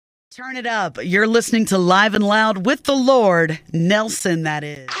Turn it up. You're listening to Live and Loud with the Lord, Nelson, that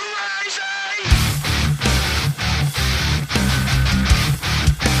is.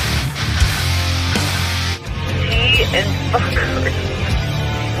 He and Fuckery.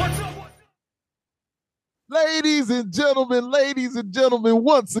 Ladies and gentlemen,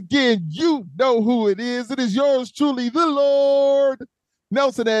 once again, you know who it is. It is yours truly, the Lord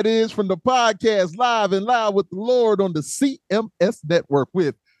Nelson, that is, from the podcast Live and Loud with the Lord on the CMS Network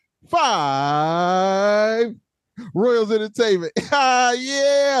with 5 Royals Entertainment.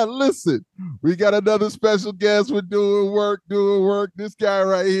 Yeah, listen, we got another special guest. We're doing work. This guy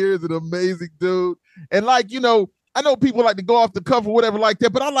right here is an amazing dude. And I know people like to go off the cuff or whatever like that,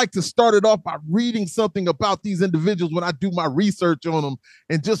 but I like to start it off by reading something about these individuals when I do my research on them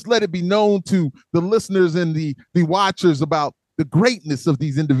and just let it be known to the listeners and the watchers about the greatness of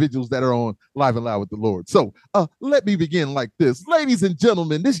these individuals that are on Live and Loud with the Lord. So let me begin like this. Ladies and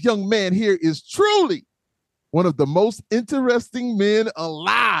gentlemen, this young man here is truly one of the most interesting men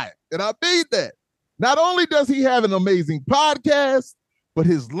alive. And I mean that. Not only does he have an amazing podcast, but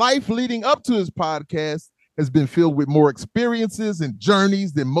his life leading up to his podcast has been filled with more experiences and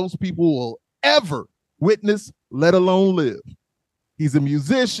journeys than most people will ever witness, let alone live. He's a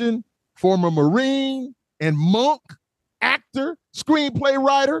musician, former Marine and monk, actor, screenplay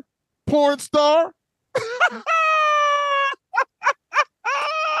writer, porn star.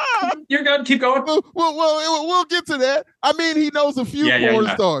 You're good. Keep going. We'll get to that. I mean, he knows a few porn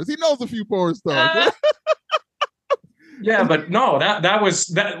stars. He knows a few porn stars. Yeah, but no, that was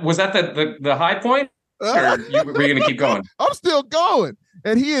the high point. Or were you going to keep going? I'm still going.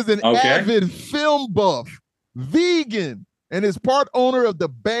 And he is an avid film buff, vegan, and is part owner of the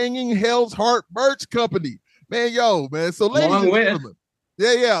Banging Hell's Heart merch company. Man. So ladies and gentlemen.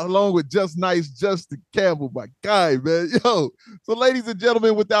 Along with Just Nice, Justin Campbell, my guy, man. So ladies and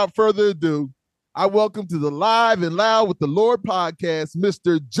gentlemen, without further ado, I welcome to the Live and Loud with the Lord podcast,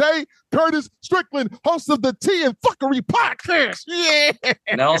 Mr. J. Curtis Strickland, host of the Tea and Fuckery podcast. Yeah.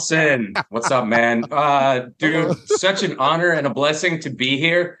 Nelson, what's up, man? Dude, such an honor and a blessing to be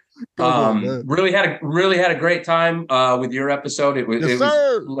here. Really had a great time with your episode. It was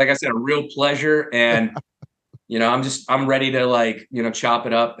like I said, a real pleasure. And I'm ready to chop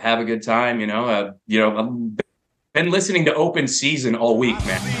it up, have a good time. I've been listening to Open Season all week,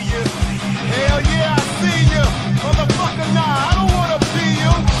 man. Hell yeah, I see you. Motherfucker, nah, I don't want to be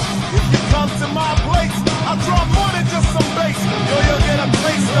you. If you come to my place, I'll drop more than just some bass. You'll get a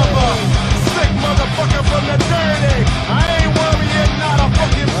taste of a sick motherfucker from the dirty. I ain't worrying, not a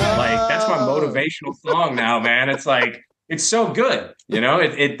fucking... That's my motivational song now, man. It's it's so good.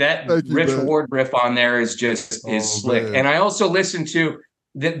 That Rich Ward riff on there is just slick. Man. And I also listen to,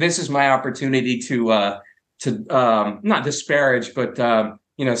 this is my opportunity to not disparage, but...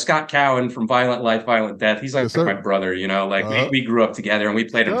 Scott Cowan from Violent Life, Violent Death. He's like my brother, we grew up together and we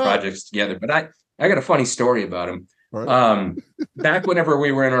played in projects together. But I got a funny story about him. Right. Back whenever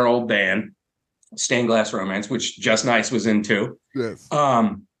we were in our old band, Stained Glass Romance, which Just Nice was in too. Yes.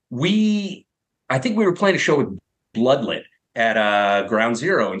 I think we were playing a show with Bloodlit at Ground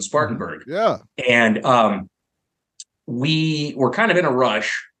Zero in Spartanburg. Yeah. And we were kind of in a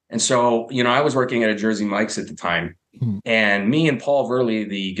rush. And so, I was working at a Jersey Mike's at the time. And me and Paul Verley,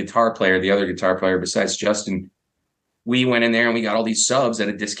 the other guitar player besides Justin, we went in there and we got all these subs at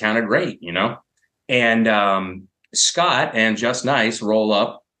a discounted rate, and Scott and Just Nice roll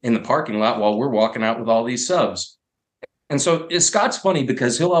up in the parking lot while we're walking out with all these subs. And so Scott's funny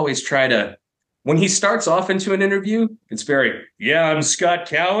because he'll always try to, when he starts off into an interview, it's very, I'm Scott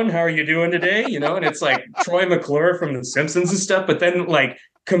Cowan. How are you doing today? And it's like Troy McClure from The Simpsons and stuff. But then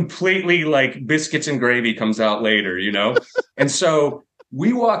completely biscuits and gravy comes out later, And so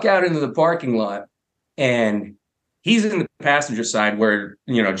we walk out into the parking lot and he's in the passenger side where,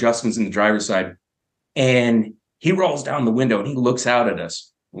 Justin's in the driver's side. And he rolls down the window and he looks out at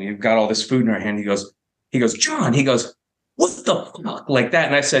us. We've got all this food in our hand. He goes, John, what the fuck? Like that.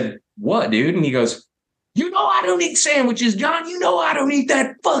 And I said, what, dude? And he goes, I don't eat sandwiches, John. I don't eat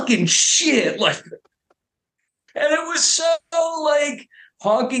that fucking shit. And it was so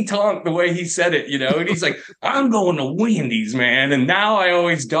honky tonk the way he said it, and he's like, I'm going to Wendy's, man. And now I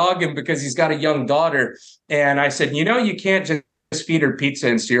always dog him because he's got a young daughter. And I said, you can't just feed her pizza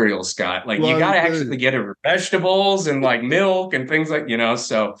and cereal, Scott. You got to actually get her vegetables and milk and things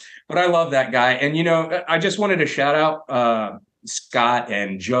so, but I love that guy. And, I just wanted to shout out Scott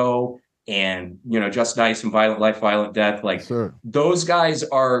and Joe and, Just Nice and Violent Life, Violent Death. Those guys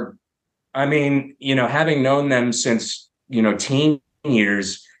are, having known them since, teen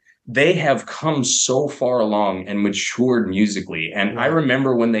years, they have come so far along and matured musically. And I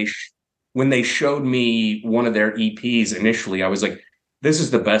remember when they showed me one of their EPs initially, I was like, this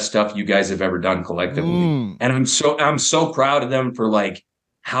is the best stuff you guys have ever done collectively. And I'm so proud of them for like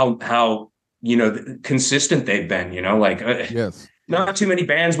how consistent they've been, like yes. Not too many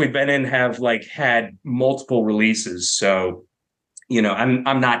bands we've been in have like had multiple releases. So,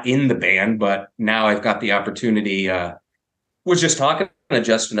 I'm not in the band, but now I've got the opportunity. Was just talking to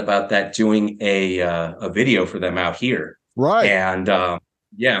Justin about that, doing a video for them out here. Right. And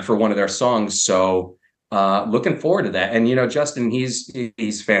for one of their songs. So looking forward to that. And, Justin,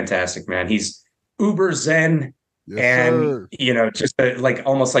 he's fantastic, man. He's uber zen. Yes, and, sir. Just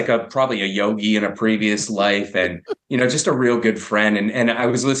almost like probably a yogi in a previous life, and, just a real good friend. And I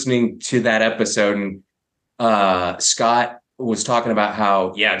was listening to that episode, and Scott was talking about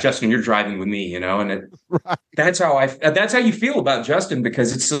how, Justin, you're driving with me, and right. that's how you feel about Justin,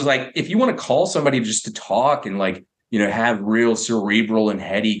 because it's like, if you want to call somebody just to talk and have real cerebral and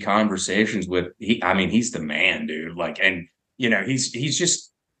heady conversations with, he's the man, dude. He's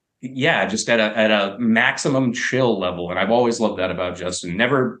just at a maximum chill level. And I've always loved that about Justin.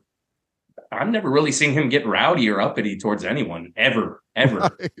 I've never really seen him get rowdy or uppity towards anyone, ever.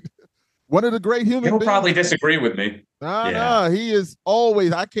 Right. One of the great human beings. He'll probably disagree with me. Nah, he is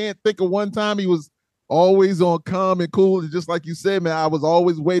always, I can't think of one time he was always on calm and cool. And just like you said, man, I was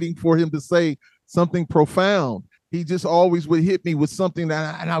always waiting for him to say something profound. He just always would hit me with something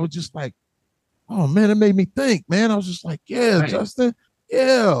and I was just like, oh man, it made me think, man. I was just like, yeah, right. Justin.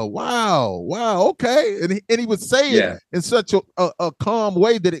 Yeah, wow, okay. And he would say it in such a calm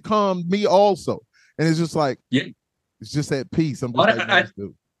way that it calmed me also. And it's just like, it's just at peace. I'm just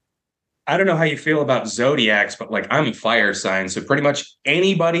I don't know how you feel about zodiacs, but I'm a fire sign. So pretty much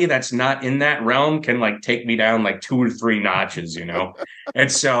anybody that's not in that realm can take me down 2 or 3 notches,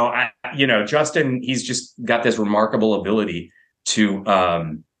 And so, Justin, he's just got this remarkable ability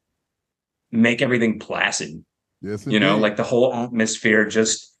to make everything placid. Yes, the whole atmosphere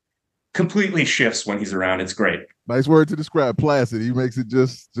just completely shifts when he's around. It's great. Nice word to describe placid. He makes it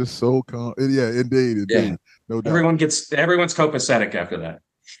just so calm. Yeah, indeed. Yeah. No doubt. Everyone's copacetic after that.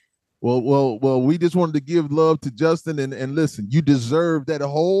 Well, we just wanted to give love to Justin and listen, you deserve that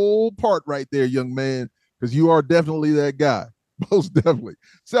whole part right there, young man, because you are definitely that guy. Most definitely.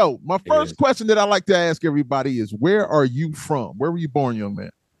 So my first question that I like to ask everybody is, where are you from? Where were you born, young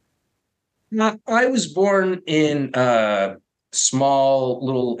man? I was born in a small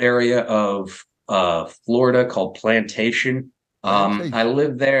little area of Florida called Plantation. I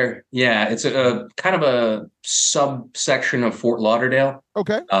lived there. Yeah, it's a kind of a subsection of Fort Lauderdale.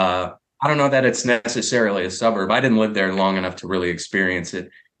 Okay. I don't know that it's necessarily a suburb. I didn't live there long enough to really experience it.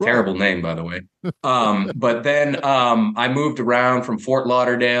 Right. Terrible name, by the way. But then I moved around from Fort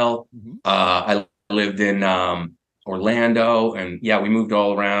Lauderdale. Mm-hmm. I lived in Orlando, and we moved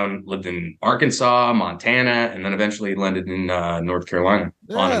all around. Lived in Arkansas, Montana, and then eventually landed in North Carolina,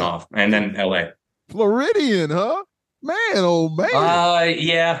 on and off, and then LA. Floridian, huh? Man, oh man.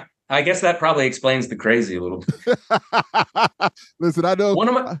 I guess that probably explains the crazy a little bit. Listen, I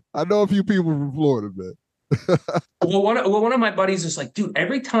know a few people from Florida, man. One of my buddies is like, dude,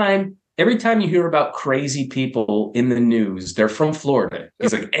 every time you hear about crazy people in the news, they're from Florida.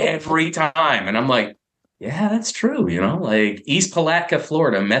 He's like, every time. And I'm like, yeah, that's true. East Palatka,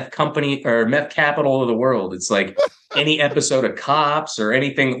 Florida, meth company or meth capital of the world. It's like any episode of Cops or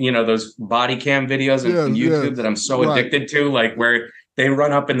anything, those body cam videos on YouTube that I'm so addicted to, where they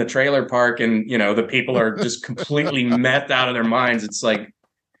run up in the trailer park and, the people are just completely methed out of their minds. It's like,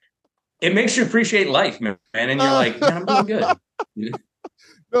 it makes you appreciate life, man. And you're like, man, I'm doing good.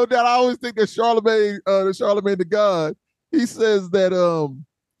 No doubt. I always think that Charlemagne the God, he says that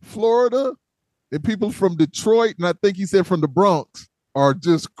Florida and people from Detroit, and I think he said from the Bronx, are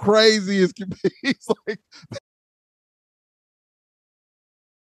just crazy as can be. He's like,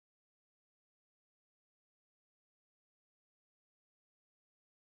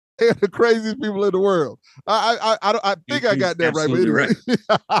 they're the craziest people in the world. I think I got that right. But anyway.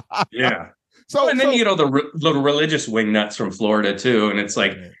 Right. Yeah. And then the little religious wingnuts from Florida too, and it's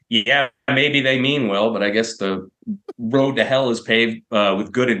like, maybe they mean well, but I guess the road to hell is paved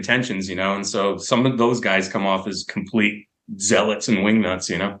with good intentions, and so some of those guys come off as complete zealots and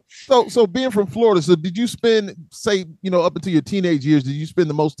wingnuts, So being from Florida, so did you spend, say, up until your teenage years, did you spend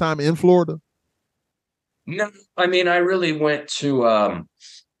the most time in Florida? No, I really went to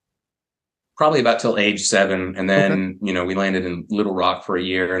probably about till age 7. And then, we landed in Little Rock for a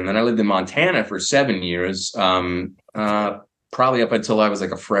year. And then I lived in Montana for 7 years, probably up until I was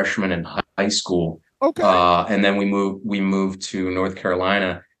like a freshman in high school. Okay. And then we moved to North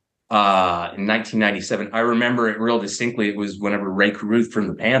Carolina in 1997. I remember it real distinctly. It was whenever Ray Caruth from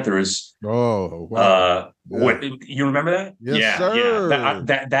the Panthers. Oh, wow. What you remember that? Yes, sir.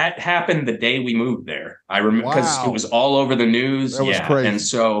 That happened the day we moved there. I remember because it was all over the news. That was crazy. And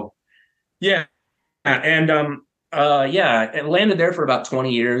so, and I landed there for about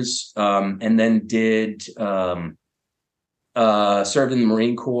 20 years, and then did served in the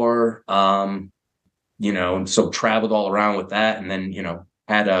Marine Corps. And so traveled all around with that, and then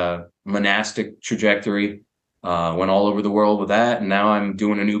had a monastic trajectory. Went all over the world with that, and now I'm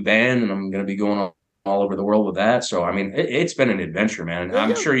doing a new band, and I'm going to be going all over the world with that. So, I mean, it's been an adventure, man.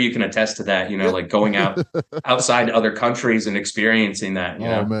 I'm sure you can attest to that, like going outside to other countries and experiencing that.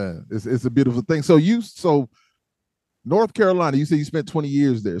 Man, it's a beautiful thing. So North Carolina, you said you spent 20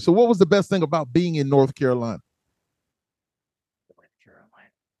 years there. So what was the best thing about being in North Carolina?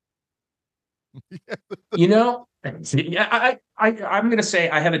 I'm going to say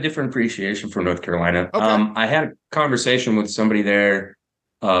I have a different appreciation for North Carolina. Okay. I had a conversation with somebody there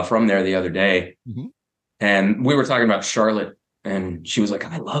from there the other day, and we were talking about Charlotte, and she was like,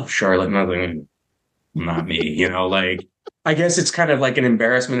 I love Charlotte. And I was like, not me, like, I guess it's kind of like an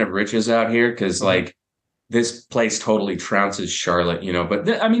embarrassment of riches out here because like this place totally trounces Charlotte, but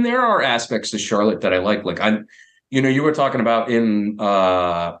there are aspects to Charlotte that I like. Like you were talking about in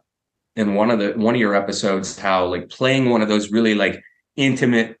one of your episodes, how like playing one of those really like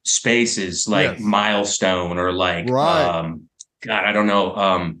intimate spaces, like Milestone or like, God, I don't know.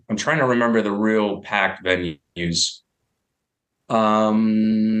 I'm trying to remember the real packed venues.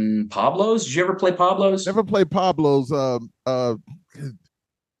 Pablo's. Did you ever play Pablo's? Never played Pablo's.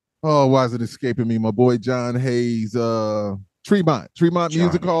 Why is it escaping me? My boy John Hayes, Tremont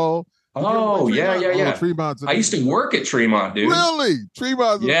Music Hall. Oh, yeah. Tremont's I used to work at Tremont, dude. Really?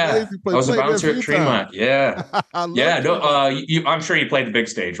 Tremont's amazing place. I was a bouncer at Tremont. Yeah. I'm sure you played the big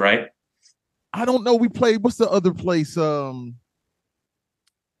stage, right? I don't know. We played, what's the other place?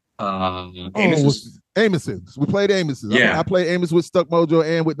 Amos's. We played Amos's. Yeah. I played Amos with Stuck Mojo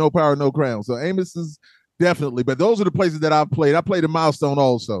and with No Power, No Crown. So Amos's definitely, but those are the places that I've played. I played in Milestone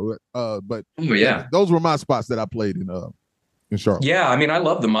also. Those were my spots that I played in Charlotte. Yeah, I mean, I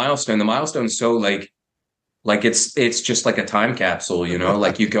love the Milestone. The Milestone's so like it's just like a time capsule,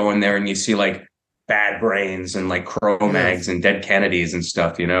 like you go in there and you see like Bad Brains and like Cro-Mags and Dead Kennedys and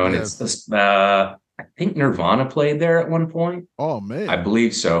stuff, and it's this, I think Nirvana played there at one point. Oh man, I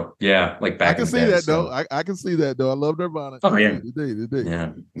believe so. Yeah, like back. I can see that though. I can see that though. I love Nirvana. Oh yeah, they.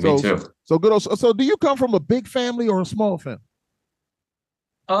 Yeah, me too. So good. So do you come from a big family or a small family?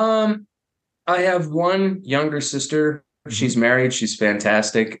 I have one younger sister. She's married. She's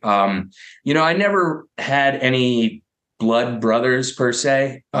fantastic. I never had any blood brothers per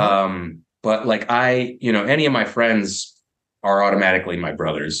se. But like any of my friends are automatically my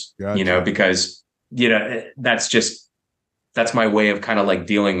brothers, gotcha. Because, that's my way of kind of like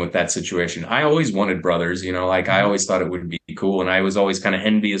dealing with that situation. I always wanted brothers, I always thought it would be cool. And I was always kind of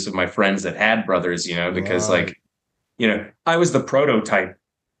envious of my friends that had brothers, because I was the prototype,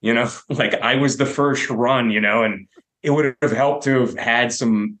 like I was the first run, and it would have helped to have had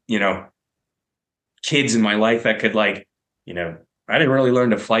some, kids in my life that could like, I didn't really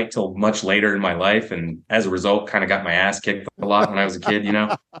learn to fight till much later in my life. And as a result, kind of got my ass kicked a lot when I was a kid,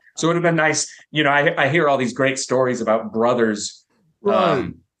 So it would have been nice. I hear all these great stories about brothers.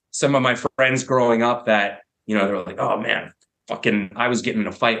 Right. Some of my friends growing up that, they're like, oh man, I was getting in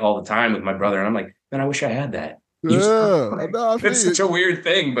a fight all the time with my brother. And I'm like, man, I wish I had that. It's such a weird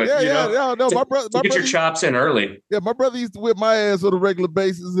thing, but my brother get your chops in early. Yeah, my brother used to whip my ass on a regular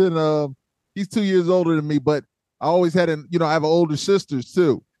basis, and he's 2 years older than me, but I always had I have older sisters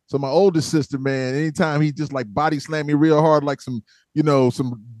too. So my oldest sister, man, anytime he just like body slammed me real hard, like some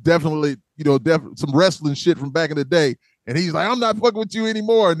definitely some wrestling shit from back in the day. And he's like, I'm not fucking with you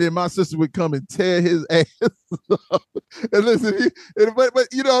anymore. And then my sister would come and tear his ass up. And listen,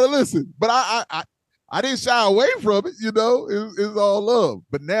 but I didn't shy away from it, it's all love.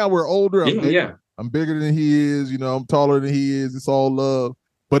 But now we're older. I'm bigger than he is, I'm taller than he is. It's all love.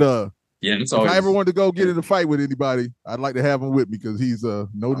 But if I ever wanted to go get in a fight with anybody, I'd like to have him with me because he's no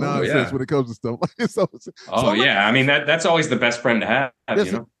nonsense when it comes to stuff. I mean, that's always the best friend to have.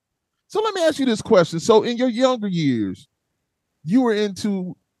 So let me ask you this question. So in your younger years, you were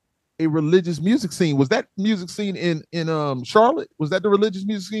into a religious music scene. Was that music scene in Charlotte? Was that the religious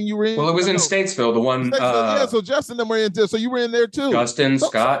music scene you were in? Well, it was in Statesville, the one. So Justin and them were in there. So you were in there too. Justin,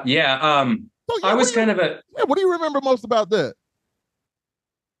 Scott. I was kind of a. Yeah, what do you remember most about that?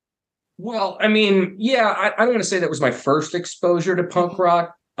 Well, I mean, I don't want to say that was my first exposure to punk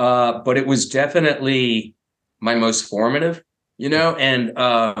rock, but it was definitely my most formative. and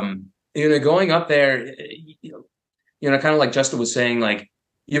going up there, kind of like Justin was saying, like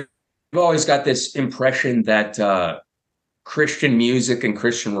you've always got this impression that Christian music and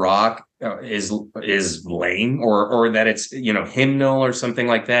Christian rock is lame, or that it's hymnal or something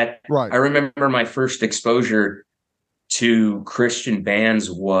like that. Right. I remember my first exposure to Christian bands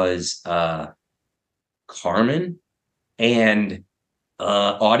was Carmen and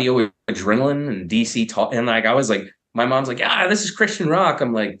Audio Adrenaline and DC Talk, and like I was like, my mom's like, this is Christian rock.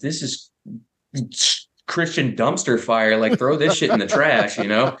 I'm like, this is Christian dumpster fire. Like, throw this shit in the trash,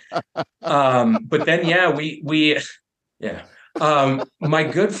 But then, my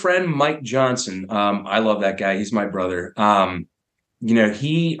good friend Mike Johnson, I love that guy. He's my brother.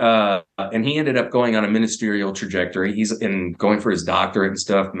 He ended up going on a ministerial trajectory. He's going for his doctorate and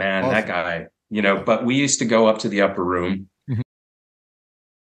stuff. Man, awesome. That guy, But we used to go up to the upper room.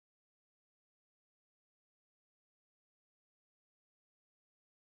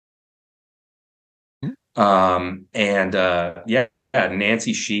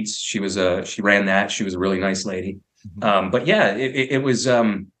 Nancy Sheets, she ran that. She was a really nice lady. But yeah, it was,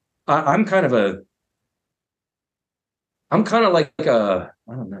 I'm kind of like I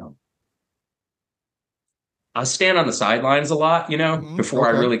don't know. I stand on the sidelines a lot, before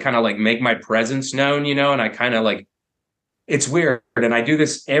I really kind of like make my presence known, and I kind of like, it's weird. And I do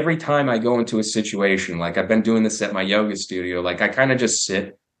this every time I go into a situation. Like I've been doing this at my yoga studio. Like I kind of just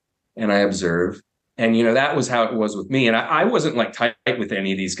sit and I observe. And, that was how it was with me. And I wasn't like tight with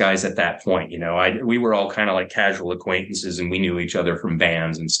any of these guys at that point. We were all kind of like casual acquaintances, and we knew each other from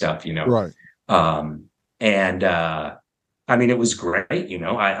bands and stuff, Right. I mean, it was great.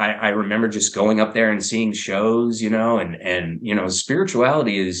 I remember just going up there and seeing shows, and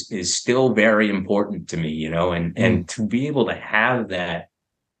spirituality is still very important to me, and to be able to have that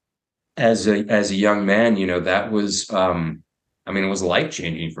as a young man, that was, it was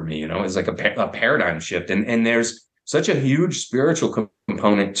life-changing for me, it was like a paradigm shift. And there's such a huge spiritual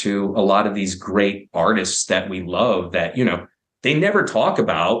component to a lot of these great artists that we love that, they never talk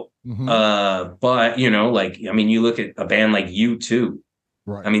about. But you look at a band like U2.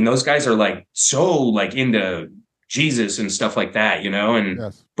 Right. I mean, those guys are like so like into Jesus and stuff like that, and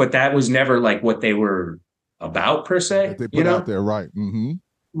yes. But that was never like what they were about per se. That they put out there, right?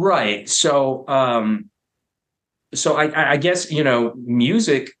 Right. So I guess,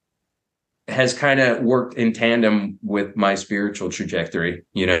 music has kind of worked in tandem with my spiritual trajectory,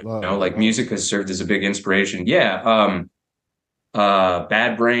 music has served as a big inspiration. Yeah.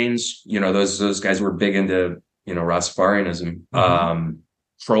 Bad Brains, those guys were big into, Rastafarianism.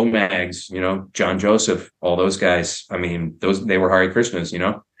 Pro-Mags, John Joseph, all those guys. I mean, they were Hare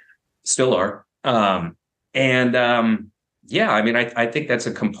Krishnas, still are. I think that's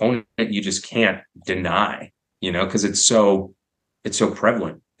a component that you just can't deny. Because it's so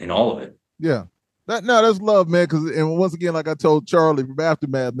prevalent in all of it. Yeah. That's love, man. And once again, like I told Charlie from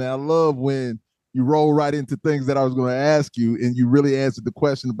Aftermath, man, I love when you roll right into things that I was going to ask you, and you really answered the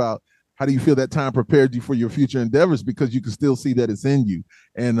question about how do you feel that time prepared you for your future endeavors, because you can still see that it's in you.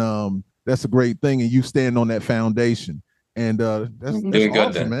 And that's a great thing. And you stand on that foundation. And that's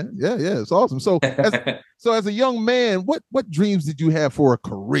awesome, man. Yeah, it's awesome. So as a young man, what dreams did you have for a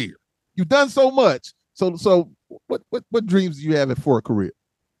career? You've done so much. So what dreams do you have for a career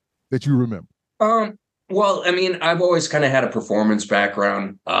that you remember? Well, I've always kind of had a performance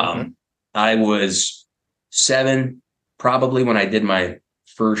background. I was 7 probably when I did my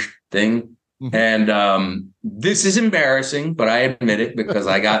first thing. And this is embarrassing, but I admit it because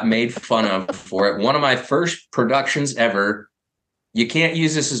I got made fun of for it. One of my first productions ever. You can't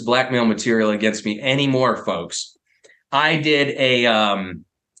use this as blackmail material against me anymore, folks. I did a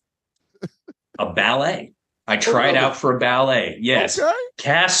ballet. I tried out for a ballet. Yes. Okay.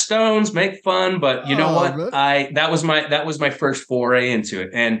 Cast stones, make fun, but you know what? Man. That was my first foray into it.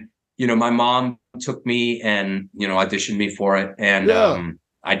 And my mom took me and auditioned me for it. And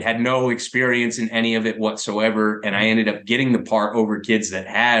I'd had no experience in any of it whatsoever. And I ended up getting the part over kids that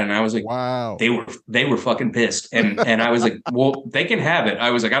had, and I was like, wow, they were fucking pissed. And I was like, well, they can have it.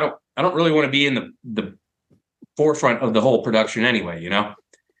 I was like, I don't really want to be in the forefront of the whole production anyway,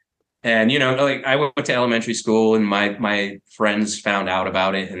 And, I went to elementary school, and my friends found out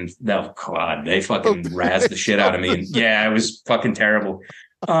about it, and God, they fucking razzed the shit out of me. And yeah, it was fucking terrible.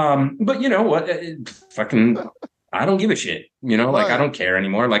 But you know what? I don't give a shit, like I don't care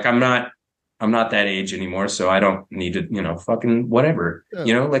anymore. Like I'm not that age anymore. So I don't need to, fucking whatever,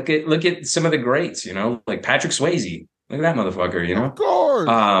 look at some of the greats, like Patrick Swayze, look at that motherfucker, Of course.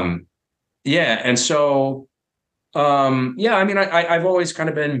 Yeah. And so, I've always kind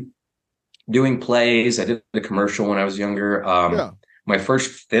of been doing plays. I did a commercial when I was younger. My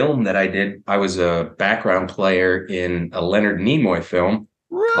first film that I did, I was a background player in a Leonard Nimoy film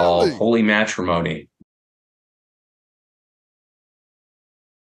called Holy Matrimony.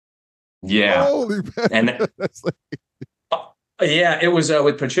 Yeah. Holy and yeah, it was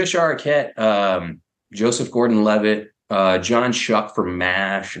with Patricia Arquette, Joseph Gordon-Levitt, John Schuck from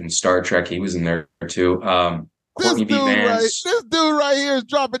MASH and Star Trek. He was in there too. Courtney B. Vance. This dude right here is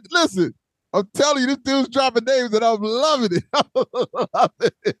dropping. Listen, I'm telling you, this dude's dropping names, and I'm loving it. I'm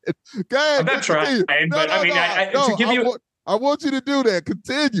loving it. Go ahead, I'm not trying, but to give you. I want you to do that.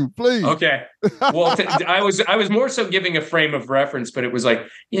 Continue, please. Okay. Well, I was more so giving a frame of reference, but it was like,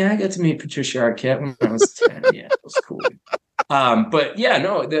 yeah, I got to meet Patricia Arquette when I was 10. Yeah, it was cool. But yeah,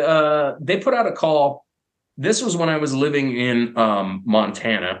 no, they put out a call. This was when I was living in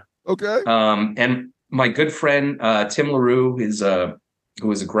Montana. Okay. And my good friend Tim LaRue who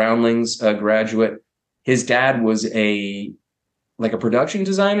was a Groundlings graduate. His dad was a production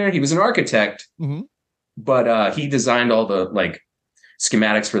designer. He was an architect, but he designed all the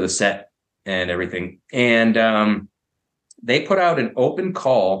schematics for the set and everything. And they put out an open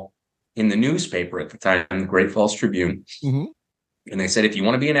call in the newspaper at the time, the Great Falls Tribune. And they said, if you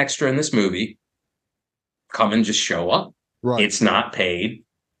want to be an extra in this movie, come and just show up. Right. It's not paid,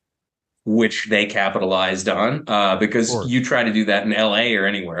 which they capitalized on because you try to do that in LA or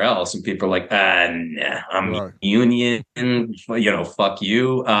anywhere else. And people are like, nah, I'm union, fuck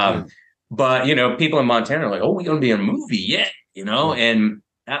you. But, people in Montana are like, oh, we're going to be in a movie. Yeah. And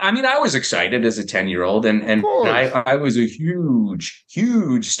I mean, I was excited as a 10-year-old and I was a huge,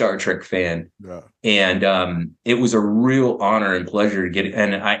 huge Star Trek fan. Yeah. And it was a real honor and pleasure to get it.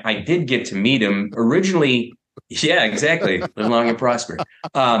 And I did get to meet him originally. Yeah, exactly. Live long and prosper.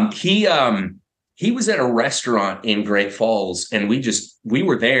 He was at a restaurant in Great Falls and we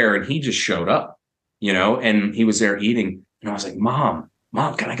were there and he just showed up, and he was there eating. And I was like, Mom,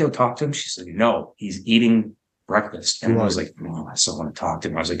 can I go talk to him? She's like, no, he's eating breakfast. And I was like, oh, I still want to talk to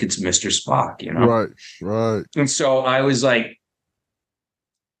him. I was like, it's Mr. Spock, Right. And so I was like,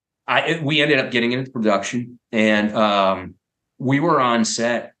 we ended up getting into production and we were on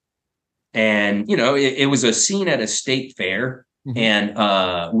set and, it was a scene at a state fair and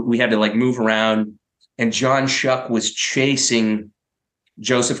we had to move around and John Schuck was chasing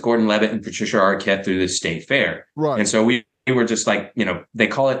Joseph Gordon-Levitt and Patricia Arquette through the state fair. Right. And so we were just they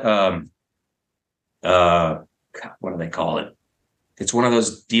call it, what do they call it? It's one of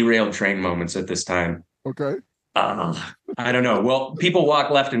those derailed train moments at this time. Okay. I don't know. Well, people walk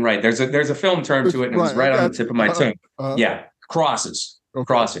left and right. There's a film term to it, and it's right on the tip of my tongue. Yeah, crosses. Okay.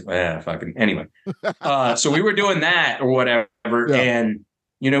 Crossing. Anyway. So we were doing that or whatever, and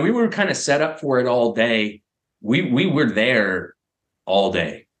we were kind of set up for it all day. We were there all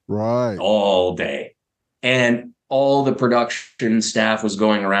day. Right. All day, and all the production staff was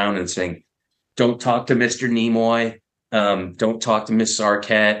going around and saying, don't talk to Mr. Nimoy. Don't talk to Miss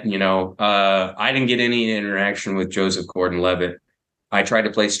Arquette. I didn't get any interaction with Joseph Gordon-Levitt. I tried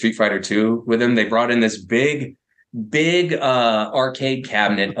to play Street Fighter 2 with him. They brought in this big arcade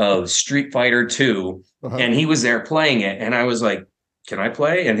cabinet of Street Fighter 2, and he was there playing it. And I was like, can I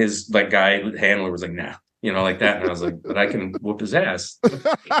play? And his handler was like, nah, like that. And I was like, but I can whoop his ass.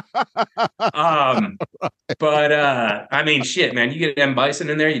 But I mean, shit, man, you get M. Bison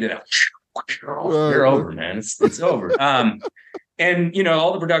in there, you did that. You're over, man. It's over. And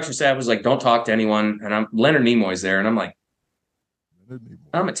all the production staff was like, don't talk to anyone. And Leonard Nimoy's there, and I'm like,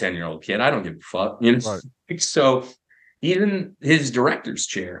 I'm a 10-year-old kid. I don't give a fuck. Right. So he's in his director's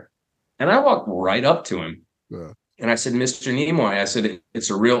chair, and I walked right up to him, and I said, Mr. Nimoy, I said, it's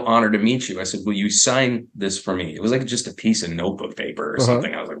a real honor to meet you. I said, will you sign this for me? It was just a piece of notebook paper or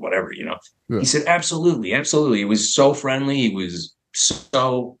something. I was like, whatever, Yeah. He said, absolutely, absolutely. He was so friendly. He was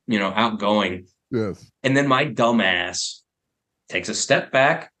so outgoing. Yes. And then my dumbass takes a step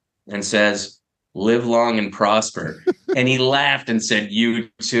back and says, live long and prosper. And he laughed and said, you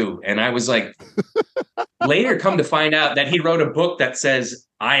too. And I was like, later come to find out that he wrote a book that says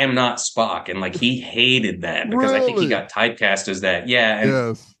I am not Spock, and he hated that because I think he got typecast as that. Yeah. And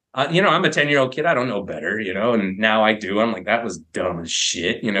yes. I'm a 10-year-old kid. I don't know better, and now I do. I'm like, that was dumb as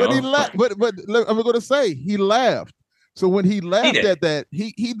shit, But he laughed. But I'm going to say he laughed. So when he laughed at that,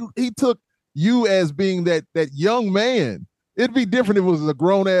 he took you as being that young man. It'd be different if it was a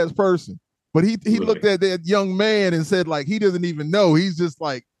grown ass person. But he really looked at that young man and said he doesn't even know. He's just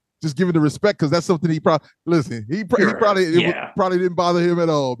giving the respect because that's something he probably probably didn't bother him at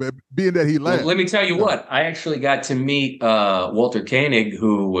all, man, being that he laughed. Well, let me tell you what, I actually got to meet Walter Koenig,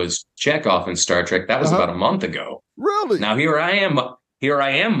 who was Chekhov in Star Trek. That was about a month ago. Really? Now here I am. here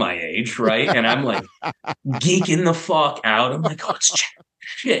I am my age, right? And I'm like geeking the fuck out. I'm like, oh, it's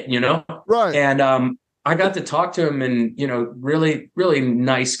shit, you know? Right. And I got to talk to him, and, you know, really, really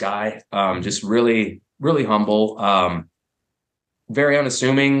nice guy. Just really, really humble. Very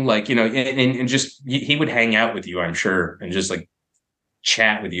unassuming, like, you know, and just he would hang out with you, I'm sure, and just like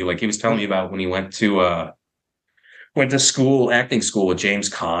chat with you. Like he was telling me about when he went to school, acting school with James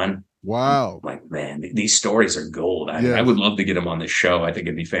Caan. Wow. I'm like, man, these stories are gold. I Yes. would love to get him on this show. I think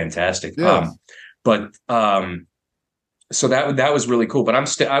it'd be fantastic. Yes. So that was really cool. But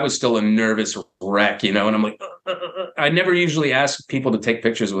I was still a nervous wreck, you know. And I'm like, I never usually ask people to take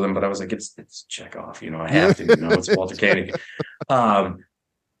pictures with him, but I was like, it's Chekhov, you know. I have to, you know. It's Walter Koenig.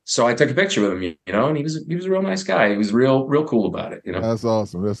 So I took a picture with him, you know, and he was a real nice guy. He was real cool about it, you know. That's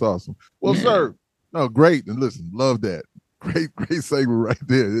awesome. That's awesome. Well, sir, no, great. And listen, love that. Great segment right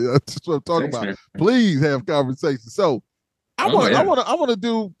there. That's what I'm talking about. Man. Please have conversations. So I want to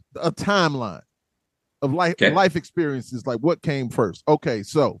do a timeline of life experiences, like what came first. Okay,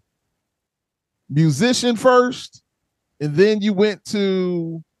 so musician first, and then you went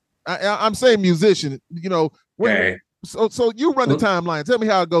to I'm saying musician, you know. Okay. So you run the timeline. Tell me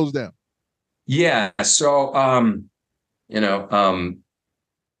how it goes down. Yeah. So you know,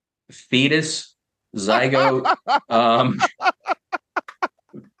 fetus, zygote,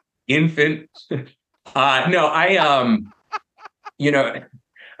 infant. No, you know,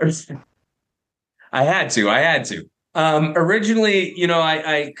 I had to. Originally, you know,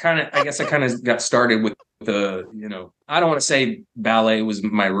 I guess I kind of got started with the, you know, I don't want to say ballet was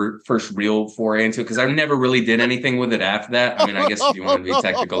my first real foray into it, because I never really did anything with it after that. I mean, I guess if you want to be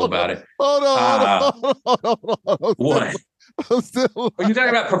technical about it. Hold on. What? Are you talking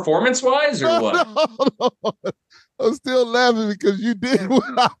about performance-wise or what? No. I'm still laughing because you did what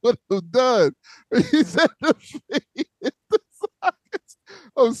I would have done. You said the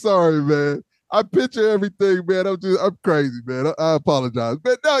I'm sorry, man. I picture everything, man. I'm crazy, man. I apologize.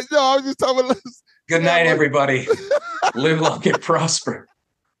 But no, I was just talking about. Good night, everybody. Live long and prosper.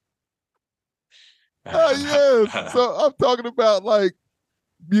 Yes. So I'm talking about like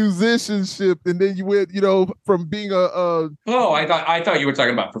musicianship, and then you went, you know, from being I thought you were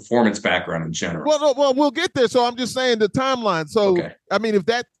talking about performance background in general. Well, we'll get there. So I'm just saying the timeline. So I mean, if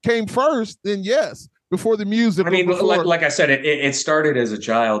that came first, then yes. Before the music. I mean, like I said, it started as a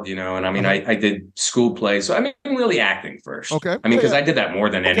child, you know, and I mean, I did school plays. So I mean, really acting first. Okay. I mean, because I did that more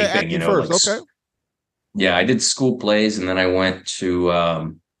than anything, you know. First. Like, yeah, I did school plays, and then I went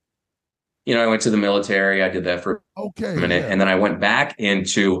to, you know, I went to the military. I did that for a minute, and then I went back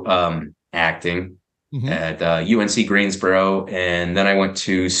into acting at UNC Greensboro, and then I went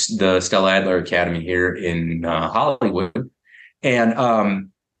to the Stella Adler Academy here in Hollywood, and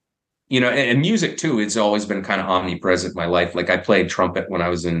you know, and music too, it's always been kind of omnipresent in my life. Like I played trumpet when I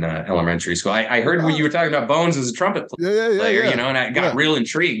was in elementary school. I heard when you were talking about Bones as a trumpet player, you know, and I got real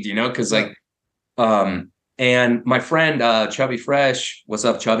intrigued, you know, because like, and my friend Chubby Fresh, what's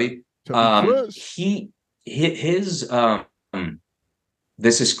up, Chubby? His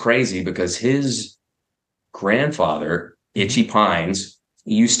this is crazy because his grandfather, Itchy Pines,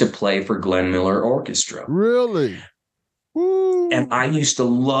 used to play for Glenn Miller Orchestra. Really? Woo. And I used to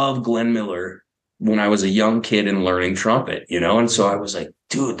love Glenn Miller when I was a young kid and learning trumpet, you know? And so I was like,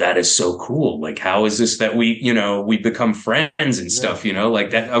 dude, that is so cool. Like, how is this that we, you know, we become friends and stuff, you know,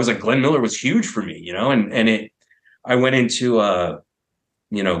 like that. I was like, Glenn Miller was huge for me, you know? And I went into,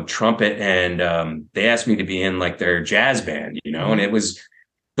 you know, trumpet, and they asked me to be in like their jazz band, you know? And it was,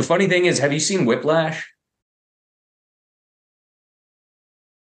 the funny thing is, have you seen Whiplash?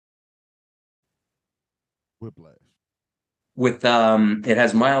 With it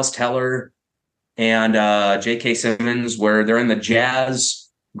has Miles Teller and J.K. Simmons, where they're in the jazz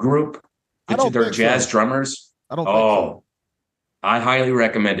group. They're jazz drummers. I don't think so. I highly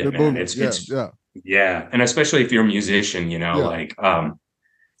recommend it, man. Movie. Yeah, and especially if you're a musician, you know, like I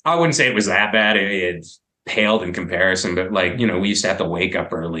wouldn't say it was that bad. It paled in comparison, but like, you know, we used to have to wake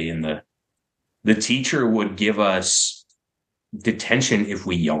up early, and the teacher would give us detention if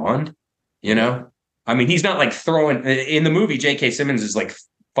we yawned, you know. I mean, he's not like throwing in the movie. J.K. Simmons is like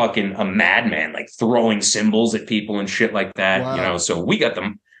fucking a madman, like throwing cymbals at people and shit like that, you know. So we got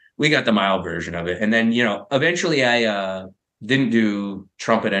the mild version of it, and then, you know, eventually I didn't do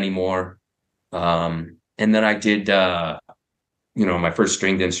trumpet anymore, and then I did, you know, my first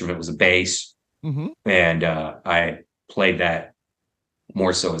stringed instrument was a bass, and I played that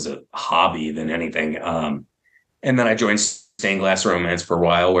more so as a hobby than anything, and then I joined Stained Glass Romance for a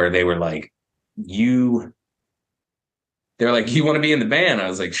while, where they were like, they're like, you want to be in the band? I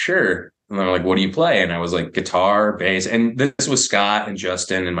was like, sure. And they're like, what do you play? And I was like, guitar, bass. And this was Scott and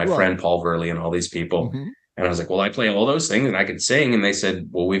Justin and my friend Paul Verley and all these people. Mm-hmm. And I was like, well, I play all those things and I can sing. And they said,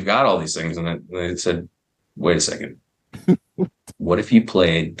 well, we've got all these things. And they said, wait a second. What if you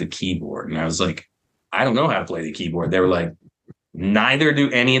played the keyboard? And I was like, I don't know how to play the keyboard. They were like, neither do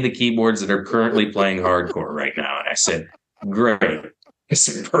any of the keyboards that are currently playing hardcore right now. And I said, great. I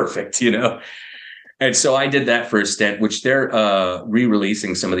said, perfect, you know? And so I did that for a stint, which they're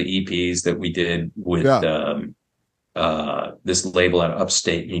re-releasing some of the EPs that we did with this label out of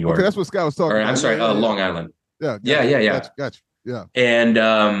upstate New York. Okay, that's what Scott was talking about. I'm sorry, Long Island. Yeah. Gotcha. Yeah. And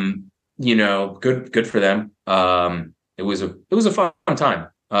you know, good for them. It was a fun time.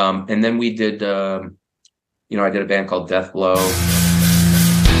 And then we did you know, I did a band called Death Blow. All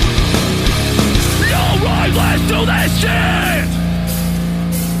right, let's do this shit!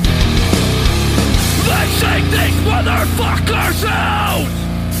 Let's take these motherfuckers out!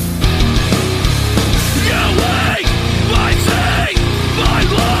 You hate my scene, my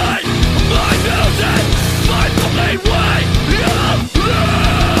life, my music, my fucking way of life!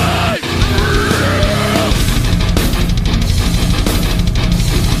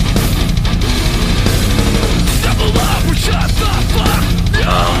 Step up or shut the fuck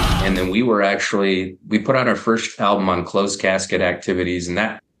up! And then we put out our first album on Closed Casket Activities, and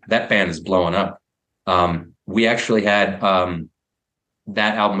that band is blowing up. We actually had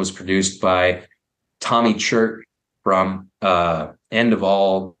that album was produced by Tommy Church from End of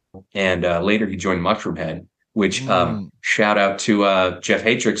All, and later he joined Mushroomhead, which shout out to Jeff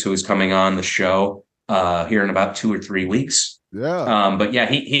Hatrix, who is coming on the show here in about 2 or 3 weeks. Yeah. But yeah,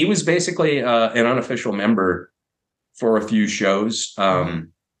 he was basically an unofficial member for a few shows, and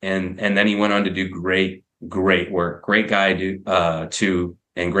then he went on to do great work. Great guy, too.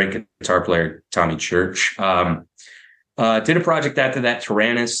 And great guitar player, Tommy Church. Did a project after that,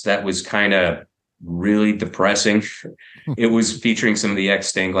 Tyrannus, that was kind of really depressing. It was featuring some of the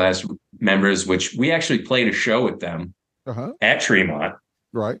ex-Stained Glass members, which we actually played a show with them at Tremont,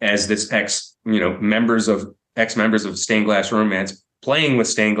 right? As this ex-members of Stained Glass Romance, playing with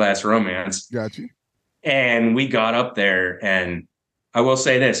Stained Glass Romance. Got you. And we got up there, and I will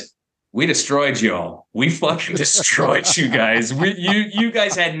say this. We destroyed y'all. We fucking destroyed you guys. You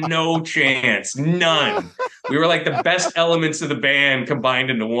guys had no chance. None. We were like the best elements of the band combined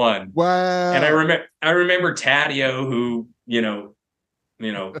into one. Wow. And I remember Taddeo, who,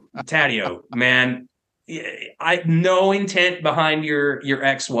 Taddeo, man, I no intent behind your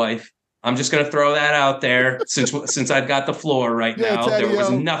ex-wife. I'm just going to throw that out there since I've got the floor right now. Taddeo. There was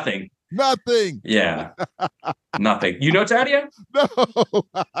nothing. Nothing. Yeah. Nothing. You know Taddeo? No.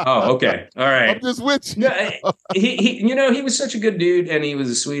 Oh, okay. All right. I'm just with you. No, he was such a good dude, and he was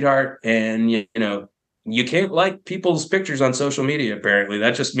a sweetheart. And you can't like people's pictures on social media. Apparently,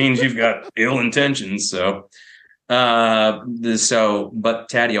 that just means you've got ill intentions. So, but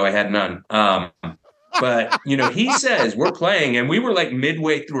Taddeo, I had none. But he says we're playing, and we were like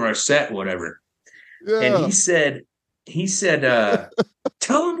midway through our set, whatever. Yeah. And he said,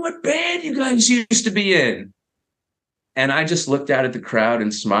 tell him what band you guys used to be in. And I just looked out at the crowd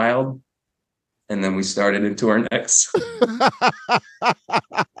and smiled. And then we started into our next. I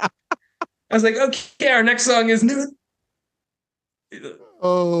was like, okay, our next song is new.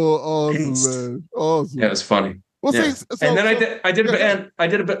 Oh, awesome, man. Awesome. Yeah, it was funny. Well, yeah. See, and then I did a band.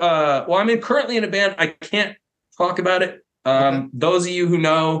 Well, I'm currently in a band. I can't talk about it. Those of you who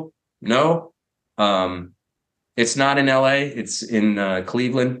know. It's not in LA. It's in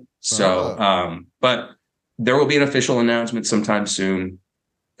Cleveland. So, but there will be an official announcement sometime soon.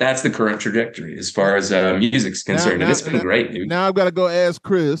 That's the current trajectory as far as music's concerned. And it's been great, dude. Now I've got to go ask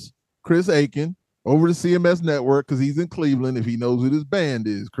Chris Aiken over the CMS network, because he's in Cleveland, if he knows who this band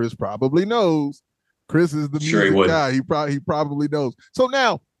is. Chris probably knows. Chris is the music guy. He probably knows. So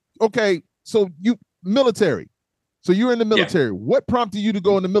now, okay, so you military. So you're in the military. Yeah. What prompted you to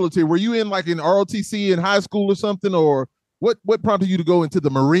go in the military? Were you in like in ROTC in high school or something, or what prompted you to go into the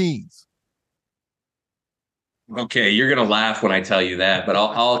Marines? Okay, you're gonna laugh when I tell you that, but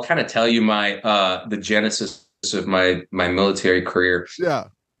I'll kind of tell you the genesis of my military career. Yeah.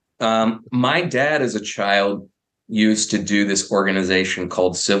 My dad, as a child, used to do this organization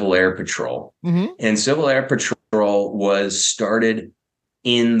called Civil Air Patrol, and Civil Air Patrol was started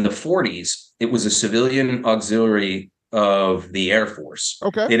in the 40s. It was a civilian auxiliary of the Air Force.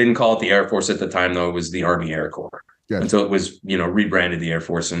 Okay. They didn't call it the Air Force at the time, though. It was the Army Air Corps. Gotcha. Until it was, rebranded the Air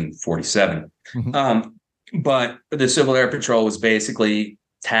Force in 47. But the Civil Air Patrol was basically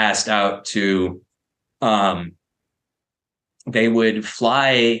tasked out to, they would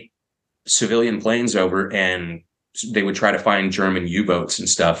fly civilian planes over and they would try to find German U-boats and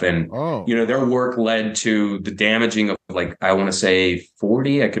stuff. And, their work led to the damaging of like, I want to say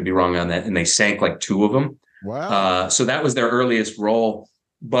 40, I could be wrong on that. And they sank like 2 of them. Wow. So that was their earliest role.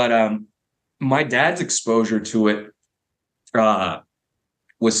 But my dad's exposure to it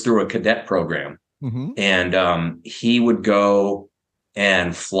was through a cadet program. Mm-hmm. And he would go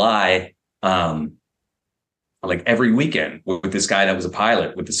and fly like every weekend with this guy that was a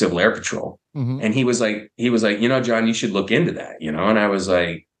pilot with the Civil Air Patrol. Mm-hmm. And he was like, John, you should look into that, And I was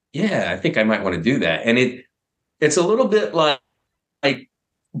like, yeah, I think I might want to do that. And it's a little bit like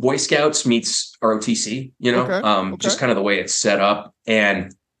Boy Scouts meets ROTC, Okay. Just kind of the way it's set up.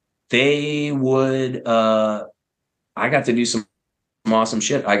 And they would, I got to do some awesome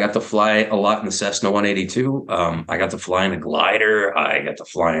shit. I got to fly a lot in the Cessna 182. I got to fly in a glider. I got to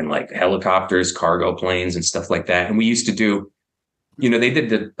fly in like helicopters, cargo planes and stuff like that. And we used to do, they did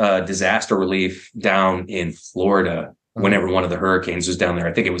the disaster relief down in Florida whenever one of the hurricanes was down there.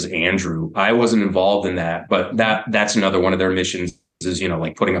 I think it was Andrew. I wasn't involved in that, but that's another one of their missions is,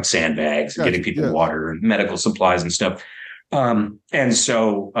 like putting up sandbags and getting people water and medical supplies and stuff. And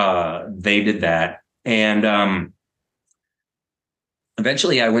so they did that. And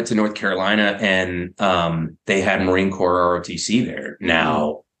eventually I went to North Carolina and they had Marine Corps ROTC there.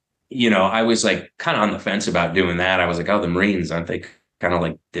 Now, I was like kind of on the fence about doing that. I was like, oh, the Marines, aren't they kind of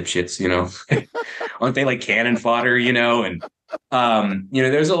like dipshits, aren't they like cannon fodder, And,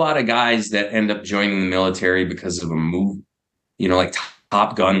 there's a lot of guys that end up joining the military because of a move, like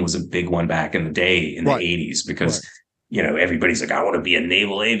Top Gun was a big one back in the day in the 80s because, everybody's like, I want to be a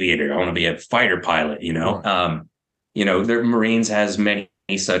naval aviator. I want to be a fighter pilot, the Marines has many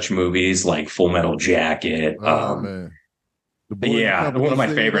such movies like Full Metal Jacket. Man. One of my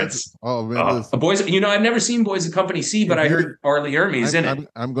favorites. Oh man, Boys. I've never seen Boys of Company C, but I heard Arlie Ermey's in it.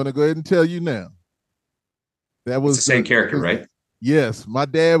 I'm going to go ahead and tell you now. That was the same character, right? Yes, my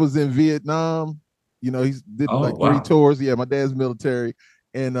dad was in Vietnam. He did 3 tours. Yeah, my dad's military,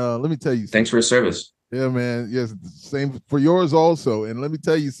 and let me tell you something. Thanks for his service. Yeah, man. Yes, same for yours also. And let me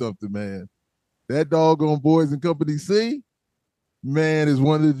tell you something, man. That doggone Boys and Company C, man, is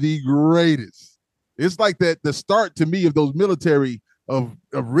one of the greatest. It's like that, the start to me of those military of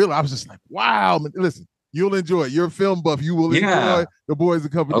real. I was just like, wow, man, listen, you'll enjoy it. You're a film buff. You will enjoy the Boys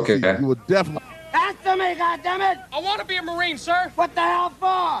and Company C. You will definitely. Answer me, goddammit! I want to be a Marine, sir. What the hell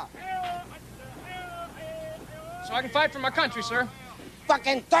for? So I can fight for my country, sir.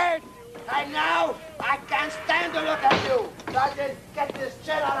 Fucking third! Right now, I can't stand to look at you. Sergeant, get this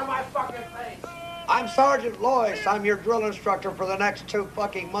shit out of my fucking face. I'm Sergeant Lois. I'm your drill instructor for the next 2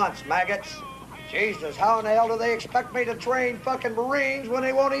 fucking months, maggots. Jesus, how in the hell do they expect me to train fucking Marines when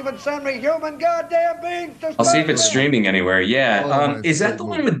they won't even send me human goddamn beings to I'll see if it's streaming anywhere. Yeah. Is that the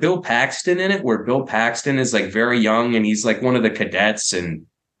one with Bill Paxton in it, where Bill Paxton is like very young and he's like one of the cadets? And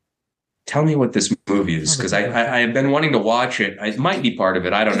tell me what this movie is, because I have been wanting to watch it. It might be part of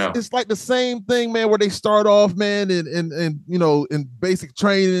it. I don't know. It's like the same thing, man, where they start off, man, and in basic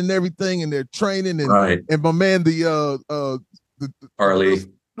training and everything, and they're training and my man, the Arlie.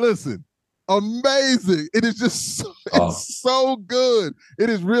 Listen. Amazing. It is just so good. It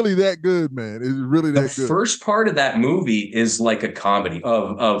is really that good, man. It is really that good. The first part of that movie is like a comedy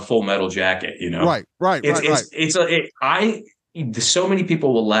of Full Metal Jacket, Right. So many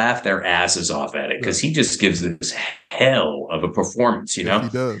people will laugh their asses off at it because he just gives this hell of a performance, Yes, he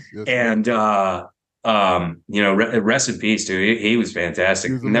does. Yes, and rest in peace, dude. He was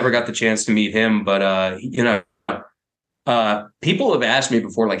fantastic. Never got the chance to meet him, but people have asked me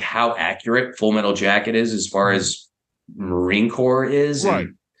before, like, how accurate Full Metal Jacket is as far as Marine Corps is. Right.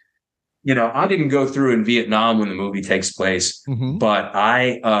 And, I didn't go through in Vietnam when the movie takes place, but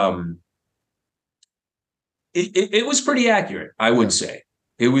it was pretty accurate. I would say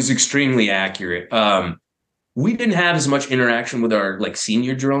it was extremely accurate. We didn't have as much interaction with our like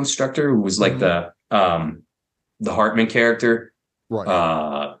senior drill instructor, who was like the Hartman character.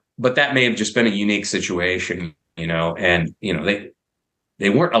 Right. But that may have just been a unique situation. And they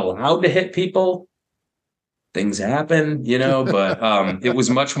weren't allowed to hit people. Things happen, but it was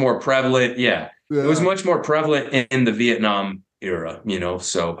much more prevalent. Yeah. It was much more prevalent in the Vietnam era,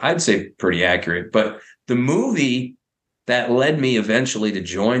 so I'd say pretty accurate. But the movie that led me eventually to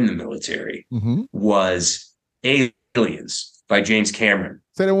join the military was Aliens by James Cameron.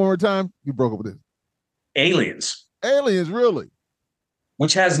 Say that one more time. You broke up with this. Aliens, really?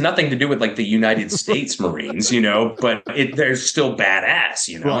 Which has nothing to do with like the United States Marines, but they're still badass,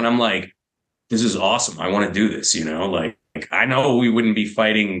 Right. And I'm like, this is awesome. I want to do this, like I know we wouldn't be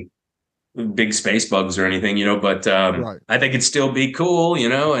fighting big space bugs or anything, but I think it'd still be cool,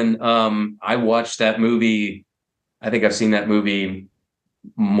 and I watched that movie I think I've seen that movie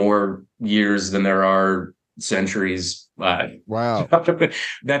more years than there are centuries. Wow.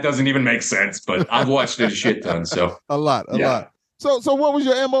 That doesn't even make sense, but I've watched it a shit ton. So a lot. So what was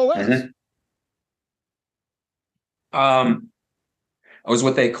your MOS? Mm-hmm. I was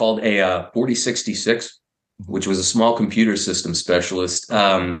what they called a 4066, which was a small computer system specialist.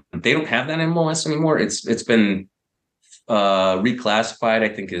 They don't have that MOS anymore. It's been reclassified, I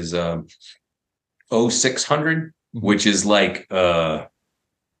think, as 0600, which is like I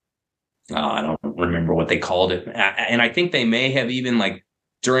don't remember what they called it. And I think they may have even, like,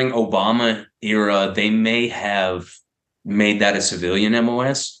 during Obama era, they may have made that a civilian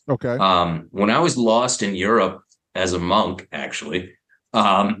MOS. Okay. When I was lost in Europe as a monk, actually,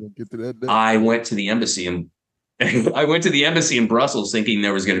 I went to the embassy and I went to the embassy in Brussels thinking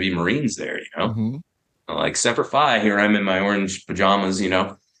there was going to be Marines there, you know, like Semper Fi, here I'm in my orange pajamas, you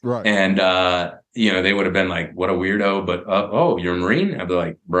know, right. And, you know, they would have been like, what a weirdo, but, oh, you're a Marine? I'd be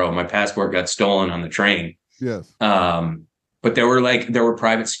like, bro, my passport got stolen on the train. Yes. But there were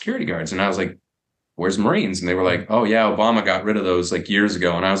private security guards, and I was like, where's Marines? And they were like, oh yeah, Obama got rid of those like years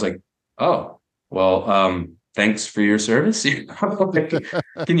ago. And I was like, oh, well, thanks for your service. Can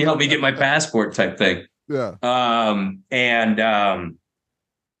you help me get my passport type thing? Yeah.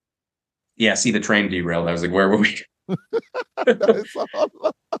 Yeah, see, the train derailed. I was like, where were we?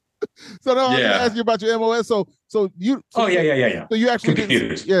 So now I was going to ask you about your MOS. So you. So yeah. So you actually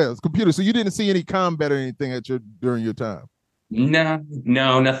computers. It's computers. So you didn't see any combat or anything during your time. No,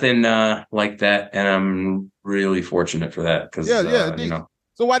 nothing like that. And I'm really fortunate for that because you know.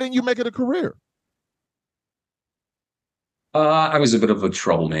 So why didn't you make it a career? I was a bit of a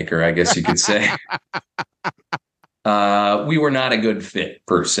troublemaker, I guess you could say. We were not a good fit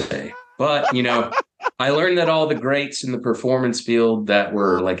per se, but you know, I learned that all the greats in the performance field that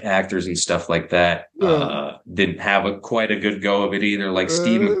were like actors and stuff like that didn't have quite a good go of it either. Like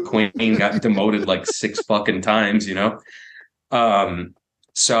Steve McQueen got demoted like 6 fucking times, you know.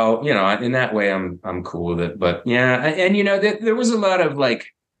 So you know, in that way, I'm cool with it. But yeah, and you know, there was a lot of like,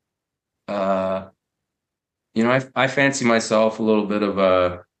 you know, I fancy myself a little bit of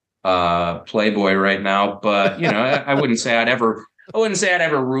a playboy right now, but you know, I wouldn't say I'd ever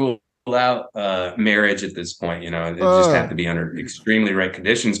rule out marriage at this point. You know, it just had to be under extremely right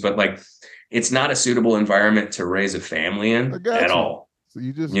conditions. But like, it's not a suitable environment to raise a family in at all. So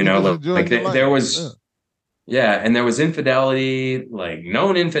you know, like there was. Yeah, and there was infidelity, like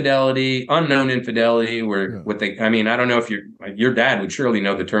known infidelity, unknown infidelity. I mean, I don't know if your dad would surely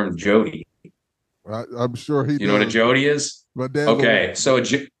know the term Jody. I'm sure he. You know what a Jody is? Okay, so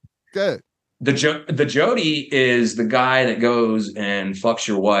the Jody is the guy that goes and fucks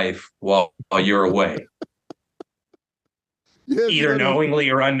your wife while you're away, either knowingly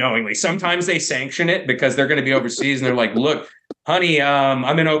or unknowingly. Sometimes they sanction it because they're going to be overseas, and they're like, "Look, honey,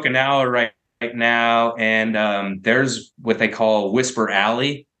 I'm in Okinawa right now, and there's what they call Whisper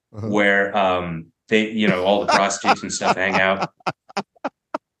Alley, where they, you know, all the prostitutes and stuff hang out.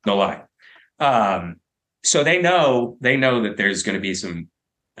 No lie. So they know that there's going to be some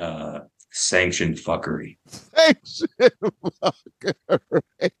sanctioned fuckery.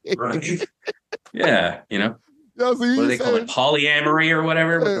 Right? Yeah, you know. No, so what do they call it? Polyamory or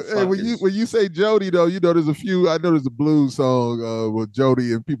whatever? When you say Jody, though, you know, there's a few. I know there's a blues song with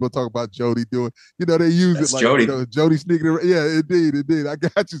Jody, and people talk about Jody doing. You know, they use it like Jody. You know, Jody sneaking around. Yeah, indeed. I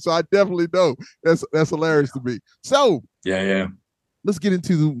got you. So I definitely know that's hilarious to me. So yeah. Let's get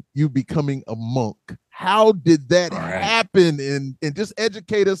into you becoming a monk. How did that happen? And just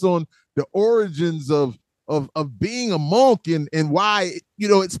educate us on the origins of being a monk and why, you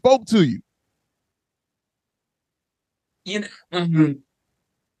know, it spoke to you. You know,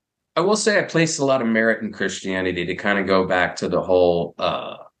 I will say I placed a lot of merit in Christianity to kind of go back to the whole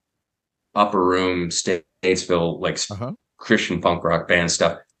upper room Statesville, like Christian punk rock band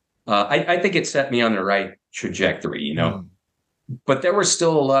stuff. I think it set me on the right trajectory, you know. But there were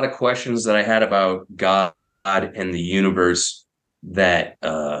still a lot of questions that I had about God and the universe that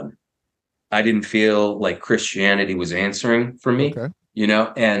I didn't feel like Christianity was answering for me, you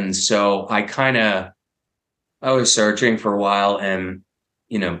know? And so I was searching for a while and,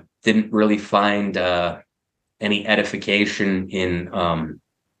 you know, didn't really find any edification in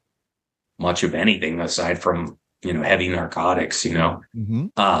much of anything aside from, you know, heavy narcotics, you know?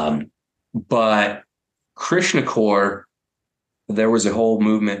 But Krishnacore, there was a whole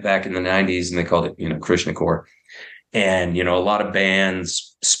movement back in the 90s and they called it, you know, Krishnacore. And, you know, a lot of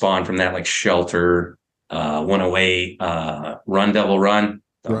bands spawned from that, like Shelter, 108, Run Devil Run,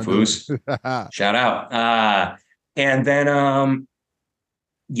 Foos. Shout out. And then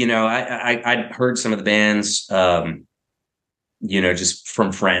I'd heard some of the bands, just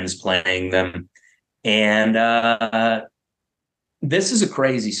from friends playing them. And this is a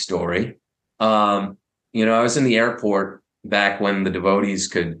crazy story. I was in the airport back when the devotees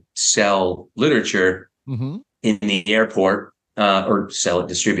could sell literature in the airport, or sell it,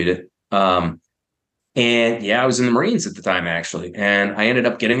 distribute it. And I was in the Marines at the time, actually. And I ended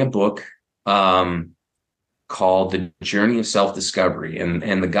up getting a book called The Journey of Self-Discovery.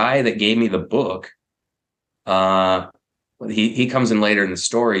 And the guy that gave me the book, he comes in later in the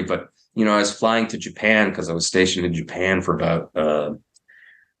story, but, I was flying to Japan because I was stationed in Japan for about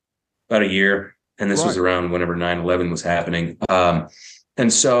a year. And this was around whenever 9/11 was happening.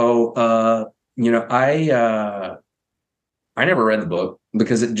 And so, I never read the book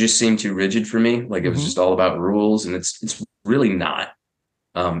because it just seemed too rigid for me. Like, it was just all about rules, and it's really not.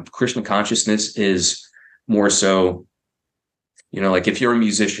 Krishna consciousness is more so, like if you're a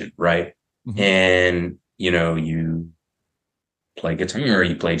musician, right? And, you play guitar,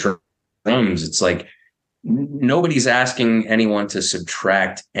 you play drums. It's like nobody's asking anyone to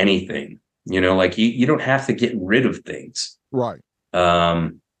subtract anything, like you don't have to get rid of things. Right.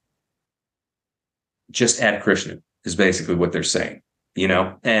 Just add Krishna is basically what they're saying,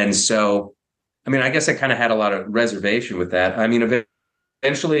 And so, I guess I kind of had a lot of reservation with that.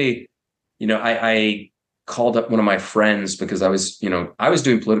 Eventually, I called up one of my friends because I was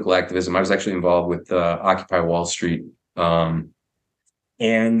doing political activism. I was actually involved with Occupy Wall Street.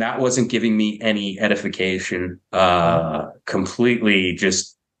 And that wasn't giving me any edification, completely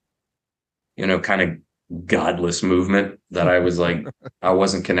just, kind of godless movement that I was like, I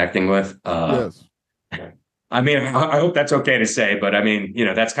wasn't connecting with. Yes. I hope that's okay to say, but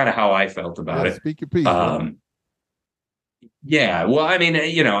that's kind of how I felt about it. Speak your piece. Yeah. Well,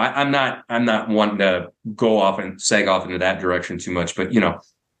 I'm not wanting to go off and seg off into that direction too much, but,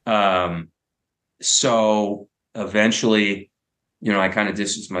 so eventually, I kind of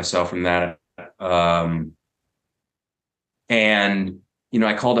distanced myself from that. And,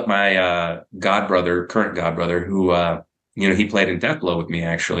 I called up my current godbrother, who, he played in Death Blow with me,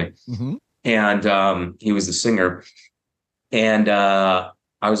 actually. And he was the singer. And I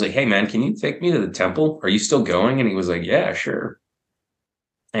was like, hey, man, can you take me to the temple? Are you still going? And he was like, yeah, sure.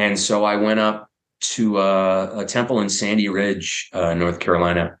 And so I went up to a temple in Sandy Ridge, North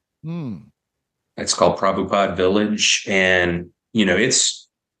Carolina. It's called Prabhupada Village. And, it's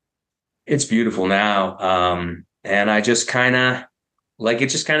beautiful now. And I just kind of it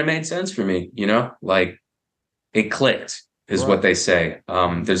just kind of made sense for me, like it clicked is what they say.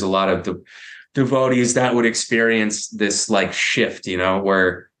 There's a lot of devotees that would experience this like shift,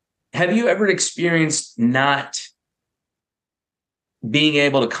 where have you ever experienced not being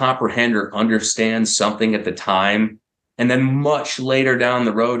able to comprehend or understand something at the time, and then much later down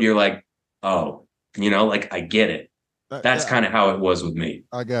the road, you're like, oh, like I get it. That's kind of how it was with me.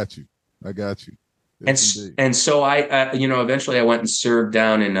 I got you. Yes, and so I, eventually I went and served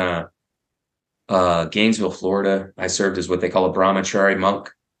down in Gainesville, Florida. I served as what they call a brahmachari monk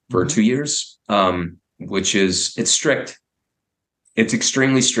for 2 years, it's strict. It's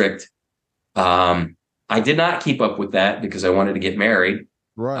extremely strict. I did not keep up with that because I wanted to get married.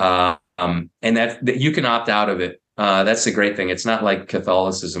 Right. And that you can opt out of it. That's the great thing. It's not like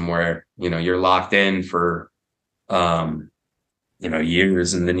Catholicism where, you're locked in for,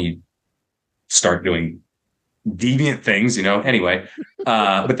 years, and then you start doing deviant things, anyway.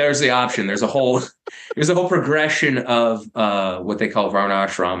 But there's the option. There's a whole progression of what they call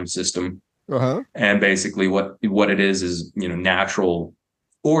varnashram system. And basically what it is, natural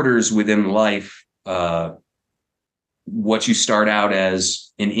orders within life. What you start out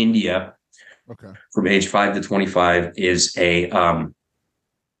as in India, from age 5 to 25 is I'm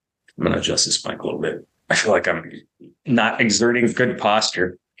going to adjust this mic a little bit. I feel like I'm not exerting good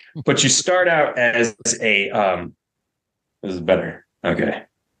posture. But you start out as a this is better. Okay.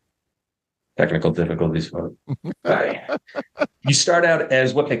 Technical difficulties. You start out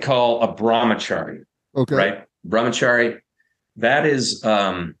as what they call a brahmachari. Okay. Right? Brahmachari, that is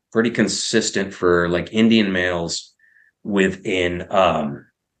pretty consistent for like Indian males within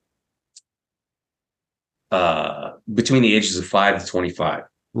between the ages of 5 to 25.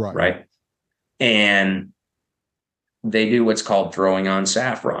 Right. And they do what's called throwing on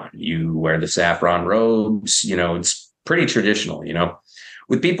saffron. You wear the saffron robes, it's pretty traditional,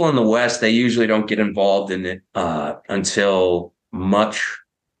 With people in the West, they usually don't get involved in it until much,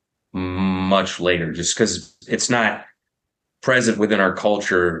 much later, just because it's not present within our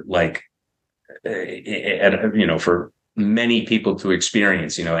culture, like, for many people to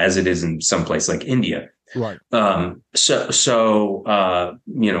experience, as it is in some place like India. Right.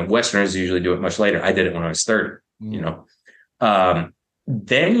 Westerners usually do it much later. I did it when I was 30,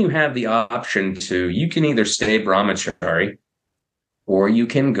 then you have the option you can either stay brahmachari or you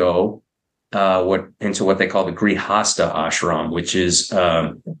can go into what they call the grihasta ashram, which is,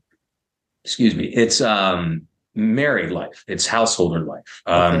 it's married life. It's householder life.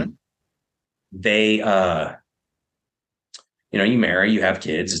 Okay. You marry, you have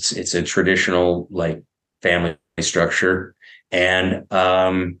kids. It's a traditional like family structure, and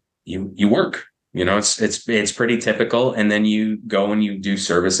you work. It's pretty typical. And then you go and you do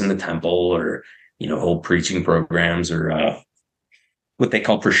service in the temple, or hold preaching programs, or what they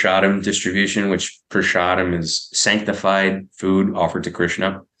call prasadam distribution, which prasadam is sanctified food offered to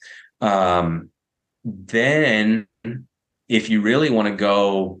Krishna. Then, if you really want to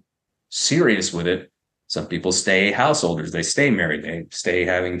go serious with it, some people stay householders, they stay married, they stay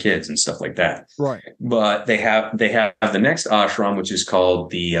having kids and stuff like that. Right. But they have the next ashram, which is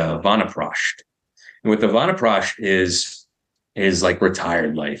called the vanaprasth. And what the vanaprasth is like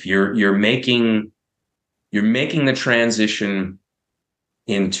retired life. You're making the transition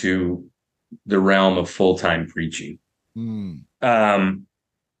into the realm of full-time preaching.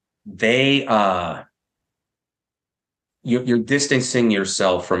 You're distancing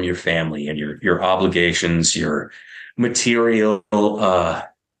yourself from your family and your obligations, your material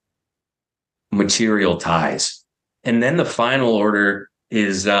ties. And then the final order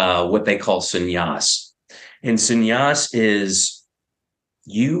is what they call sannyas. And sannyas is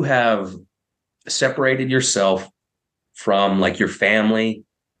you have separated yourself from like your family.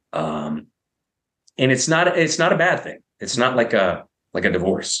 And it's not a bad thing. It's not like a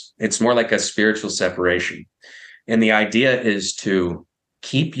divorce. It's more like a spiritual separation. And the idea is to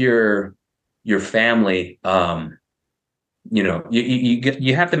keep your family, you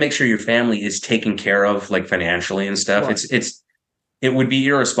have to make sure your family is taken care of, like financially and stuff. Right. It would be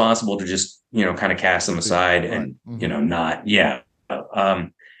irresponsible to just, kind of cast them aside and, not. Yeah.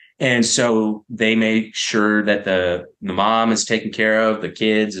 And so they make sure that the mom is taken care of, the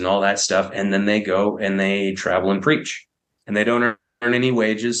kids and all that stuff. And then they go and they travel and preach, and they don't earn any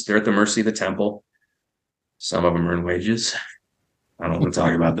wages. They're at the mercy of the temple. Some of them earn wages. I don't want to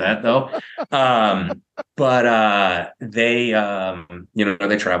talk about that though. But they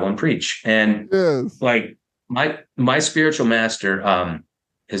travel and preach. And yes. Like my spiritual master,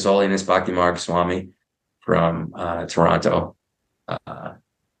 His Holiness Bhakti Marg Swami from Toronto.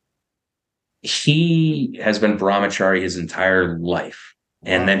 He has been brahmachari his entire life.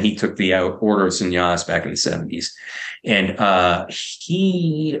 And then he took the order of sannyas back in the 70s. And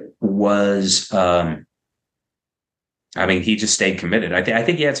he was... he just stayed committed. I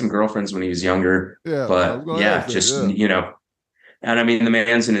think he had some girlfriends when he was younger, but and the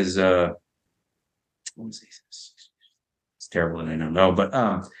man's in his, what was he? It's terrible that I don't know, but,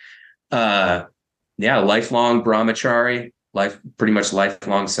 lifelong brahmachari, pretty much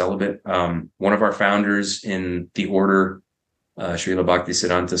lifelong celibate. One of our founders in the order, Srila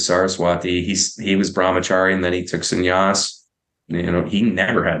Bhaktisiddhanta Saraswati, he was brahmachari, and then he took sannyas. He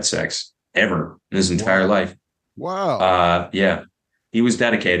never had sex ever in his entire life. Wow. Yeah. He was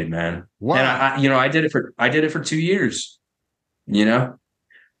dedicated, man. Wow. And I did it for 2 years,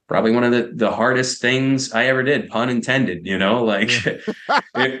 probably one of the hardest things I ever did, pun intended, it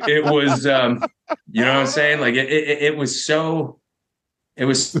was, what I'm saying? Like it was so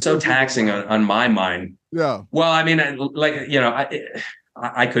taxing on my mind. Yeah. Well, I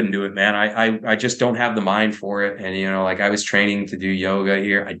couldn't do it, man. I just don't have the mind for it. And, I was training to do yoga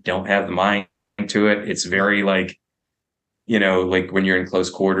here. I don't have the mind to it. It's very like when you're in close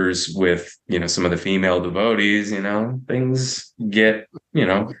quarters with some of the female devotees, things get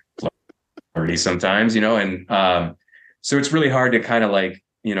flirty sometimes, and so it's really hard to kind of like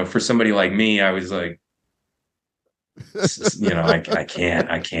for somebody like me, I was like, I can't,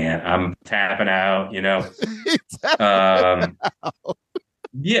 I'm tapping out,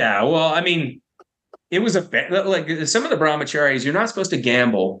 yeah, well, it was like some of the brahmacharis, you're not supposed to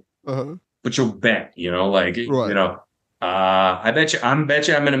gamble. But you'll bet, right. I bet you I'm going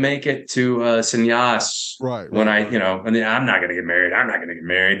to make it to sannyas. Right. When I'm not going to get married. I'm not going to get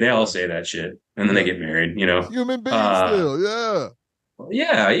married. They all say that shit. And then they get married, Human beings still.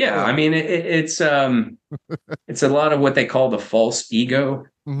 Yeah. Yeah. It's a lot of what they call the false ego.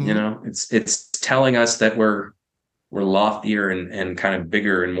 Mm-hmm. It's telling us that we're loftier and kind of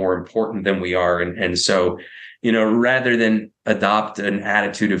bigger and more important than we are. And so, rather than adopt an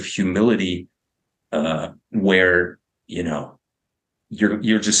attitude of humility, where,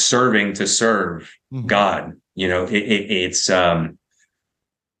 you're just serving to serve God,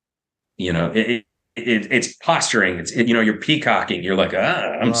 it's posturing. You're peacocking. You're like,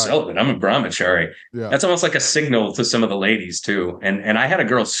 I'm celibate. I'm a brahmachari. Yeah. That's almost like a signal to some of the ladies too. And I had a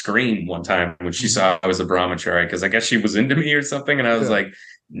girl scream one time when she saw I was a brahmachari, because I guess she was into me or something. And I was like,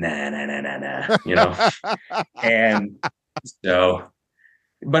 nah, and so,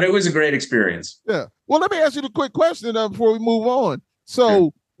 but it was a great experience. Yeah. Well, let me ask you the quick question before we move on.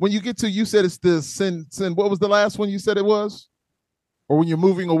 So when you get to, you said it's the sin. What was the last one you said it was? Or when you're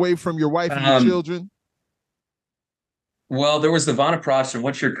moving away from your wife and your children? Well, there was the vanaprastha.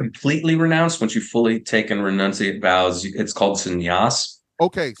 Once you're completely renounced, once you fully take and renunciate vows, it's called sannyas.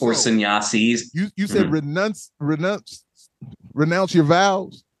 Okay. Or sannyasis. You said renounce your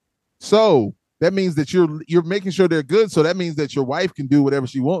vows. So that means that you're making sure they're good. So that means that your wife can do whatever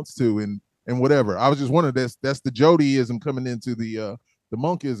she wants to and whatever. I was just wondering, that's the Jodyism coming into the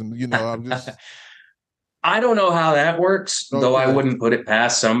monkism. I'm just. I don't know how that works, though I wouldn't put it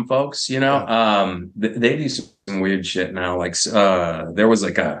past some folks, Yeah. They do some weird shit now. Like, there was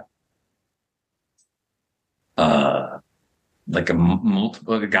like a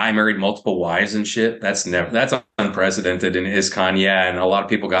guy married multiple wives and shit. That's unprecedented in ISKCON. Yeah. And a lot of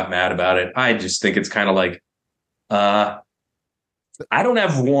people got mad about it. I just think it's kind of like, I don't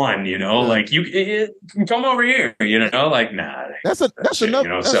have one, like you can come over here, like, nah. That's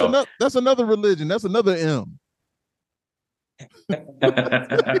another religion. That's another M. The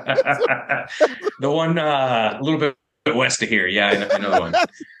one a little bit west of here. Yeah, I know the one.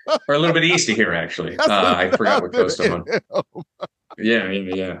 Or a little bit east of here, actually. I forgot what coast I'm on.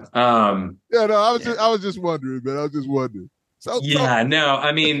 Yeah. I was just wondering, man. I was just wondering. No,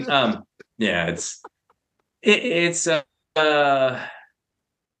 I mean, it's I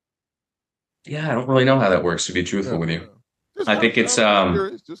don't really know how that works, to be truthful with you. I think it's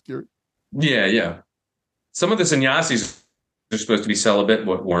just curious. Yeah. Some of the sannyasis are supposed to be celibate,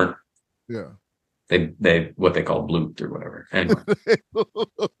 but weren't. Yeah. They what they call blooped or whatever. Anyway.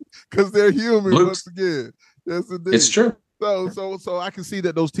 Because they're human Bloops. once again. Yes, indeed. It's true. So I can see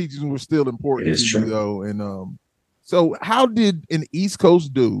that those teachings were still important to you, though. And so how did an East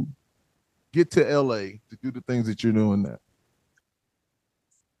Coast dude get to LA to do the things that you're doing now?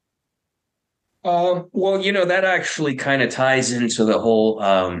 Well, that actually kind of ties into the whole,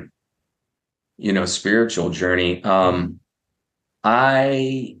 spiritual journey.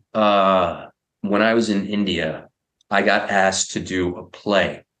 When I was in India, I got asked to do a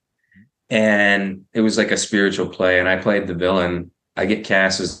play, and it was like a spiritual play, and I played the villain. I get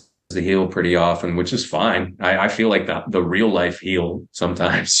cast as the heel pretty often, which is fine. I feel like the real life heel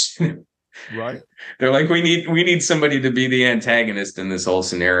sometimes. Right. They're like, we need somebody to be the antagonist in this whole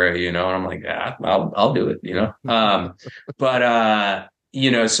scenario, and I'm like, I'll do it, but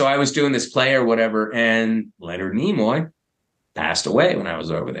so I was doing this play or whatever, and Leonard Nimoy passed away when I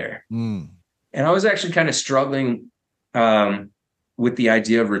was over there. And I was actually kind of struggling with the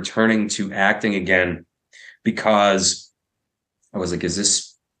idea of returning to acting again, because I was like, is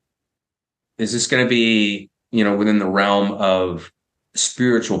this going to be, within the realm of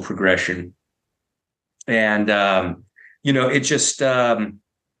spiritual progression? And it just it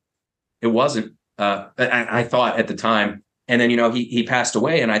wasn't. I thought at the time, and then he passed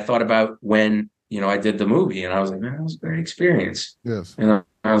away, and I thought about when I did the movie, and I was like, man, that was a great experience. Yes. And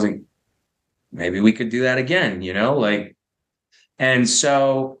I was like, maybe we could do that again, and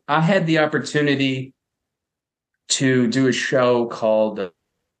so I had the opportunity to do a show called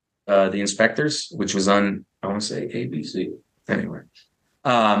The Inspectors, which was on, I want to say, ABC. Anyway,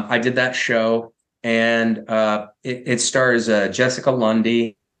 I did that show, and it stars Jessica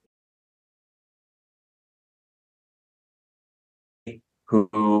Lundy,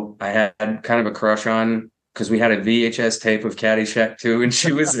 who I had kind of a crush on because we had a VHS tape of Caddyshack 2, and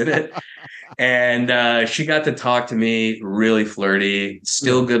she was in it. And she got to talk to me, really flirty,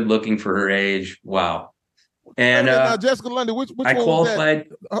 still good looking for her age. Wow. And now Jessica Lundy, which I one qualified.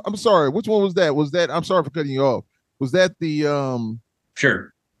 Was that? I'm sorry, which one was that? Was that, I'm sorry for cutting you off. Was that the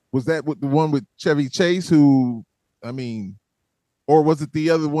Sure. Was that the one with Chevy Chase, who, or was it the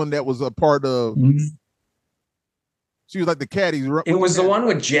other one that was a part of? She was like the caddies. It was the one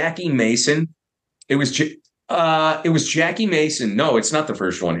with Jackie Mason. It was Jackie Mason. No, it's not the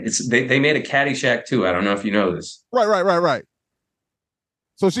first one. They made a Caddyshack 2. I don't know if you know this. Right.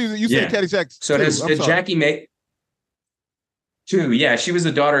 So you said Caddyshack 2. So it has Jackie Mason 2. Yeah, she was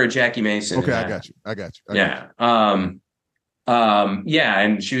the daughter of Jackie Mason. Okay, I got you. Yeah.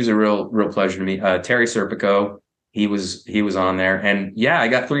 And she was a real pleasure to me. Terry Serpico, he was on there, and I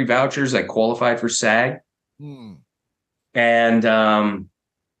got 3 vouchers. I qualified for SAG. And one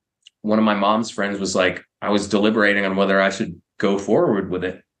of my mom's friends was like, I was deliberating on whether I should go forward with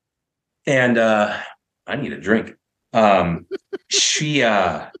it. And I need a drink. She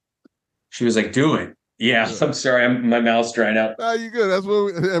was like, do it. Yeah, I'm sorry. My mouth's drying out. No, you good. That's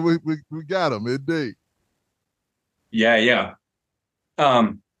what we got him, indeed. Yeah.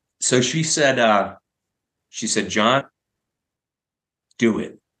 So she said, John, do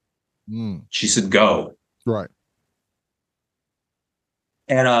it. She said, go. Right.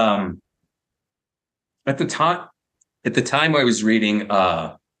 And at the time I was reading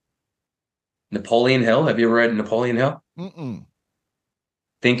Napoleon Hill. Have you ever read Napoleon Hill?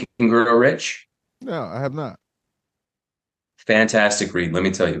 Think and Grow Rich? No, I have not. Fantastic read, let me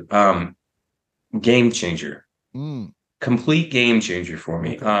tell you. Game changer. Complete game changer for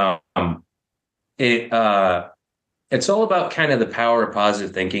me. It's all about kind of the power of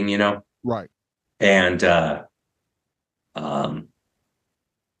positive thinking, you know? Right. And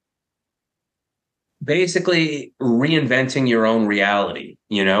basically reinventing your own reality,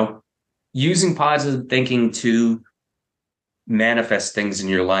 you know? Using positive thinking to manifest things in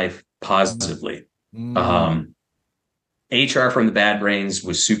your life positively. HR from the Bad Brains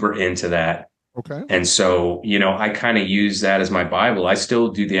was super into that. Okay. And so, you know, I kind of use that as my Bible. I still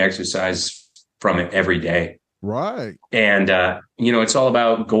do the exercise from it every day. Right. And, you know, it's all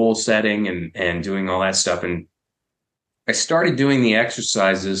about goal setting and doing all that stuff. And I started doing the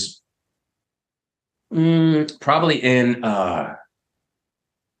exercises probably in, I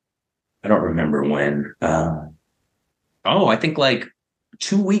don't remember when. I think like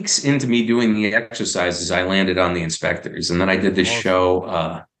 2 weeks into me doing the exercises, I landed on the Inspectors. And then I did this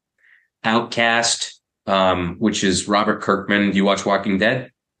show, Outcast, which is Robert Kirkman. Do you watch Walking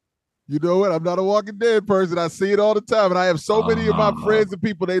Dead? You know what? I'm not a Walking Dead person. I see it all the time. And I have so many of my friends and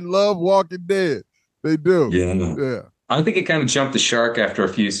people, they love Walking Dead. They do. Yeah. I think it kind of jumped the shark after a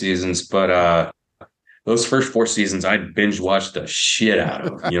few seasons, but those first 4 seasons, I binge watched the shit out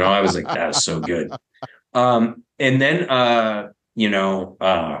of. You know, I was like, that is so good. And then, you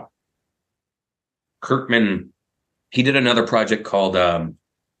know, Kirkman, he did another project called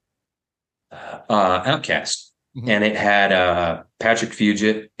Outcast, and it had Patrick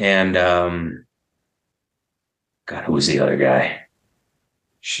Fugit and God, who was the other guy?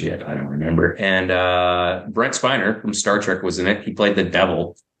 Shit, I don't remember. And Brent Spiner from Star Trek was in it. He played the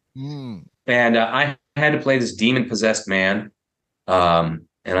devil, and I had to play this demon-possessed man, and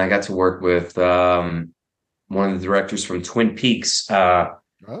I got to work with one of the directors from Twin Peaks.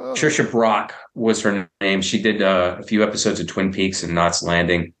 Trisha Brock was her name. She did a few episodes of Twin Peaks and Knots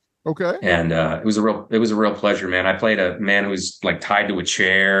Landing. Okay. And it was a real pleasure, man. I played a man who was like tied to a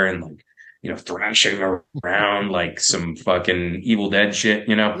chair and like, you know, thrashing around like some fucking Evil Dead shit,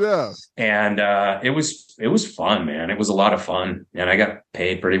 you know? Yeah. And it was fun, man. It was a lot of fun. And I got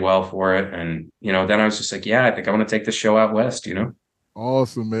paid pretty well for it. And, you know, then I was just like, yeah, I think I want to take the show out west, you know?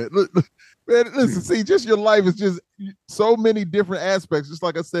 Awesome, man. Look, man, listen, see, just your life is just so many different aspects. Just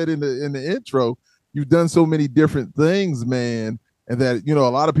like I said in the intro, you've done so many different things, man. And that, you know, a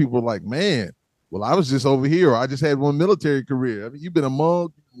lot of people are like, man, well, I was just over here. Or I just had one military career. I mean, you've been a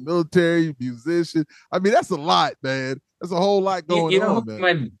monk, military, musician. I mean, that's a lot, man. That's a whole lot going on,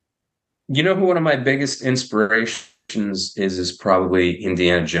 man. You know who one of my biggest inspirations is probably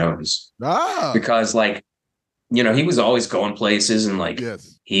Indiana Jones. Because, like, you know, he was always going places, and like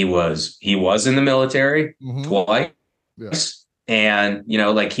he was in the military twice. Yes. And, you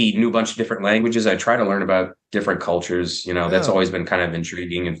know, like he knew a bunch of different languages. I try to learn about different cultures. You know, that's always been kind of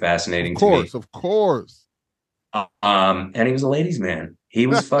intriguing and fascinating to me. Of course. And he was a ladies' man. He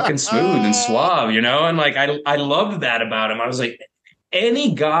was fucking smooth and suave, you know? And like, I loved that about him. I was like,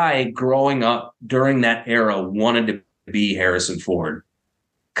 any guy growing up during that era wanted to be Harrison Ford.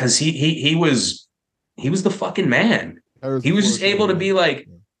 Cause he was the fucking man. He was just able to be like,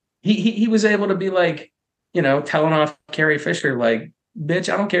 he was able to be like, you know, telling off Carrie Fisher, like, bitch,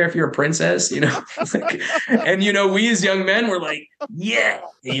 I don't care if you're a princess, you know? Like, and, you know, we as young men were like, yeah,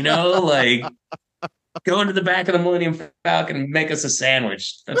 you know, like, go into the back of the Millennium Falcon and make us a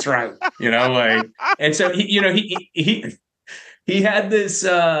sandwich. That's right. You know, like, and so, he had this,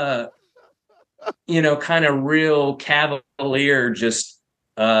 you know, kind of real cavalier, just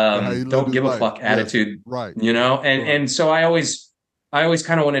don't give a fuck attitude. Right. You know? And so I always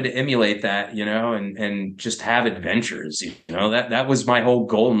kind of wanted to emulate that, you know, and just have adventures, you know, that was my whole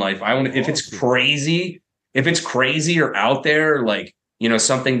goal in life. I want, if it's crazy or out there, like, you know,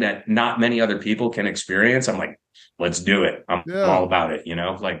 something that not many other people can experience, I'm like, let's do it. I'm all about it.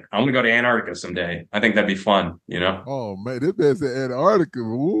 Like I'm gonna go to Antarctica someday. I think that'd be fun. Oh man, this man's in Antarctica.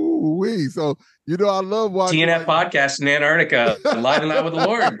 Woo wee. So I love watching TNF podcast in Antarctica, live and loud with the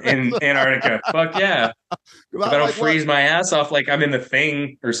Lord in Antarctica. Fuck yeah! If I don't freeze my ass off like I'm in the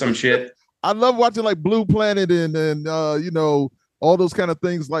Thing or some shit. I love watching like Blue Planet and all those kind of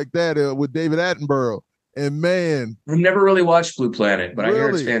things like that with David Attenborough. And man, I've never really watched Blue Planet, but really? I hear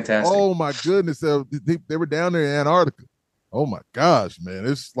it's fantastic. Oh my goodness, they were down there in Antarctica. Oh my gosh, man,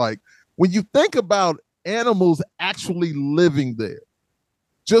 it's like when you think about animals actually living there,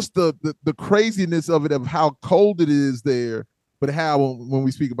 just the craziness of it, of how cold it is there, but how when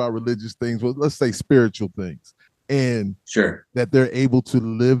we speak about religious things, well, let's say spiritual things, and sure that they're able to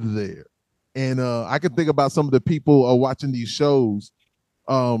live there. And I can think about some of the people watching these shows.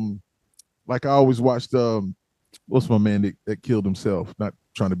 Like I always watched, what's my man that killed himself? Not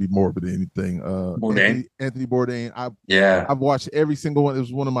trying to be morbid or anything. Bourdain? Anthony Bourdain. I've watched every single one. It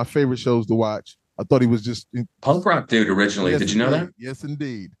was one of my favorite shows to watch. I thought he was just punk rock dude originally. Yes, did you know that? Yes,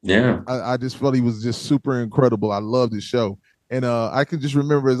 indeed. Yeah. I just felt he was just super incredible. I loved his show. And I can just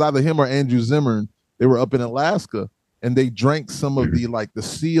remember it was either him or Andrew Zimmern. They were up in Alaska and they drank some of the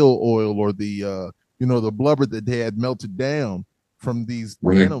seal oil or the the blubber that they had melted down from these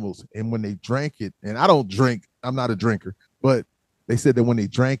animals. And when they drank it, and I don't drink, I'm not a drinker, but they said that when they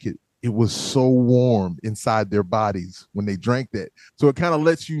drank it, it was so warm inside their bodies when they drank that. So it kind of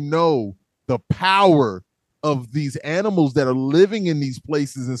lets you know the power of these animals that are living in these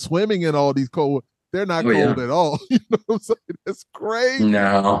places and swimming in all these cold. They're not cold at all. You know what I'm saying? That's crazy.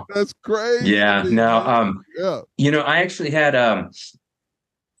 No, that's crazy. Yeah. No. Yeah. I actually had I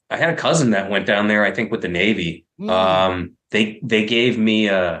had a cousin that went down there, I think with the Navy. They gave me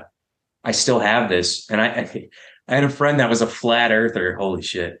I still have this, and I had a friend that was a flat earther. Holy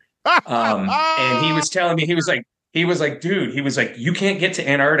shit. And he was telling me, he was like, dude, you can't get to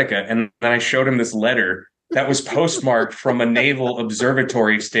Antarctica. And then I showed him this letter that was postmarked from a naval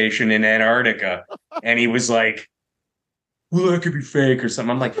observatory station in Antarctica. And he was like, well, that could be fake or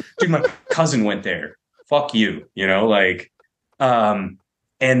something. I'm like, dude, my cousin went there. Fuck you.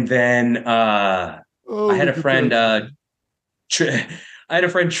 And then I had a friend,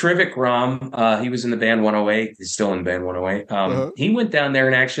 Trivik Ram. He was in the band 108. He's still in band 108. He went down there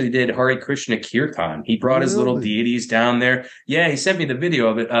and actually did Hare Krishna Kirtan. He brought his little deities down there. Yeah, he sent me the video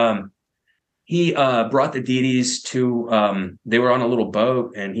of it. He brought the deities to, they were on a little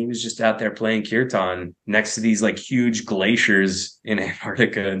boat and he was just out there playing Kirtan next to these like huge glaciers in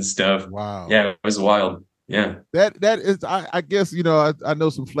Antarctica and stuff. Wow. Yeah, it was wild. Yeah. That is, I guess, I know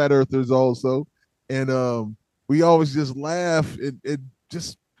some flat earthers also. And we always just laugh and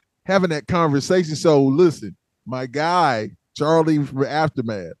just having that conversation. So listen, my guy, Charlie from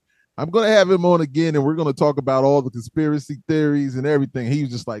Aftermath, I'm going to have him on again and we're going to talk about all the conspiracy theories and everything. He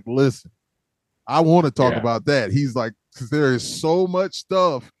was just like, listen, I want to talk about that. He's like, because there is so much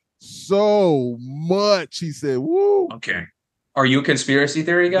stuff, so much. He said, woo. Okay. Are you a conspiracy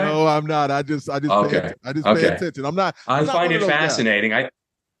theory guy? No, I'm not. I just pay attention. I find it fascinating. I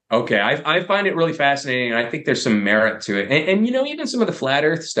find it really fascinating. I think there's some merit to it. And even some of the flat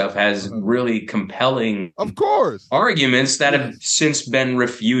earth stuff has really compelling, of course, arguments that have since been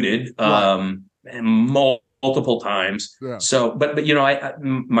refuted multiple times. Yeah. So, but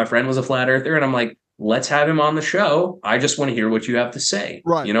my friend was a flat earther and I'm like, let's have him on the show. I just want to hear what you have to say.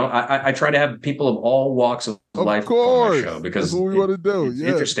 Right. I try to have people of all walks of life on my show because that's what we want to do. It's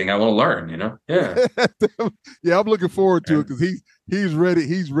interesting. I want to learn, Yeah. Yeah, I'm looking forward to it because he's ready.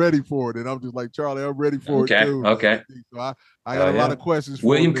 He's ready for it. And I'm just like, Charlie, I'm ready for it too. Okay. So I got a lot of questions for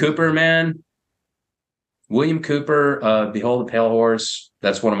William Cooper, man. William Cooper, Behold the Pale Horse.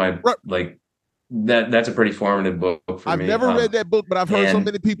 That's one of my that's a pretty formative book for me. I've never read that book, but I've heard so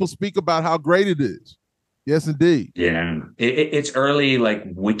many people speak about how great it is. Yes, indeed. Yeah. It's early like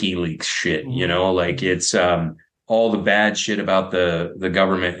WikiLeaks shit, like it's all the bad shit about the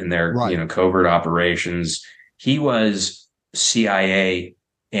government and their, covert operations. He was CIA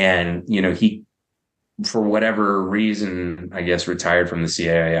and, he, for whatever reason, I guess, retired from the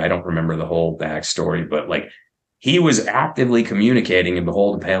CIA. I don't remember the whole backstory, but like he was actively communicating in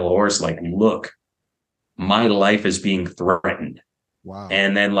Behold the Pale Horse, like, look, my life is being threatened. Wow.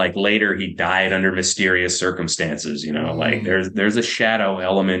 And then like later he died under mysterious circumstances, like there's a shadow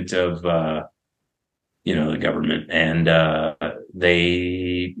element of, the government and,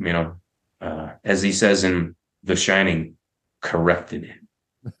 they, as he says in The Shining, corrupted him.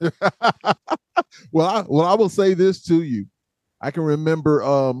 Well, I will say this to you. I can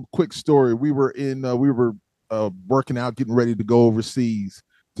remember, quick story. We were working out, getting ready to go overseas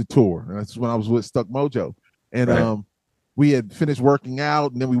to tour. And that's when I was with Stuck Mojo. And Right. we had finished working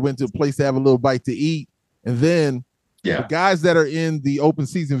out, and then we went to a place to have a little bite to eat. And then the guys that are in the open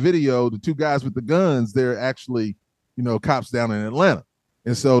season video, the two guys with the guns, they're actually, cops down in Atlanta.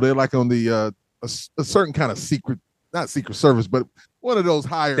 And so they're like on the a certain kind of secret, not secret service, but one of those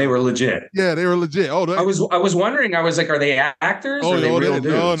higher. They were legit. Yeah, they were legit. Oh, I was wondering. I was like, are they actors? Oh, or are they real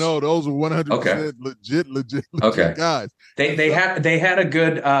dudes? No, those were 100% legit guys. They had a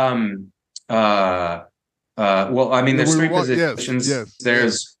good well, I mean, there's three positions.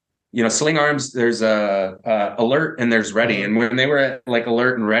 There's sling arms, there's alert, and there's ready. And when they were at like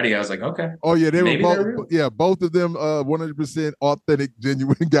alert and ready, I was like, okay. Oh yeah, they were both. Yeah, both of them 100% authentic,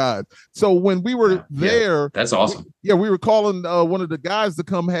 genuine guys. So when we were there, that's awesome. We were calling one of the guys to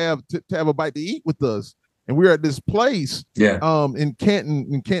come have a bite to eat with us, and we were at this place, in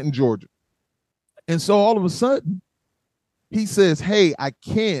Canton, Georgia. And so all of a sudden, he says, "Hey, I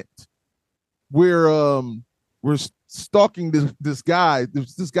can't. We're stalking this guy.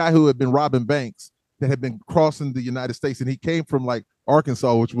 There's this guy who had been robbing banks that had been crossing the United States, and he came from like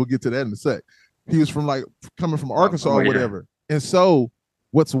Arkansas, which we'll get to that in a sec. He was coming from Arkansas or whatever. And so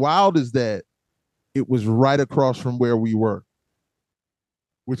what's wild is that it was right across from where we were,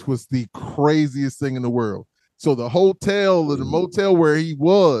 which was the craziest thing in the world. So the hotel or the motel where he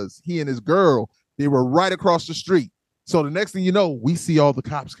and his girl, they were right across the street. So the next thing you know, we see all the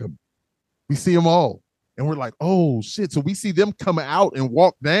cops coming. We see them all. And we're like, oh shit. So we see them come out and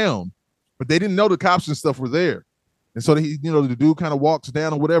walk down, but they didn't know the cops and stuff were there. And so the dude kind of walks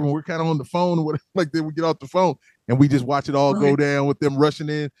down or whatever, and we're kind of on the phone or whatever, like then we get off the phone and we just watch it all go down with them rushing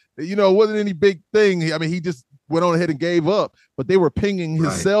in. It wasn't any big thing. I mean, he just went on ahead and gave up, but they were pinging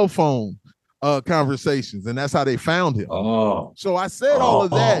his cell phone conversations, and that's how they found him. Oh. So I said all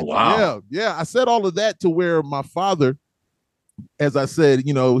of that. Wow. Yeah. I said all of that to where my father, as I said,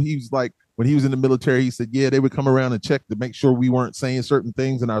 he was like, when he was in the military, he said, yeah, they would come around and check to make sure we weren't saying certain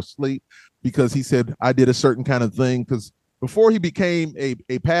things in our sleep, because he said I did a certain kind of thing. Because before he became a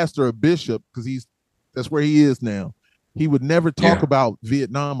pastor, a bishop, because that's where he is now, he would never talk about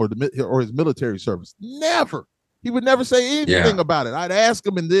Vietnam or his military service. Never. He would never say anything about it. I'd ask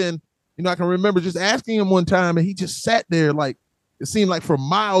him, and then I can remember just asking him one time, and he just sat there like it seemed like for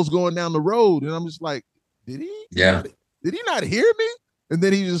miles going down the road, and I'm just like, did he? Yeah. Did he not hear me? And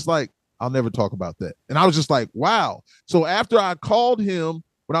then he was just like, I'll never talk about that. And I was just like, wow. So after I called him,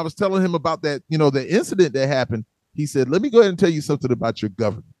 when I was telling him about that, the incident that happened, he said, let me go ahead and tell you something about your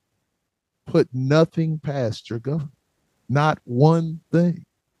government. Put nothing past your government. Not one thing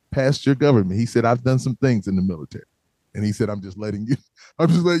past your government. He said, I've done some things in the military. And he said, I'm just letting you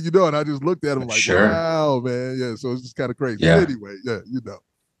know. And I just looked at him like, wow, man. Yeah. So it's just kind of crazy. Yeah. Anyway,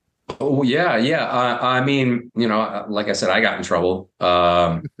 Oh, yeah. I mean, like I said, I got in trouble.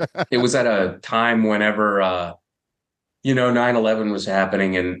 It was at a time whenever, 9/11 was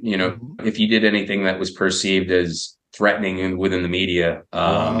happening. And, if you did anything that was perceived as threatening within the media,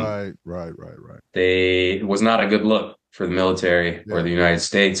 right. It was not a good look for the military or the United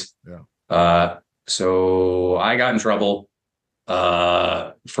States. Yeah. So I got in trouble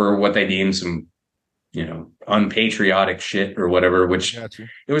for what they deemed some unpatriotic shit or whatever, which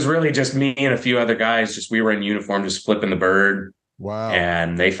it was really just me and a few other guys. We were in uniform, just flipping the bird. Wow.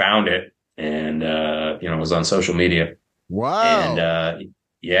 And they found it, and it was on social media. Wow. And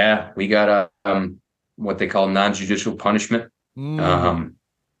we got what they call non-judicial punishment. But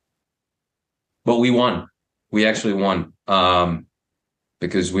we won. We actually won.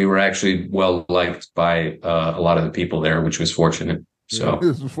 Because we were actually well liked by a lot of the people there, which was fortunate. So it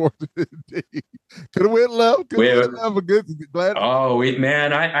was fortunate indeed. Could have went left. Glad. Oh,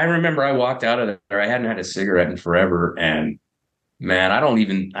 man, I remember I walked out of there. I hadn't had a cigarette in forever, and man, I don't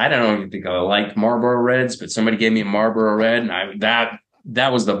even think I liked Marlboro Reds, but somebody gave me a Marlboro Red, and that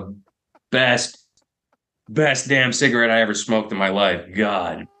was the best damn cigarette I ever smoked in my life.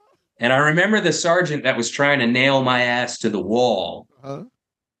 God. And I remember the sergeant that was trying to nail my ass to the wall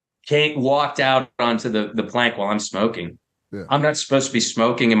walked out onto the plank while I'm smoking. Yeah. I'm not supposed to be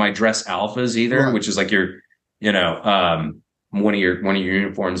smoking in my dress alphas either, which is like one of your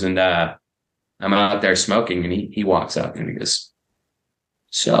uniforms. And I'm out there smoking, and he walks up and he goes,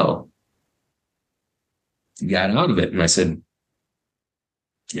 "So you got out of it?" And I said,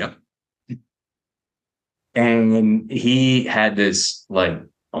 "Yep." And he had this like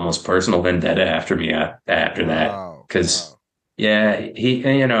almost personal vendetta after me after that, because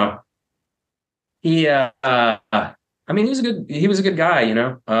I mean, he was a good guy,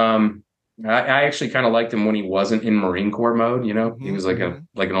 I actually kind of liked him when he wasn't in Marine Corps mode, he was like an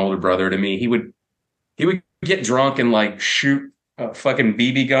older brother to me. He would get drunk and like shoot a fucking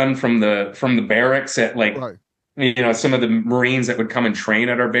BB gun from the barracks at like some of the Marines that would come and train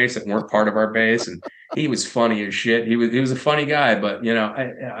at our base that weren't part of our base, and he was funny as shit. He was a funny guy, but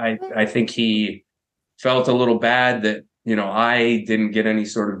I think he felt a little bad that I didn't get any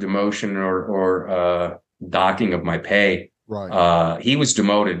sort of demotion or docking of my pay. Right. He was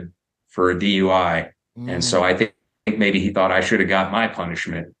demoted for a DUI, and so I think maybe he thought I should have got my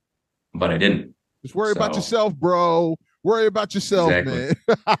punishment, but I didn't. Just worry about yourself, bro. Worry about yourself, man.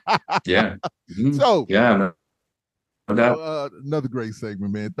 Yeah. So yeah. No doubt. Another great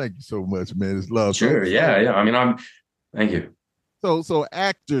segment, man. Thank you so much, man. It's love. Sure. Yeah. I mean, thank you. So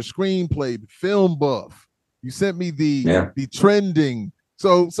actor, screenplay, film buff. You sent me the trending.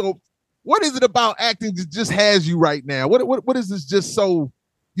 So what is it about acting that just has you right now? What is this just so,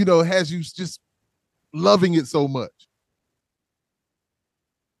 has you just loving it so much?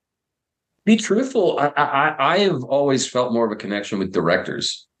 Be truthful. I have always felt more of a connection with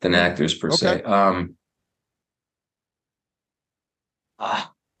directors than actors per se.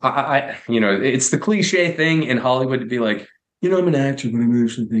 It's the cliche thing in Hollywood to be like, I'm an actor, but I'm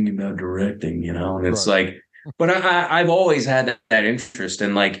actually thinking about directing, and it's like, but I've always had that interest.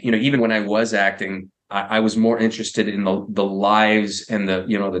 And like, even when I was acting, I was more interested in the lives and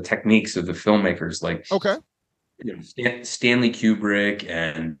the techniques of the filmmakers. Like, Stanley Kubrick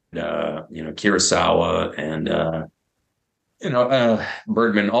and, Kurosawa and,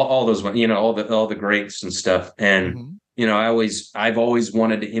 Bergman, all those, all the greats and stuff. And, I've always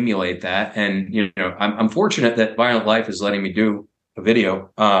wanted to emulate that. And, I'm fortunate that Violent Life is letting me do a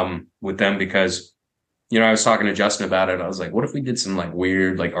video, with them because, I was talking to Justin about it. I was like, what if we did some like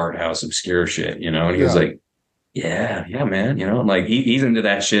weird, like art house obscure shit, and he was like, yeah, man. Like he's into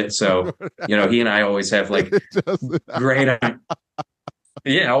that shit. So, he and I always have like great.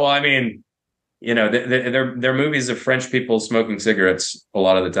 Yeah. Well, I mean, they're movies of French people smoking cigarettes a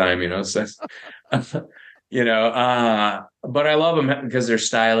lot of the time, so, but I love them because they're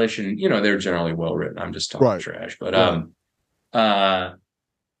stylish and, they're generally well written. I'm just talking trash, but,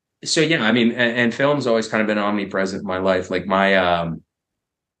 so yeah, I mean, and film's always kind of been omnipresent in my life. Like my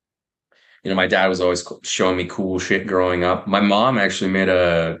dad was always showing me cool shit growing up. My mom actually made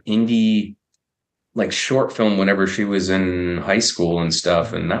a indie like short film whenever she was in high school and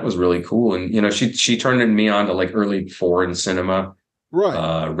stuff, and that was really cool. And she turned me on to like early foreign cinema,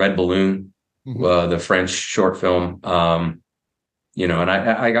 Red Balloon, the French short film. And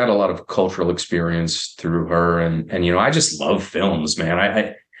I got a lot of cultural experience through her, and I just love films,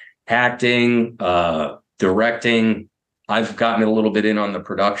 man. Acting, directing. I've gotten a little bit in on the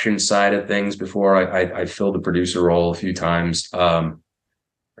production side of things before. I filled the producer role a few times. Cinematography.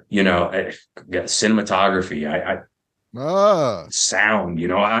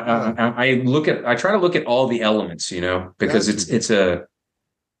 Sound. I try to look at all the elements. Because it's an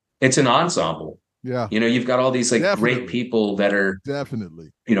ensemble. Yeah. You've got all these like great people that are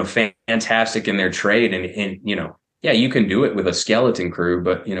definitely fantastic in their trade, and you can do it with a skeleton crew,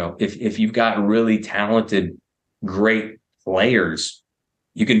 but if you've got really talented, great players,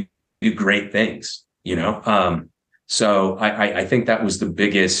 you can do great things, so I think that was the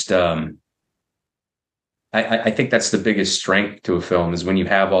biggest, I think that's the biggest strength to a film is when you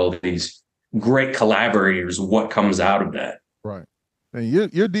have all these great collaborators, what comes out of that. Right.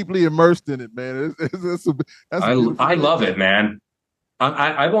 And you're deeply immersed in it, man. I love it, man.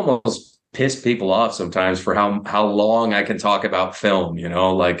 I've almost pissed people off sometimes for how long I can talk about film,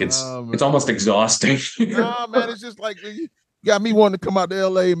 like it's almost exhausting. Nah, man, it's just like you got me wanting to come out to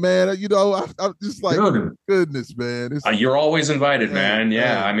LA, man. I'm just like, goodness, man. You're always invited, man.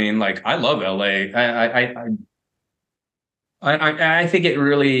 Yeah. I mean, like I love LA. I think it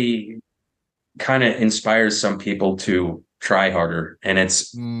really kind of inspires some people to try harder, and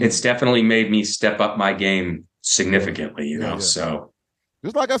it's definitely made me step up my game significantly, so.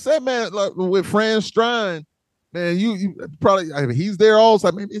 Just like I said, man, like with Fran Strine, man, you probably, he's there also.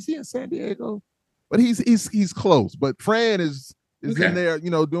 I mean, is he in San Diego? But he's close. But Fran is in there,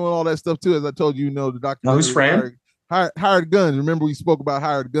 doing all that stuff too. As I told you, the doctor. Who's Fran? Hired Gun. Remember we spoke about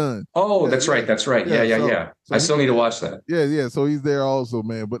Hired Gun. Oh, that's right. That's right. Yeah. So I still need to watch that. Yeah. So he's there also,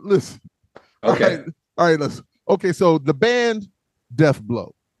 man. But listen. Okay. All right. Listen. Okay. So the band Death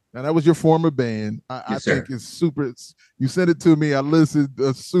Blow. Now that was your former band. I think it's super. You sent it to me. I listened.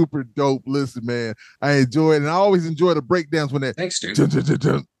 Super dope. Listen, man. I enjoy it, and I always enjoy the breakdowns when that. Thanks, dude. That's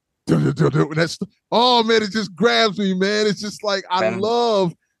man, it just grabs me, man. It's just like I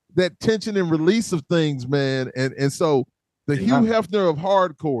love that tension and release of things, man. And so the Hugh Hefner of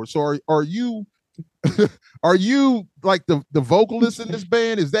hardcore. So are you are you like the vocalist in this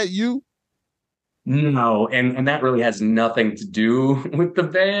band? Is that you? No, and that really has nothing to do with the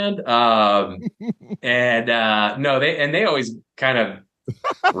band. No, they always kind of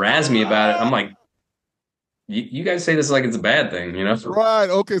razz me about it. I'm like, you guys say this like it's a bad thing, you know? Right.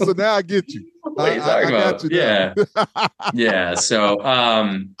 Okay. So now I get you. What are you talking about? Yeah. Yeah. So,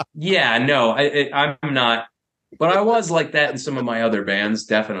 yeah, no, I'm not, but I was like that in some of my other bands,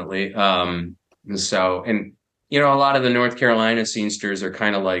 definitely. So, and, you know, a lot of the North Carolina scenesters are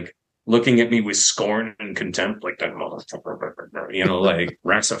kind of like looking at me with scorn and contempt, like that motherfucker, you know, like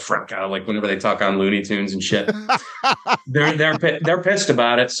Rasa Franca, like whenever they talk on Looney Tunes and shit, they're pissed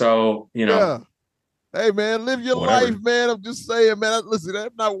about it. So, you know. Yeah. Hey, man, live your Whatever. life, man. I'm just saying, man. Listen,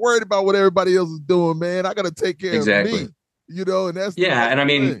 I'm not worried about what everybody else is doing, man. I got to take care of me, you know, and that's and I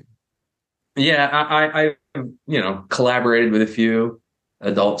mean, thing. Yeah, I you know, collaborated with a few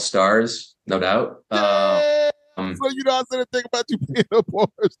adult stars, no doubt. So, you know, I said a thing about you being a porn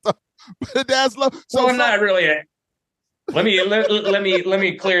star, but that's love. So I'm not really let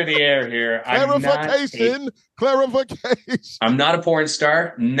me clear the air here. Clarification. I'm not a porn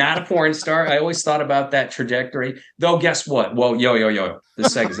star. Not a porn star. I always thought about that trajectory. Though, guess what? Well, yo.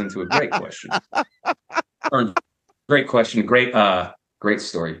 This segues into a great question. Great question. Great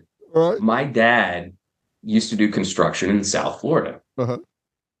story. All right. My dad used to do construction in South Florida. Uh-huh.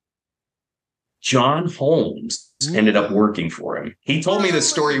 John Holmes ended up working for him. He told me this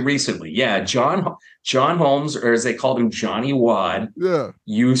story recently. Yeah, John Holmes, or as they called him, Johnny Wad,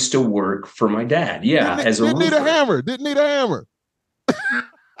 used to work for my dad. Yeah, didn't need a hammer. Didn't need a hammer.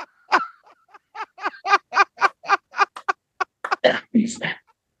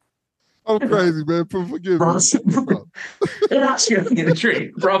 I'm crazy, man. Forgive me.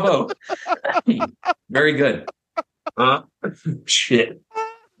 Bravo. Very good. Shit.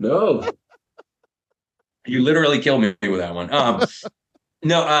 No. You literally killed me with that one.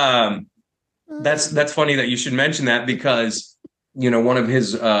 That's funny that you should mention that because, you know, one of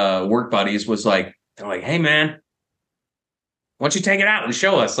his work buddies was like, hey, man, why don't you take it out and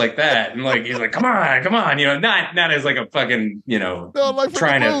show us like that? And like, he's like, come on, you know, not as like a fucking, you know, like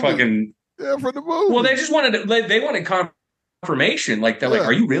trying to fucking. Yeah, for the movie. Well, they just wanted they wanted confirmation. Like, they're like,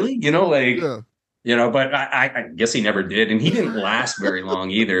 are you really? You know, like, you know, but I guess he never did. And he didn't last very long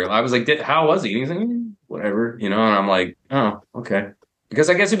either. I was like, how was he? And he's like, whatever, you know, and I'm like, oh, okay. Because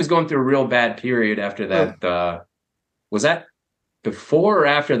I guess he was going through a real bad period after that. Was that before or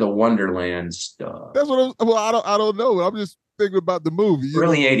after the Wonderland stuff? That's what I don't know. I'm just thinking about the movie.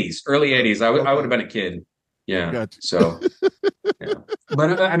 Early 80s. I would have been a kid. Yeah. Gotcha. So, yeah.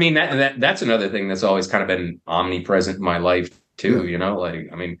 But I mean, that's another thing that's always kind of been omnipresent in my life too. You know, like,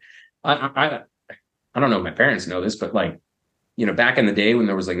 I mean, I don't know if my parents know this, but like, you know, back in the day when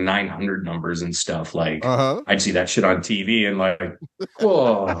there was like 900 numbers and stuff, like I'd see that shit on TV and like,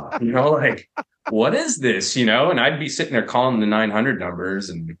 whoa, you know, like, what is this? You know, and I'd be sitting there calling the 900 numbers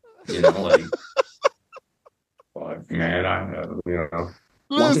and, you know, like, fuck, man, you know,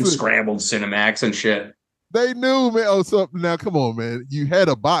 watching scrambled Cinemax and shit. They knew, man. Oh, something. Now, come on, man. You had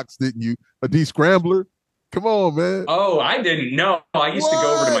a box, didn't you? A descrambler. Come on, man. Oh, I didn't know. I used to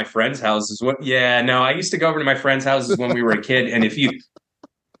go over to my friends' houses. I used to go over to my friends' houses when we were a kid. And if you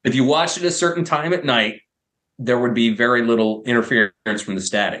watched it a certain time at night, there would be very little interference from the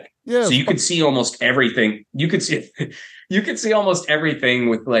static. Yeah. So you could see almost everything. You could see almost everything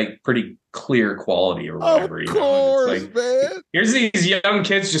with like pretty clear quality or whatever. Of course, like, man. Here's these young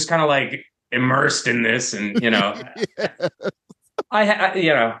kids just kind of like immersed in this, and you know, I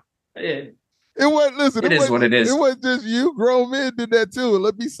you know. It is what it is. It wasn't just you. Grown men did that too. And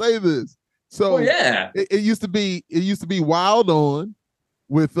let me say this. So it used to be Wild On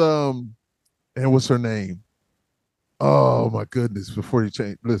with and what's her name? Oh my goodness! Before you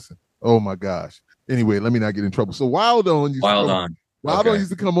change, listen. Oh my gosh. Anyway, let me not get in trouble. So Wild On used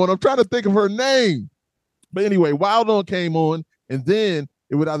to come on. I'm trying to think of her name, but anyway, Wild On came on, and then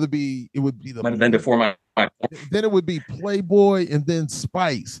it would be the might have been before my then it would be Playboy and then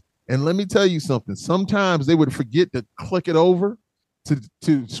Spice. And let me tell you something. Sometimes they would forget to click it over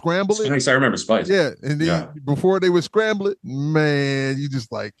to scramble it. At least I remember Spice. Yeah. And then before they would scramble it, man, you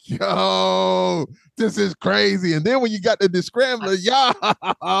just like, yo, this is crazy. And then when you got the descrambler,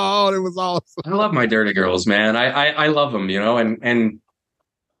 it was awesome. I love my dirty girls, man. I love them, you know, and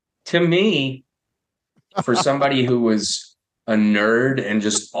to me, for somebody who was a nerd and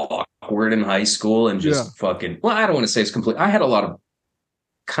just awkward in high school and just fucking, well, I don't want to say it's complete. I had a lot of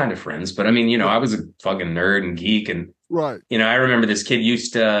kind of friends, but I mean, you know, I was a fucking nerd and geek, and you know, I remember this kid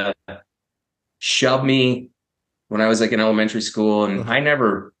used to shove me when I was like in elementary school, and I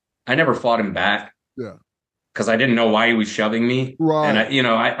never fought him back, because I didn't know why he was shoving me, and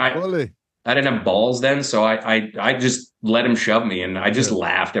I I didn't have balls then, so I just let him shove me, and I just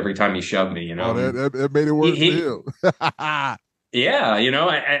laughed every time he shoved me. You know, that made it worse for him. Yeah, you know,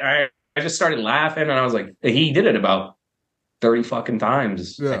 I just started laughing, and I was like, he did it about 30 fucking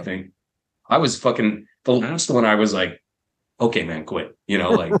times. I think I was fucking the last one. I was like, okay, man, quit. You know,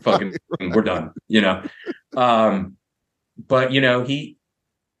 like fucking, we're done. You know, but you know,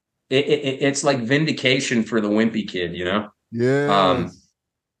 it's like vindication for the wimpy kid. You know,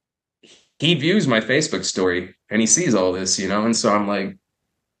 he views my Facebook story and he sees all this, you know, and so I'm like,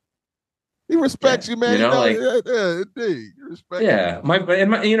 he respects you, man. You know, like, indeed, you respect. Yeah, my,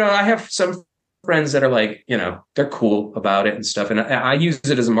 you know, I have some friends that are like, you know, they're cool about it and stuff, and I use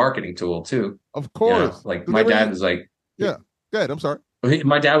it as a marketing tool too. Of course, you know? Like my dad was like, go ahead. I'm sorry.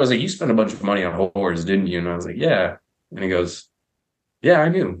 My dad was like, you spent a bunch of money on whores, didn't you? And I was like, yeah. And he goes, yeah, I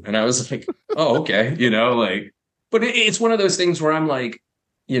knew. And I was like, oh, okay, you know, like, but it's one of those things where I'm like,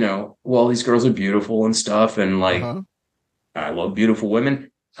 you know, well, these girls are beautiful and stuff, and like, I love beautiful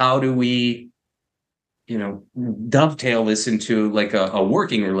women. How do we, you know, dovetail this into like a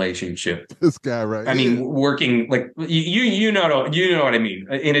working relationship? This guy, right? I mean, working like you know what I mean.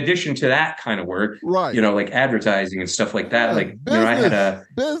 In addition to that kind of work, right? You know, like advertising and stuff like that. Like, business, you know, I had a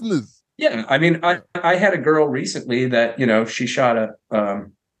business. Yeah, I mean, I had a girl recently that, you know, she shot a.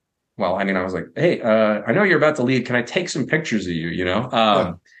 Well, I mean, I was like, hey, I know you're about to leave. Can I take some pictures of you? You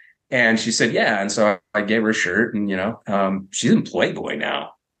know. And she said, yeah. And so I gave her a shirt, and, you know, she's in Playboy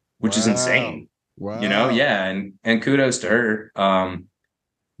now, which is insane. Wow. You know, yeah. And kudos to her.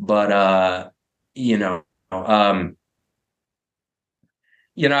 But you know, I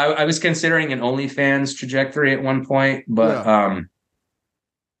was considering an OnlyFans trajectory at one point, but,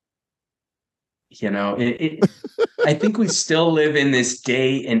 you know, I think we still live in this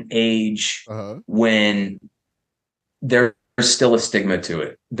day and age when there's still a stigma to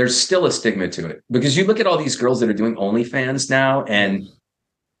it. There's still a stigma to it, because you look at all these girls that are doing OnlyFans now, and,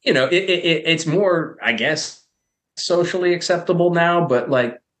 you know, it's more, I guess, socially acceptable now, but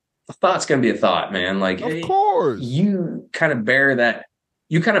like, a thought's going to be a thought, man. Like, of course, you kind of bear that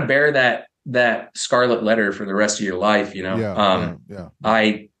scarlet letter for the rest of your life, you know?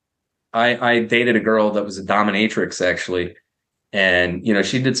 I dated a girl that was a dominatrix, actually. And, you know,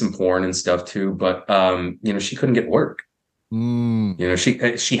 she did some porn and stuff too, but, you know, she couldn't get work. You know,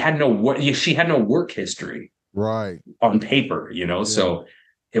 she had no work history, right, on paper, you know? So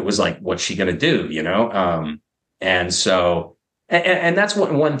it was like, what's she going to do? You know? And so, and that's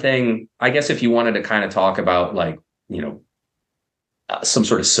one thing, I guess, if you wanted to kind of talk about, like, you know, some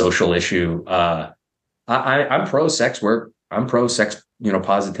sort of social issue, I'm pro sex work. I'm pro sex, you know,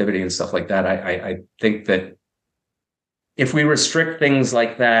 positivity and stuff like that. I think that if we restrict things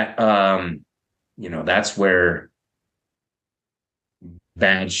like that, you know, that's where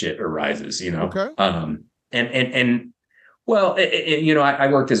bad shit arises, you know? Okay. And well, you know, I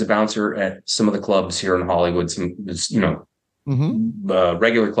worked as a bouncer at some of the clubs here in Hollywood, some, you know,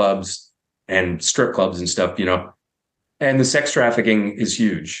 regular clubs and strip clubs and stuff, you know, and the sex trafficking is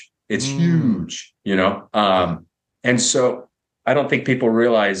huge. It's huge, you know? And so I don't think people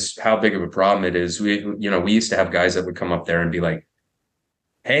realize how big of a problem it is. We used to have guys that would come up there and be like,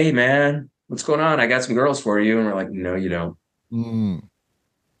 hey man, what's going on? I got some girls for you. And we're like, no, you don't.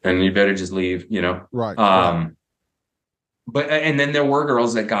 And you better just leave, you know? Right. But, and then there were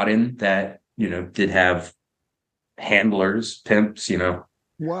girls that got in that, you know, did have handlers, pimps, you know?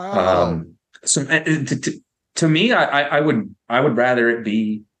 Wow. So to me, I would rather it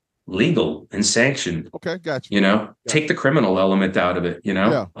be legal and sanctioned. Okay, gotcha. You know, take the criminal element out of it, you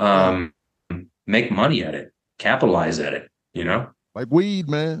know? Make money at it, capitalize at it, you know? Like weed,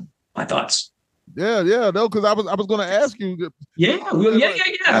 man. My thoughts. Yeah, no, because I was going to ask you.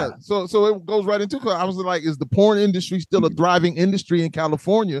 Yeah. So it goes right into, I was like, is the porn industry still a thriving industry in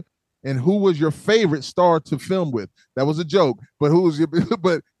California? And who was your favorite star to film with? That was a joke, but who was your?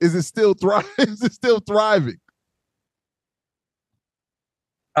 But is it still thriving? Is it still thriving?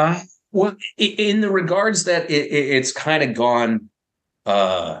 Well, in the regards that it's kind of gone,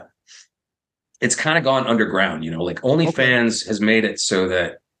 it's kind of gone underground. You know, like OnlyFans has made it so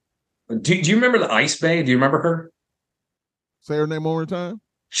that. Do you remember the Ice Bay? Do you remember her? Say her name one more time.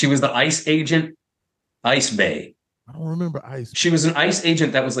 She was the ICE agent, Ice Bay. I don't remember ICE. She was an ICE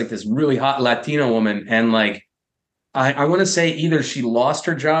agent that was like this really hot Latino woman. And like, I want to say either she lost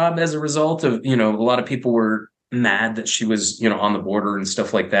her job as a result of, you know, a lot of people were mad that she was, you know, on the border and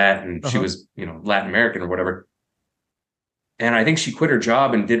stuff like that. And she was, you know, Latin American or whatever. And I think she quit her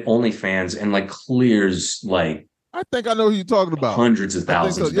job and did OnlyFans and like clears like, I think I know who you're talking about. Hundreds of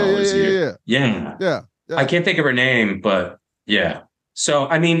thousands of dollars a year. Yeah. I can't think of her name, but yeah. So,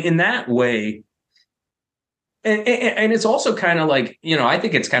 I mean, in that way, and it's also kind of like, I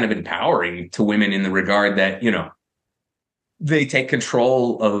think it's kind of empowering to women in the regard that, they take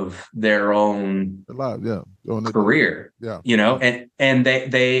control of their own career, and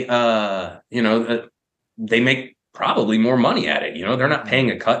they make probably more money at it. They're not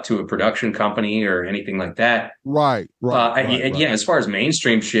paying a cut to a production company or anything like that. Right. Yeah. As far as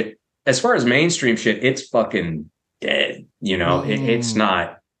mainstream shit, it's fucking dead. It's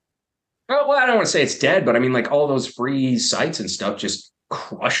not. Well, I don't want to say it's dead, but I mean, like all those free sites and stuff just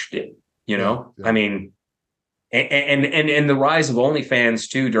crushed it. I mean, and the rise of OnlyFans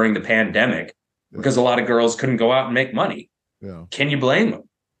too during the pandemic, because a lot of girls couldn't go out and make money. Yeah. Can you blame them?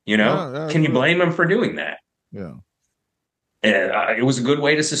 Can you blame them for doing that? Yeah. And it was a good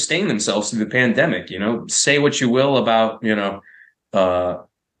way to sustain themselves through the pandemic. Say what you will about the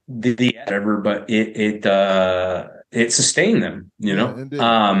whatever, but it sustained them.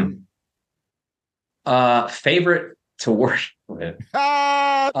 Favorite to work with.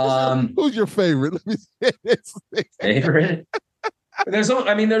 Who's your favorite? Let me say this. Favorite. There's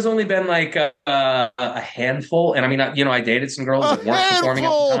only been like a handful, and I mean, I dated some girls that weren't performing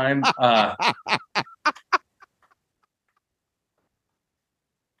at the time.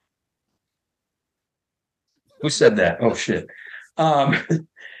 Who said that? Oh shit.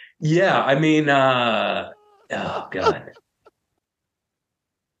 Yeah, I mean, oh god,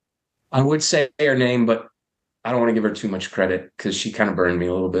 I would say her name, but I don't want to give her too much credit because she kind of burned me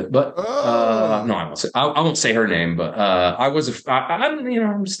a little bit. But no, I won't say her name. But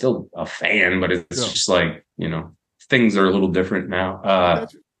I'm still a fan, but it's just like things are a little different now.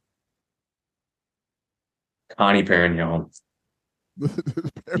 Connie Perignon.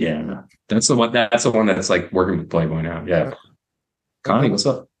 Yeah, that's the one. That's the one that's like working with Playboy now. Yeah, Connie, what's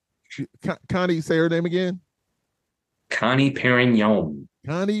up? Connie, say her name again. Connie Perignon.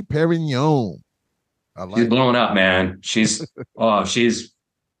 Connie Perignon. She's blowing up, man. She's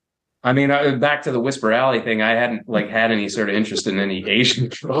I mean, back to the Whisper Alley thing. I hadn't had any sort of interest in any Asian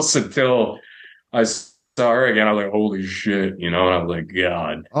girls until I saw her again. I was like, holy shit, and I was like,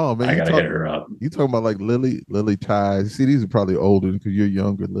 God, oh man, I gotta hit her up. You talking about like Lily Ties? See, these are probably older because you're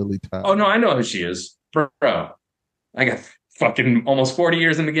younger. Lily Ties. Oh no, I know who she is, bro. I got fucking almost 40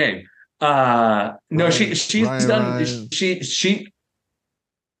 years in the game. No, she's done. She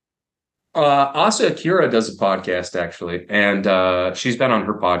Asa Akira does a podcast actually, and she's been on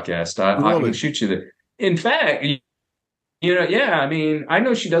her podcast. I can shoot you the. In fact, yeah. I mean, I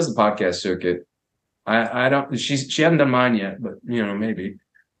know she does the podcast circuit. I don't. She hasn't done mine yet, but maybe.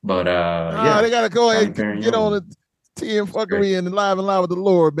 But yeah, they gotta go ahead and get on the Tea and Fuckery and Live and Loud with the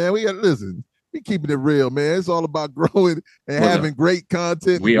Lord, man. We got listen. We keeping it real, man. It's all about growing and having great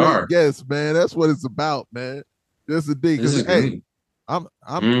content. We are. Yes, man. That's what it's about, man. Just a dig. Hey, I'm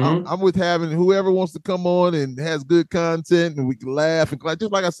with having whoever wants to come on and has good content and we can laugh and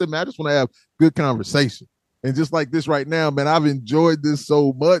just like I said, man. I just want to have good conversation. And just like this right now, man, I've enjoyed this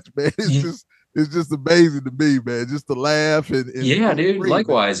so much, man. It's just amazing to me, man. Just to laugh and yeah, dude. Free,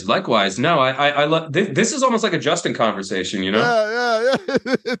 likewise. No, I love this. Is almost like a Justin conversation, Yeah.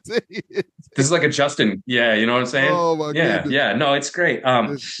 This is like a Justin. Yeah, you know what I'm saying? Oh my goodness. Yeah. No, it's great.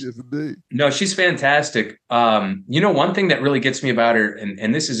 Yes, indeed. No, she's fantastic. One thing that really gets me about her,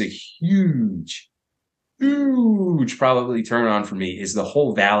 and this is a huge probably turn on for me, is the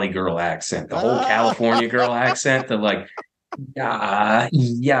whole Valley girl accent, the whole California girl accent, the like. Yeah,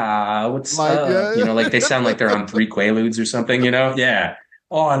 what's up? Like they sound like they're on 3 Quaaludes or something, Yeah.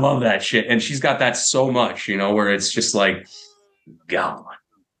 Oh, I love that shit. And she's got that so much, where it's just like, God.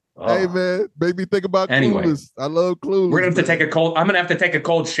 Oh. Hey man, make me think about Clueless. I love Clueless. I'm gonna have to take a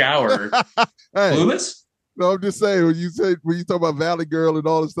cold shower. Hey, Clueless? No, I'm just saying when you talk about Valley Girl and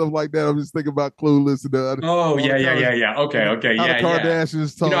all the stuff like that, I'm just thinking about Clueless and yeah. Okay. Yeah.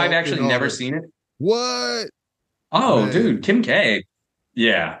 Kardashians talk. I've actually never seen it. What? Oh, man. Dude, Kim K.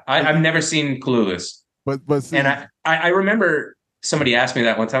 Yeah, I've never seen Clueless. But see, and I remember somebody asked me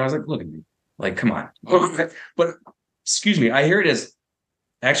that one time. I was like, look at me. Like, come on. But excuse me, I hear it is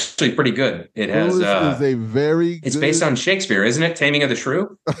actually pretty good. It has is a very it's based on Shakespeare, isn't it? Taming of the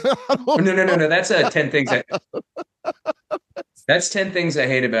Shrew? No. That's 10 things that's 10 things I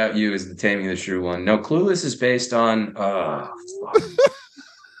hate about you is the Taming of the Shrew one. No, Clueless is based on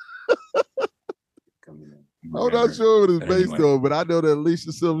I'm not sure what it's based on, but I know that Alicia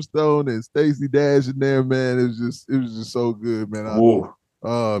Silverstone and Stacey Dash in there, man. It was just so good, man.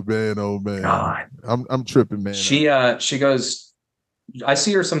 Oh man. God. I'm tripping, man. She goes. I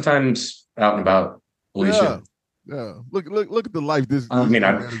see her sometimes out and about. Alicia. Yeah. Look at the life.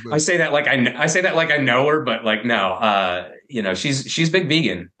 I say that like I know her, but like no. she's big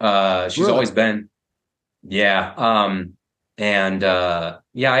vegan. She's Really? always been. Yeah.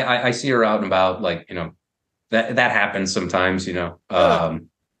 I see her out and about, like, that happens sometimes, Yeah.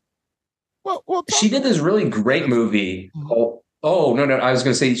 Well, She did this really great movie. No, I was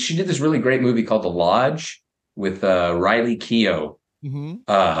going to say she did this really great movie called The Lodge with Riley Keough,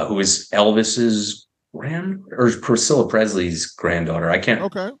 who is Elvis's or Priscilla Presley's granddaughter. I can't.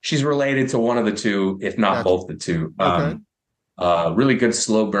 Okay. She's related to one of the two, if not both the two. Okay. Really good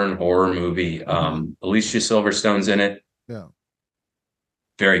slow burn horror movie. Alicia Silverstone's in it. Yeah.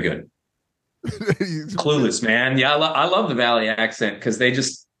 Very good. Clueless, man. Yeah, I love the Valley accent because they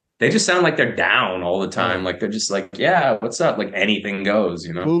just sound like they're down all the time. Like they're just like, yeah, what's up? Like anything goes,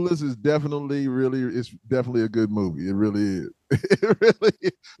 Clueless is definitely a good movie. It really is. It really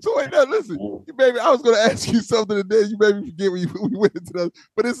is. So wait, now listen, baby, I was going to ask you something today. You made me forget when we went into that,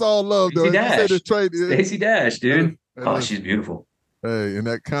 but it's all love though. Stacey Dash, dude. She's beautiful. Hey, in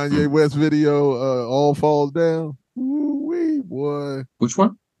that Kanye West video, All Falls Down. Ooh-wee, boy. Which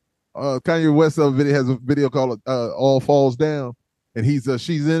one? Kanye West video has a video called All Falls Down, and she's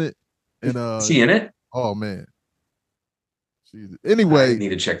in it. And she in it? Oh man. Anyway, I need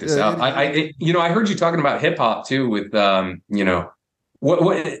to check this out. I heard you talking about hip hop too with what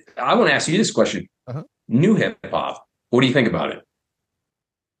I want to ask you this question. New hip hop. What do you think about it?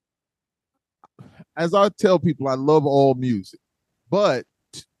 As I tell people, I love all music, but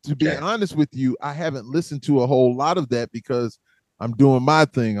to be honest with you, I haven't listened to a whole lot of that because I'm doing my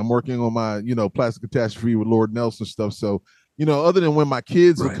thing. I'm working on my, Plastic Catastrophe with Lord Nelson stuff. So, other than when my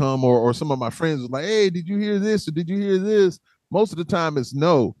kids will come or some of my friends are like, hey, did you hear this? Or did you hear this? Most of the time it's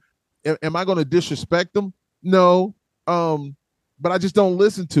no. Am I going to disrespect them? No. But I just don't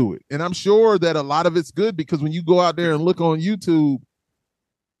listen to it. And I'm sure that a lot of it's good because when you go out there and look on YouTube,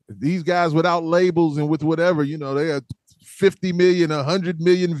 these guys without labels and with whatever, they have 50 million, 100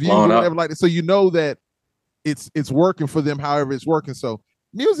 million views or whatever like that. So that it's working for them however it's working. So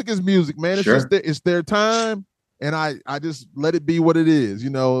music is music, man. It's just it's their time. And I just let it be what it is,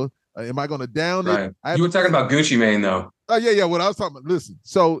 Am I going to down it? You were talking about Gucci Mane, though. Oh, yeah. What I was talking about, listen.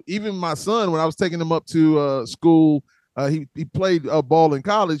 So even my son, when I was taking him up to school, he played ball in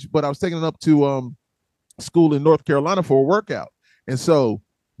college, but I was taking him up to school in North Carolina for a workout. And so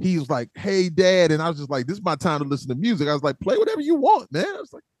he was like, hey, Dad. And I was just like, this is my time to listen to music. I was like, play whatever you want, man. I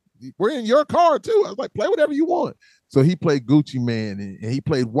was like, we're in your car, too. I was like, play whatever you want. So he played Gucci Mane and he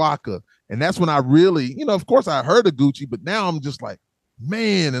played Waka. And that's when I really, of course I heard of Gucci, but now I'm just like,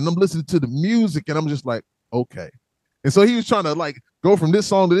 man, and I'm listening to the music and I'm just like, okay. And so he was trying to like go from this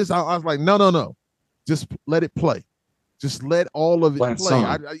song to this. I was like, no. Just let it play. Just let all of it play.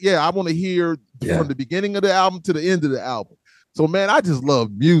 I want to hear from the beginning of the album to the end of the album. So, man, I just love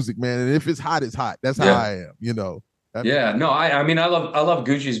music, man. And if it's hot, it's hot. That's how I am, I love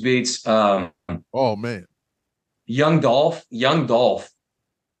Gucci's beats. Oh, man. Young Dolph.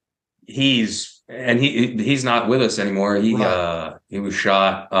 He's not with us anymore. He was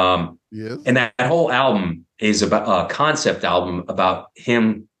shot. Yes. And that whole album is about a concept album about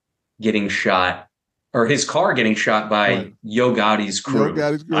him getting shot or his car getting shot by Yo Gotti's crew.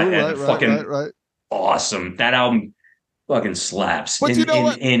 Right. Awesome. That album fucking slaps. But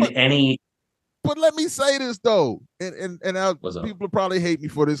any. But let me say this though, and people probably hate me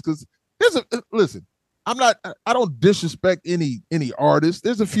for this because listen. I don't disrespect any artist.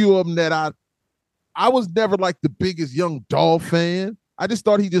 There's a few of them that I was never like the biggest Young Dolph fan. I just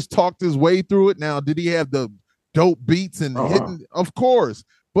thought he just talked his way through it. Now, did he have the dope beats and hitting? Of course.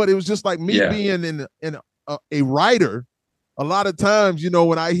 But it was just like me being a writer. A lot of times,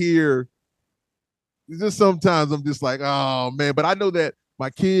 when I hear, just sometimes I'm just like, oh man. But I know that my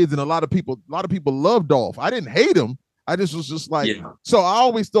kids and a lot of people love Dolph. I didn't hate him. I just was just like, so I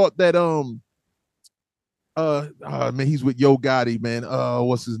always thought that man, he's with Yo Gotti, man.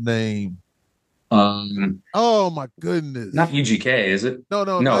 What's his name? Oh my goodness. Not UGK, is it?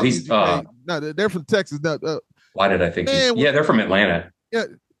 No, he's UGK. No, they're from Texas. No, why did I think they're from Atlanta. Yeah,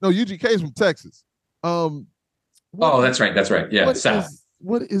 no, UGK is from Texas. That's right. Yeah.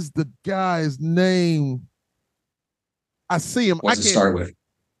 What is the guy's name? I see him. What's it start with?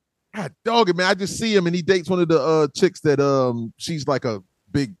 God dog it, man. I just see him and he dates one of the chicks that she's like a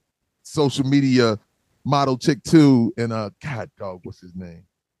big social media model chick too. And God dog, what's his name?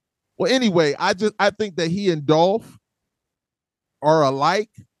 Well, anyway, I think that he and Dolph are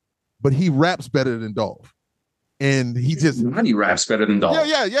alike, but he raps better than Dolph. And he raps better than Dolph.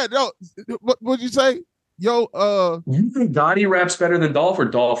 Yeah. No, what'd you say? You think Gotti raps better than Dolph or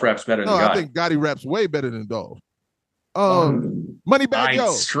Dolph raps better than Gotti? I think Gotti raps way better than Dolph. Moneybag I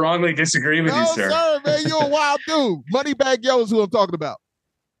Yo. strongly disagree with you, No, sir. man, you're a wild dude. Moneybag Yo is who I'm talking about.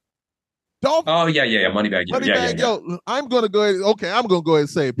 Dolph. Oh, yeah. Moneybag Yo. Moneybag Yo. I'm gonna go ahead. Okay, I'm gonna go ahead and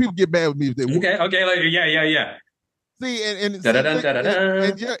say it. People get mad with me if they want. Okay. Like, yeah. See, and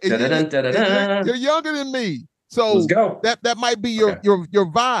you're younger than me, so let's go. That might be your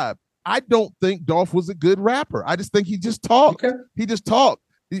vibe. I don't think Dolph was a good rapper. I just think he just talked. Okay. He just talked.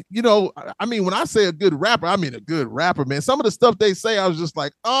 You know, I mean, when I say a good rapper, I mean a good rapper, man. Some of the stuff they say, I was just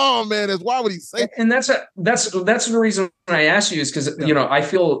like, oh man, why would he say? And that's the reason I asked you is because you know I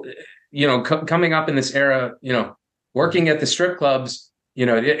feel coming up in this era, working at the strip clubs. Yo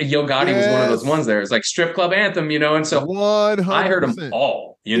Gotti was one of those ones there. It's like strip club anthem, and so 100%. I heard them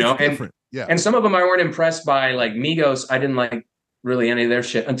all, and some of them I weren't impressed by, like Migos. I didn't like really any of their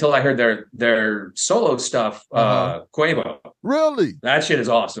shit until I heard their solo stuff. Quavo, really, that shit is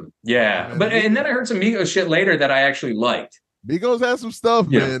awesome. Yeah, and then I heard some Migos shit later that I actually liked. Migos has some stuff,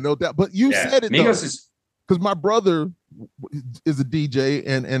 man, no doubt. But you said it, Migos is because my brother is a DJ,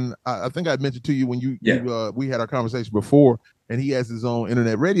 and I think I mentioned to you when we had our conversation before. And he has his own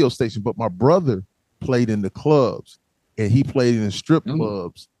internet radio station, but my brother played in the clubs and he played in the strip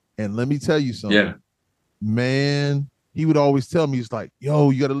clubs. And let me tell you something, man, he would always tell me, he's like,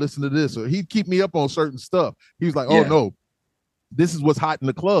 yo, you got to listen to this. Or he'd keep me up on certain stuff. He was like, oh no, this is what's hot in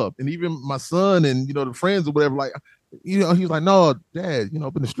the club. And even my son and, the friends or whatever, like, he was like, no, Dad,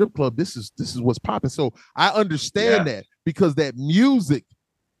 up in the strip club, this is what's popping. So I understand that because that music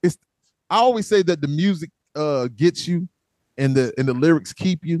I always say that the music gets you. And the lyrics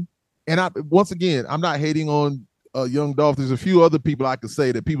keep you. And once again, I'm not hating on Young Dolph. There's a few other people I could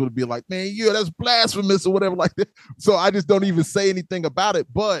say that people would be like, man, that's blasphemous or whatever like that. So I just don't even say anything about it.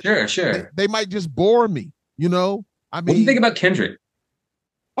 But sure. They might just bore me, I mean, what do you think about Kendrick?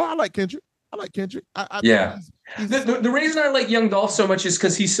 Oh, I like Kendrick. The reason I like Young Dolph so much is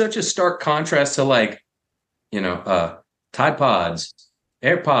because he's such a stark contrast to like, Tide Pods,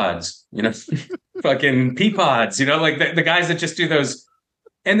 AirPods, fucking Peapods, like the guys that just do those.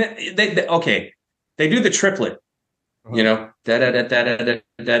 And they do the triplet, they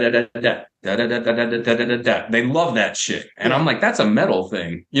love that shit. And I'm like, that's a metal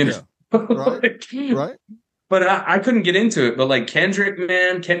thing, Right. But I couldn't get into it. But like Kendrick,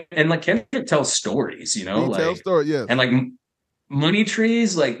 man, Kendrick tells stories, He tells stories, yes. And like Money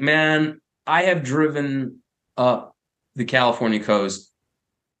Trees, like, man, I have driven up the California coast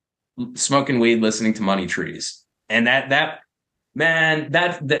smoking weed, listening to Money Trees, and that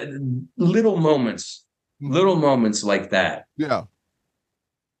little moments like that. Yeah,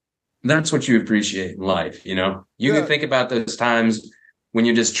 that's what you appreciate in life. You can think about those times when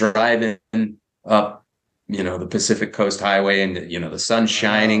you're just driving up, the Pacific Coast Highway, and the sun's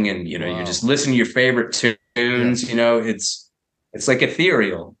shining, and you're just listening to your favorite tunes. It's like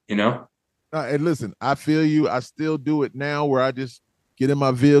ethereal. And listen, I feel you. I still do it now, where I just get in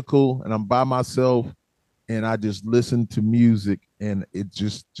my vehicle and I'm by myself and I just listen to music, and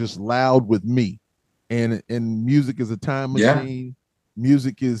it's just loud with me. And music is a time machine.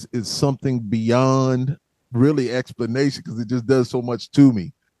 Music is something beyond really explanation, because it just does so much to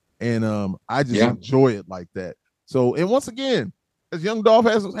me. And I just enjoy it like that. So, and once again, as Young Dolph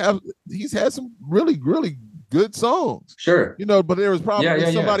he's had some really, really good songs. Sure. But there was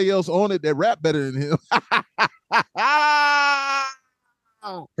probably somebody else on it that rap better than him.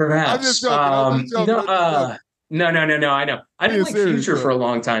 Perhaps. I'm just joking. No. I know. I didn't like Future for a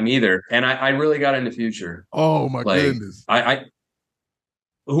long time either, and I really got into Future. Oh my goodness! I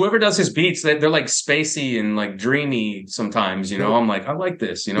whoever does his beats, they're like spacey and like dreamy sometimes. I'm like, I like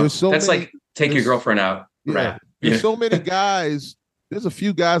this. That's like Take Your Girlfriend Out. Rap. There's so many guys. There's a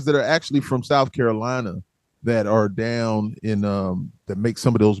few guys that are actually from South Carolina that are down in that make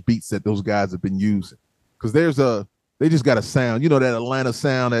some of those beats that those guys have been using, because they just got a sound, that Atlanta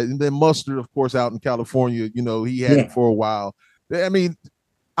sound. And then Mustard, of course, out in California, he had it for a while. I mean,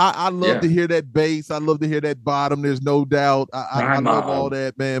 I love to hear that bass. I love to hear that bottom. There's no doubt. I love all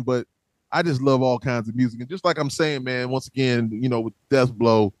that, man. But I just love all kinds of music. And just like I'm saying, man, once again, with Death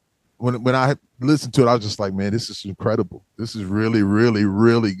Blow, when I listened to it, I was just like, man, this is incredible. This is really, really,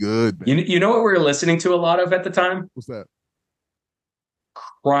 really good, man. You know what we were listening to a lot of at the time? What's that?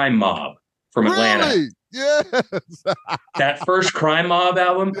 Crime Mob from Atlanta. Really? Yes. That first Crime Mob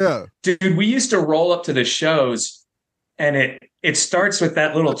album. Yeah. Dude, we used to roll up to the shows, and it starts with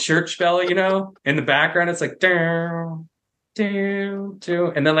that little church bell, in the background. It's like down, down,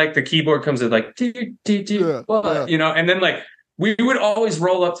 down. And then like the keyboard comes in like and then like we would always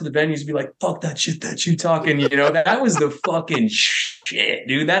roll up to the venues and be like, fuck that shit that you talking, that was the fucking shit,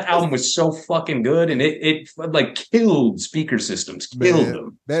 dude. That album was so fucking good. And it like killed speaker systems, killed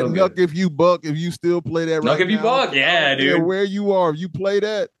them. That so Nuck If You Buck, if you still play that right Nuck If You now, Buck, yeah, dude. Where you are, if you play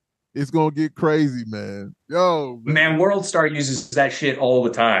that, it's going to get crazy, man. Yo, man, World Star uses that shit all the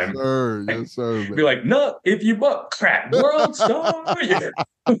time. Yes, sir. Man. Be like, Nuck If You Buck, crap, World Star, yeah.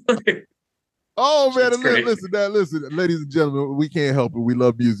 Oh man, listen, ladies and gentlemen, we can't help it. We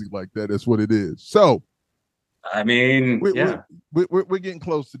love music like that. That's what it is. So, I mean, we're getting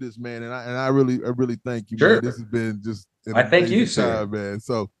close to this, man, and I really thank you, sure. man. This has been just I thank you, sir, man.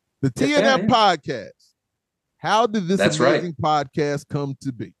 So, the TNF podcast. How did this amazing podcast come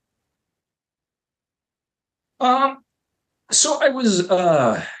to be? So I was,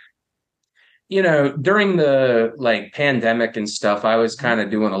 during the like pandemic and stuff, I was kind of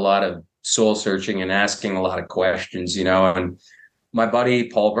doing a lot of soul searching and asking a lot of questions, and my buddy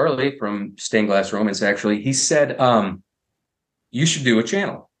Paul Burley from Stained Glass Romance, actually, he said, you should do a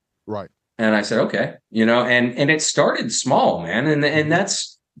channel. Right. And I said, okay, and it started small, man. And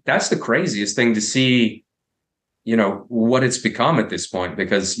that's the craziest thing to see, what it's become at this point,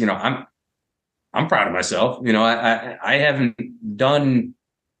 because, I'm proud of myself. I haven't done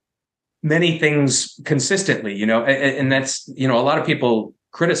many things consistently, and that's, a lot of people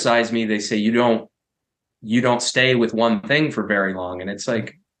criticize me. They say you don't stay with one thing for very long. And it's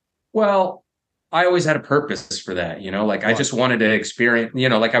like, well, I always had a purpose for that, like I just wanted to experience,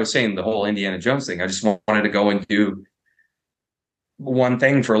 like I was saying, the whole Indiana Jones thing. I just wanted to go and do one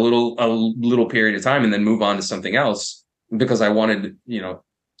thing for a little period of time and then move on to something else, because I wanted,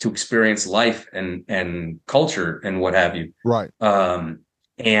 to experience life and culture and what have you. Right.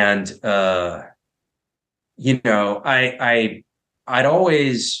 I'd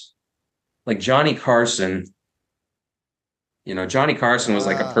always like Johnny Carson. Johnny Carson was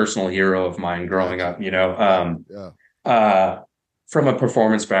like a personal hero of mine growing up, from a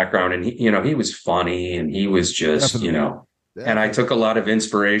performance background. And he was funny and he was just, Definitely. And I took a lot of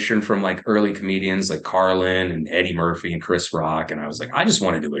inspiration from like early comedians like Carlin and Eddie Murphy and Chris Rock. And I was like, I just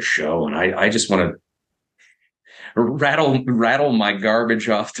want to do a show, and I just want to rattle my garbage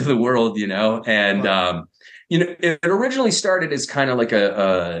off to the world, and, it originally started as kind of like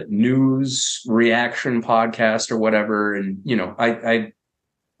a news reaction podcast or whatever. And,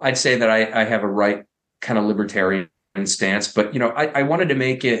 I'd say that I have a right kind of libertarian stance, but, I wanted to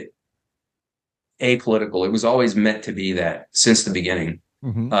make it apolitical. It was always meant to be that since the beginning.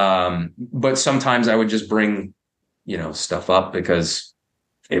 Mm-hmm. But sometimes I would just bring, stuff up because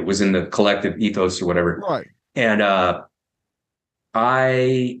it was in the collective ethos or whatever. Right. And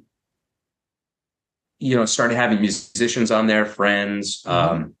I, started having musicians on there, friends.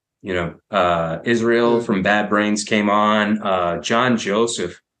 Mm-hmm. Israel from Bad Brains came on. John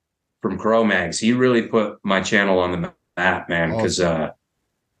Joseph from Cro-Mags. He really put my channel on the map, man, because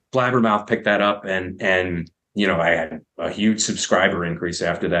Blabbermouth picked that up, and I had a huge subscriber increase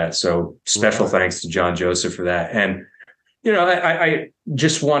after that. So special thanks to John Joseph for that. And, I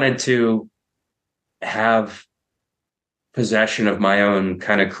just wanted to have possession of my own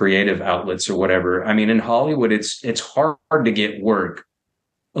kind of creative outlets or whatever. I mean, in Hollywood, it's hard to get work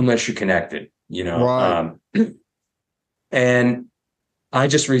unless you're connected, Right. And I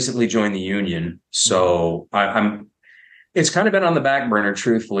just recently joined the union. So it's kind of been on the back burner,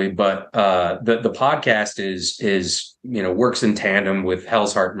 truthfully, but the podcast is works in tandem with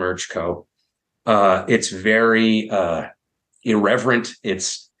Hell's Heart Merch Co. It's very irreverent.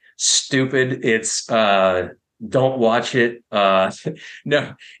 It's stupid. It's don't watch it.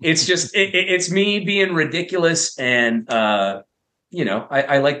 No, it's just it's me being ridiculous, and I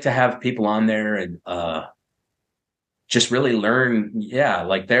like to have people on there and just really learn,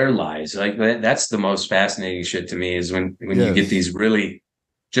 like their lives. Like that's the most fascinating shit to me, is when you get these really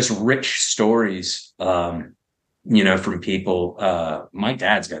just rich stories, from people. My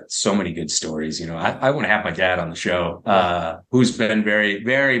dad's got so many good stories. I want to have my dad on the show, who's been very,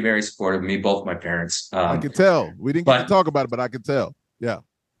 very, very supportive of me, both my parents. I could tell. We didn't get to talk about it, but I could tell. Yeah.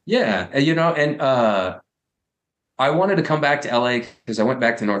 Yeah. And I wanted to come back to LA because I went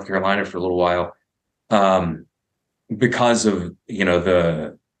back to North Carolina for a little while. Because of,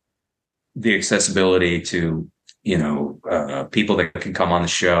 the accessibility to, people that can come on the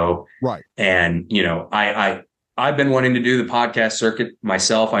show. Right. And, I've been wanting to do the podcast circuit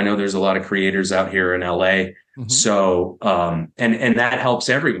myself. I know there's a lot of creators out here in LA. Mm-hmm. So, and that helps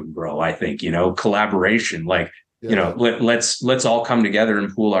everyone grow, I think, collaboration, like, let's all come together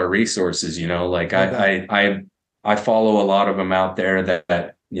and pool our resources, like I follow a lot of them out there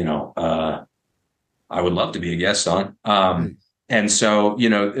that I would love to be a guest on. And so,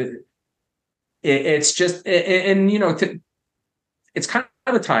 it's just, and it's kind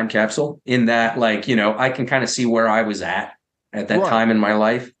of a time capsule in that, like, I can kind of see where I was at that time in my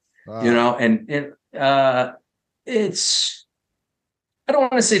life, and it's, I don't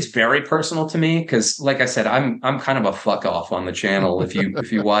want to say it's very personal to me, because like I said, I'm kind of a fuck off on the channel. If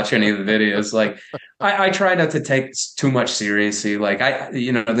you watch any of the videos, like I try not to take too much seriously. Like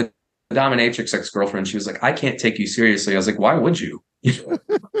the dominatrix ex-girlfriend, she was like, I can't take you seriously. I was like, why would you?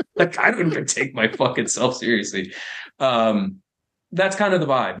 Like, I don't even take my fucking self seriously. That's kind of the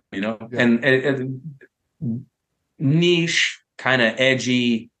vibe, and niche, kind of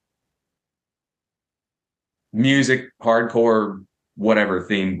edgy music, hardcore, whatever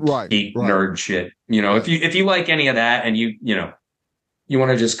theme, geek, nerd shit. If you like any of that, and you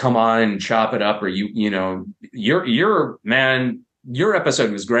want to just come on and chop it up, or your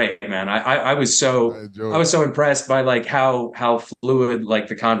episode was great, man. I was so impressed by like how fluid like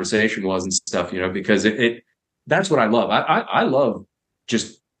the conversation was and stuff, because it that's what I love. I love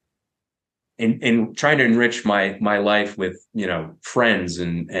just in trying to enrich my life with friends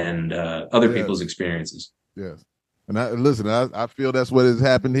and other people's experiences. Yes. And I feel that's what has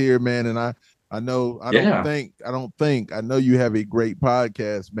happened here, man. And I know I know you have a great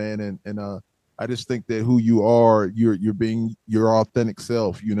podcast, man. And I just think that who you are, you're being your authentic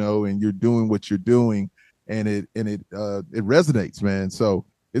self, and you're doing what you're doing, and it resonates, man. So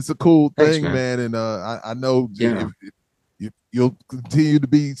it's a cool thing, man. And I know you'll continue to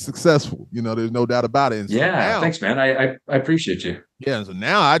be successful. There's no doubt about it. And so thanks, man. I appreciate you. Yeah. And so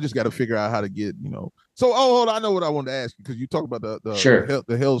now I just got to figure out how to get, So, hold on. I know what I wanted to ask you, because you talk about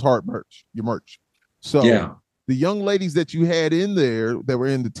the Hell's Heart merch, your merch. So the young ladies that you had in there that were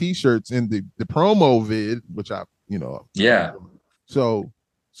in the t-shirts in the promo vid, which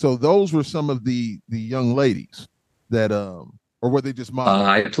So those were some of the young ladies that, or were they just models?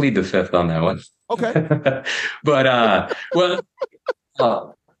 I plead the fifth on that one. Okay. But,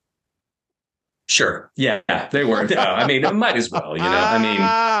 sure. Yeah, they were. I mean, it might as well, I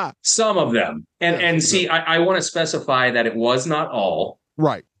mean, some of them. And see, I want to specify that it was not all.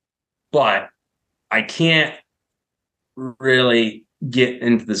 Right. But I can't really get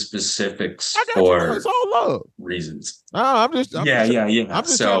into the specifics for it's all love reasons. I'm just I'm just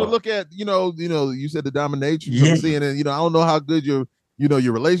trying to look at, you said the dominatrix. I'm seeing it, I don't know how good your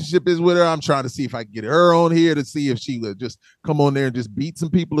relationship is with her. I'm trying to see if I can get her on here to see if she would just come on there and just beat some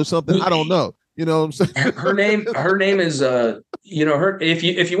people or something. I don't know. You know what I'm saying? Her name is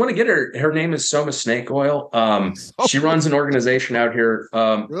if you want to get her name is Soma Snake Oil. She runs an organization out here.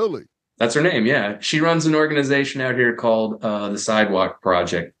 Really? That's her name. Yeah. She runs an organization out here called the Sidewalk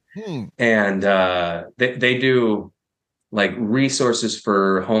Project. And they do like resources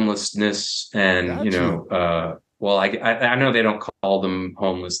for homelessness and, well, I know they don't call them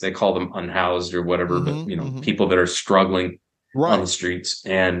homeless. They call them unhoused or whatever, but people that are struggling on the streets.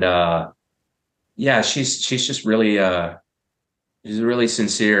 And she's just really she's a really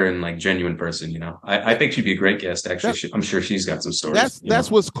sincere and like genuine person. I think she'd be a great guest. Actually, I'm sure she's got some stories. That's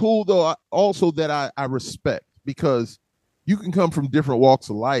what's cool though. Also that I respect, because you can come from different walks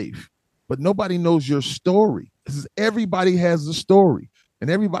of life, but nobody knows your story. Everybody has a story. And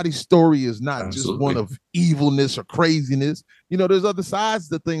everybody's story is not just one of evilness or craziness. There's other sides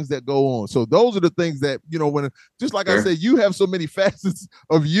to things that go on. So those are the things that, when, just like I said, you have so many facets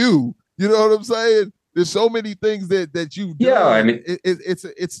of you, you know what I'm saying? There's so many things that you've done. Yeah, I mean,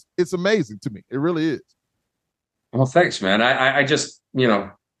 it's amazing to me. It really is. Well, thanks, man. I just,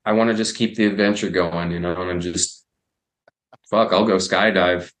 I want to just keep the adventure going, and just, I'll go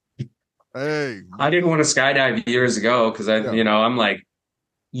skydive. Hey, I didn't want to skydive years ago because I'm like,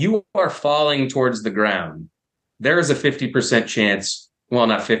 you are falling towards the ground. There is a 50% chance. Well,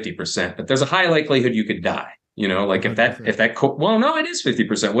 not 50%, but there's a high likelihood you could die. Like if that well, no, it is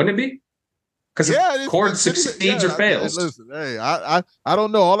 50%, wouldn't it be? Because cord succeeds or fails. Listen, hey, I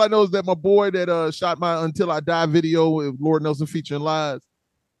don't know. All I know is that my boy that shot my Until I Die video with Lord Nelson featuring Lies,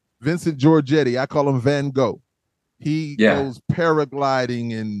 Vincent Giorgetti, I call him Van Gogh. He goes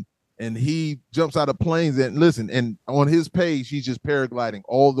paragliding and he jumps out of planes and on his page he's just paragliding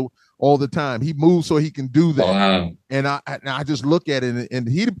all the time. He moves so he can do that. Wow. And I just look at it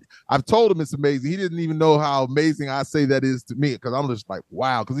and I've told him it's amazing. He didn't even know how amazing I say that is to me, because I'm just like,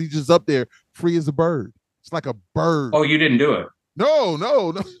 wow, because he's just up there free as a bird. It's like a bird. Oh, you didn't do it?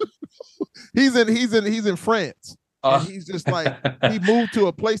 No. He's in France. And he's just like, he moved to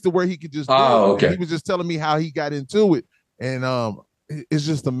a place to where he could just do it. Okay. And he was just telling me how he got into it. And it's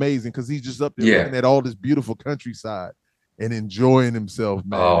just amazing because he's just up there looking at all this beautiful countryside and enjoying himself,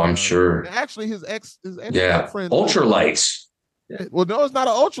 man. Oh, I'm sure. Actually, his ex girlfriend, ultralights. Yeah, well, no, it's not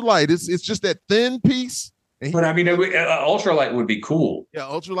an ultralight. It's just that thin piece. But I mean, ultralight would be cool. Yeah,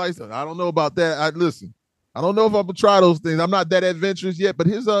 ultralight. I don't know about that. Listen. I don't know if I'm gonna try those things. I'm not that adventurous yet. But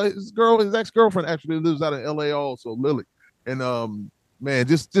his ex-girlfriend actually lives out in LA also, Lily. And man,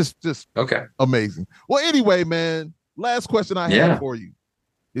 just okay, amazing. Well, anyway, man, last question I have for you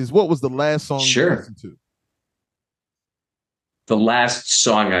is, what was the last song you listened to? The last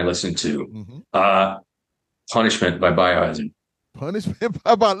song I listened to, Punishment by Biohazard. Punishment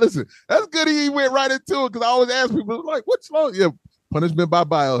by listen, that's good. He went right into it, because I always ask people, like, what song? Yeah, Punishment by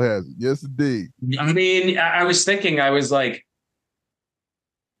Biohazard. Yes, indeed. I mean, I was thinking, I was like,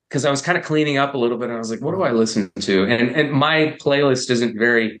 because I was kind of cleaning up a little bit, and I was like, what do I listen to? And my playlist isn't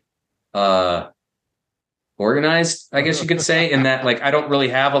very organized, I guess you could say, in that, like, I don't really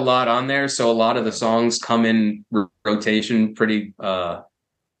have a lot on there, so a lot of the songs come in rotation pretty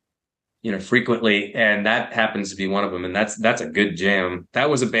frequently, and that happens to be one of them. And that's a good jam. That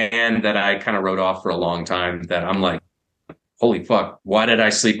was a band that I kind of wrote off for a long time, that I'm like, holy fuck, why did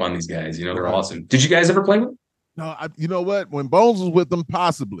I sleep on these guys? They're awesome. Did you guys ever play with them? No, you know what? When Bones was with them,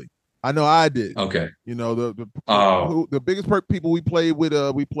 possibly. I know I did. Okay. The biggest people we played with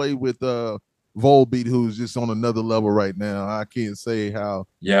Volbeat, who's just on another level right now. I can't say how.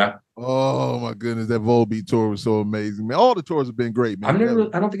 Yeah. Oh my goodness, that Volbeat tour was so amazing, man. All the tours have been great, man. I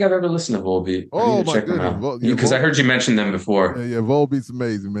don't think I've ever listened to Volbeat. Oh my goodness, because I heard you mention them before. Yeah, Volbeat's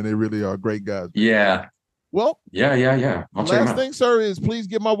amazing, man. They really are great guys. Yeah. Well, yeah. I'll check them out. Last thing, sir, is please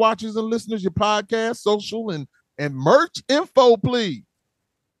give my watchers and listeners your podcast, social, and merch info, please.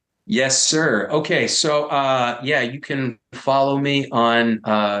 Yes, sir. Okay, so you can follow me on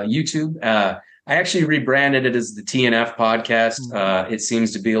YouTube. I actually rebranded it as the TNF podcast. It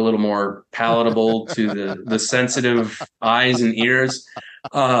seems to be a little more palatable to the sensitive eyes and ears.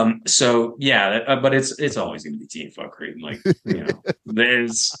 But it's always going to be Teen Fuckery. Like,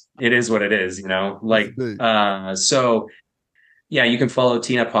 it is what it is. You can follow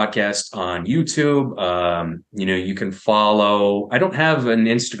Tina Podcast on YouTube. You can follow. I don't have an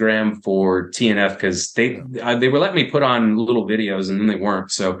Instagram for TNF because they were letting me put on little videos, and then they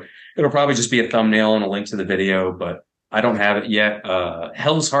weren't. So it'll probably just be a thumbnail and a link to the video, but I don't have it yet.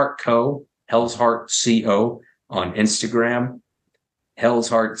 Hell's Heart Co. on Instagram.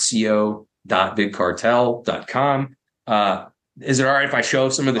 hellsheartco.bigcartel.com. Is it all right if I show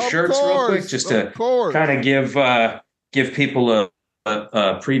some of the shirts real quick, just to kind of give people a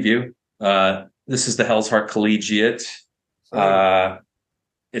preview? This is the Hell's Heart Collegiate.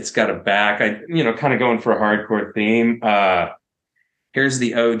 It's got a back. Kind of going for a hardcore theme. Here's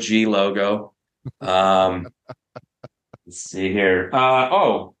the OG logo. Let's see here.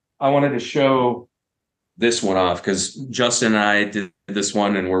 I wanted to show this one off because Justin and I did this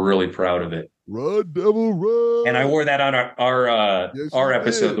one, and we're really proud of it. Run, devil, run! And I wore that on our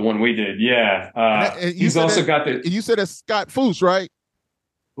episode, the one we did. Yeah. And he's also got the. You said it's Scott Foose, right?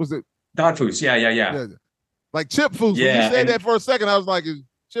 Was it Don Foose? Yeah. Like Chip Foose. Yeah, when you said that for a second, I was like, is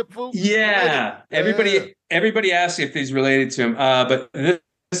Chip Foose? Yeah. Everybody asked if he's related to him. But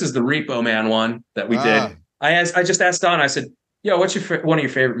this is the Repo Man one that we did. I just asked Don. I said, "Yo, what's one of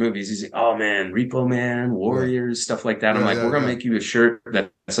your favorite movies?" He's like, "Oh man, Repo Man, Warriors, stuff like that." I'm like, "We're gonna make you a shirt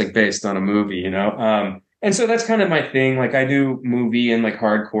that's like based on a movie, And so that's kind of my thing. Like, I do movie and like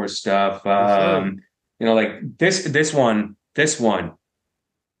hardcore stuff. Like this one.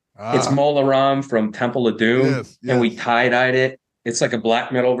 It's Mola Ram from Temple of Doom, and we tie-dyed it. It's like a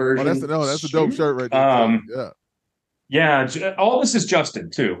black metal version. That's a dope shirt right there. Yeah. All this is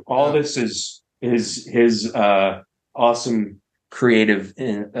Justin too. All this is his awesome creative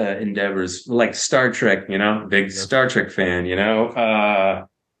endeavors, like Star Trek. Big Star Trek fan.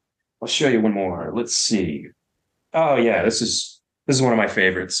 I'll show you one more. Let's see. Oh yeah, this is one of my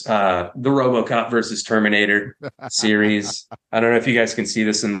favorites. The RoboCop versus Terminator series. I don't know if you guys can see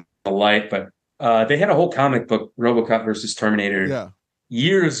this in the light, but they had a whole comic book, RoboCop versus Terminator,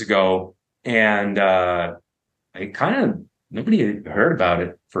 years ago, and nobody had heard about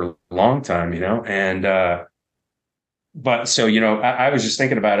it for a long time, and but so I was just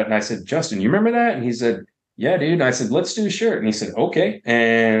thinking about it, and I said, Justin, you remember that? And he said, yeah, dude. And I said, let's do a shirt. And he said, okay,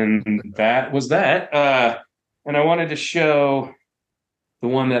 and that was that. And I wanted to show the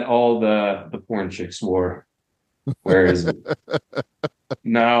one that all the porn chicks wore. Where is it?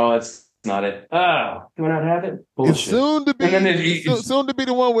 No, that's not it. Oh, do I not have it? Bullshit. It's soon to be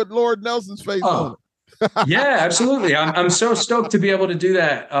the one with Lord Nelson's face on it. Yeah, absolutely. I'm so stoked to be able to do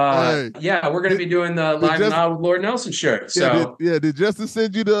that. We're going to be doing the Live and Loud with Lord Nelson shirt. So did Justin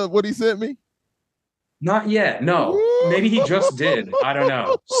send you what he sent me? Not yet. No. Maybe he just did. I don't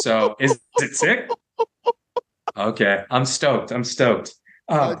know. So is it sick? Okay, I'm stoked.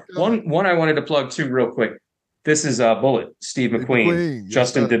 One I wanted to plug too, real quick. This is Bullet, Steve McQueen. Yes,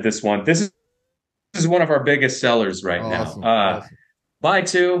 Justin sir. did this one. This is one of our biggest sellers right Awesome, now. awesome. Buy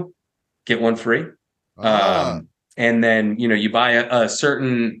two, get one free. And then you buy a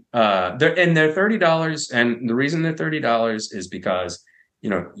certain they're $30, and the reason they're $30 is because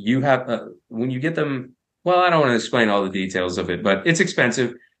you have when you get them. Well, I don't want to explain all the details of it, but it's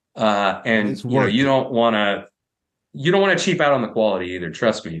expensive, and you don't want to cheap out on the quality either.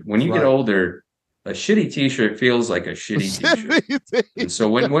 Trust me. When you get older, a shitty T-shirt feels like a shitty T-shirt. And so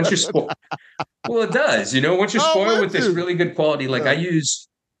once you're spoiled, well, it does. Once you're spoiled with this really good quality, like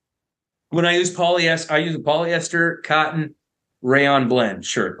when I use polyester, I use a polyester cotton rayon blend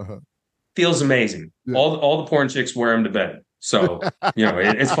shirt. Feels amazing. Yeah. All the porn chicks wear them to bed. So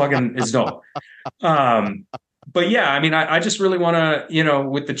it's dope. But yeah, I mean, I just really want to,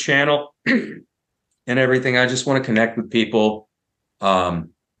 with the channel and everything, I just want to connect with people.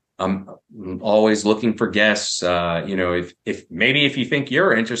 I'm always looking for guests. If you think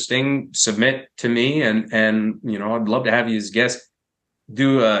you're interesting, submit to me, and I'd love to have you as guest.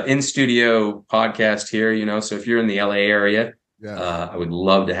 Do a in-studio podcast here, so if you're in the LA area, I would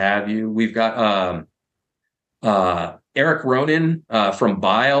love to have you. We've got Eric Ronan from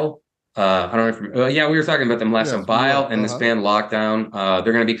Bile. I don't know if we were talking about them last time. Bile and this band Lockdown.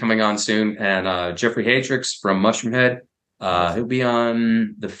 They're going to be coming on soon. And Jeffrey Hatrix from Mushroomhead. He'll be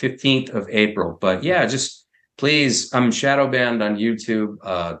on the 15th of April. But yeah, just please, I'm shadow banned on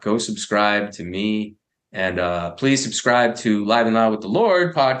YouTube. Go subscribe to me. And please subscribe to Live and Loud with the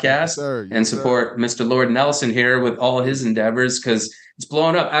Lord podcast and support Mr. Lord Nelson here with all his endeavors, because it's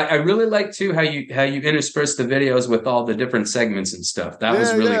blowing up. I really like too how you intersperse the videos with all the different segments and stuff. That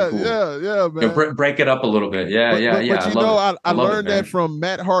was really cool. Yeah, man. Break it up a little bit. But I learned that from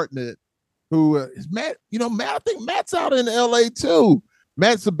Matt Hartnett, who is Matt. Matt. I think Matt's out in LA too.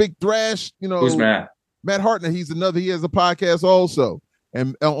 Matt's a big thrash. Who's Matt? Matt Hartnett. He has a podcast also.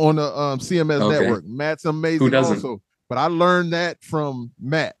 And on the CMS network. Matt's amazing. Who doesn't? Also. But I learned that from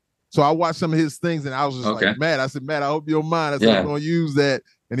Matt. So I watched some of his things and I was just like, Matt, I said, Matt, I hope you don't mind. I said, I'm going to use that.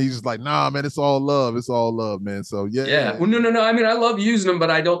 And he's just like, nah, man, it's all love. It's all love, man. So yeah. Well, no. I mean, I love using them,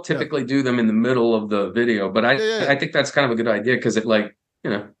 but I don't typically do them in the middle of the video. But I think that's kind of a good idea, because it the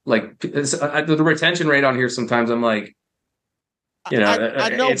retention rate on here sometimes I'm like, I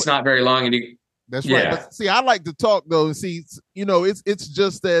know, it's not very long, and that's right. But see, I like to talk though, and see, it's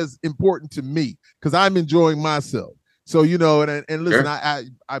just as important to me because I'm enjoying myself. So, and listen,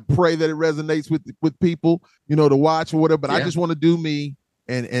 I pray that it resonates with people, to watch or whatever. But I just want to do me,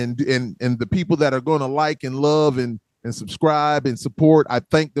 and the people that are going to like and love and subscribe and support. I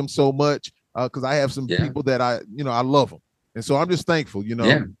thank them so much because I have some people that I love them. And so I'm just thankful,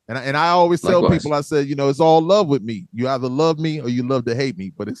 and I always tell people, I said, it's all love with me. You either love me or you love to hate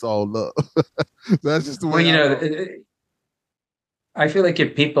me, but it's all love. So that's just the way. I feel like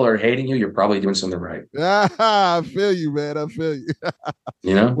if people are hating you, you're probably doing something right. I feel you, man. I feel you.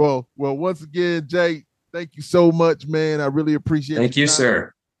 Well, once again, Jay, thank you so much, man. I really appreciate it. Thank you,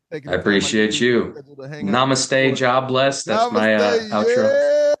 sir. I appreciate you. Namaste, job bless. That's my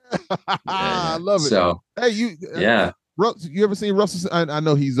outro. I love it. So, hey, you ever seen Russell? I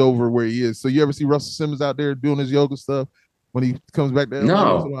know he's over where he is. So you ever see Russell Simmons out there doing his yoga stuff when he comes back there?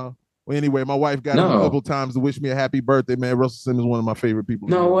 No. Well, anyway, my wife got him a couple times to wish me a happy birthday, man. Russell Simmons is one of my favorite people.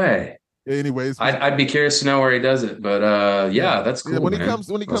 No way. Anyways, I'd be curious to know where he does it, but that's cool. When he comes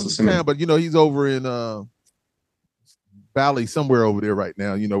to town, but he's over in Valley somewhere over there right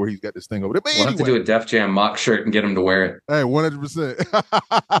now. Where he's got this thing over there. But we'll have to do a Def Jam mock shirt and get him to wear it. Hey, 100%.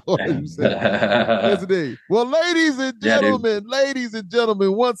 100%. Yes, indeed. Well, ladies and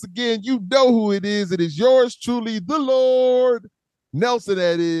gentlemen, once again, you know who it is. It is yours truly, the Lord Nelson.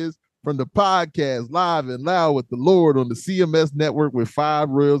 That is from the podcast Live and Loud with the Lord on the CMS network with Five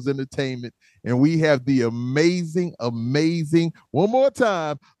Royals Entertainment. And we have the amazing, one more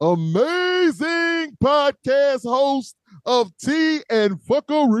time, amazing podcast host of Tea and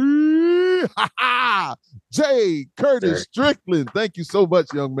Fuckery, Jay Curtis Strickland. Thank you so much,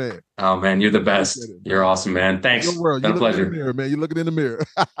 young man. Oh, man, you're the best. You're awesome, man. Thanks. It's a pleasure. In the mirror, man. You're looking in the mirror.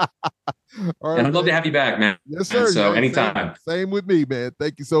 All right, and I'd love to have you back, man. Yes, sir. And so anytime. Same with me, man.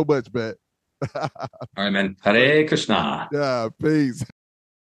 Thank you so much, man. All right, man. Hare Krishna. Yeah, peace.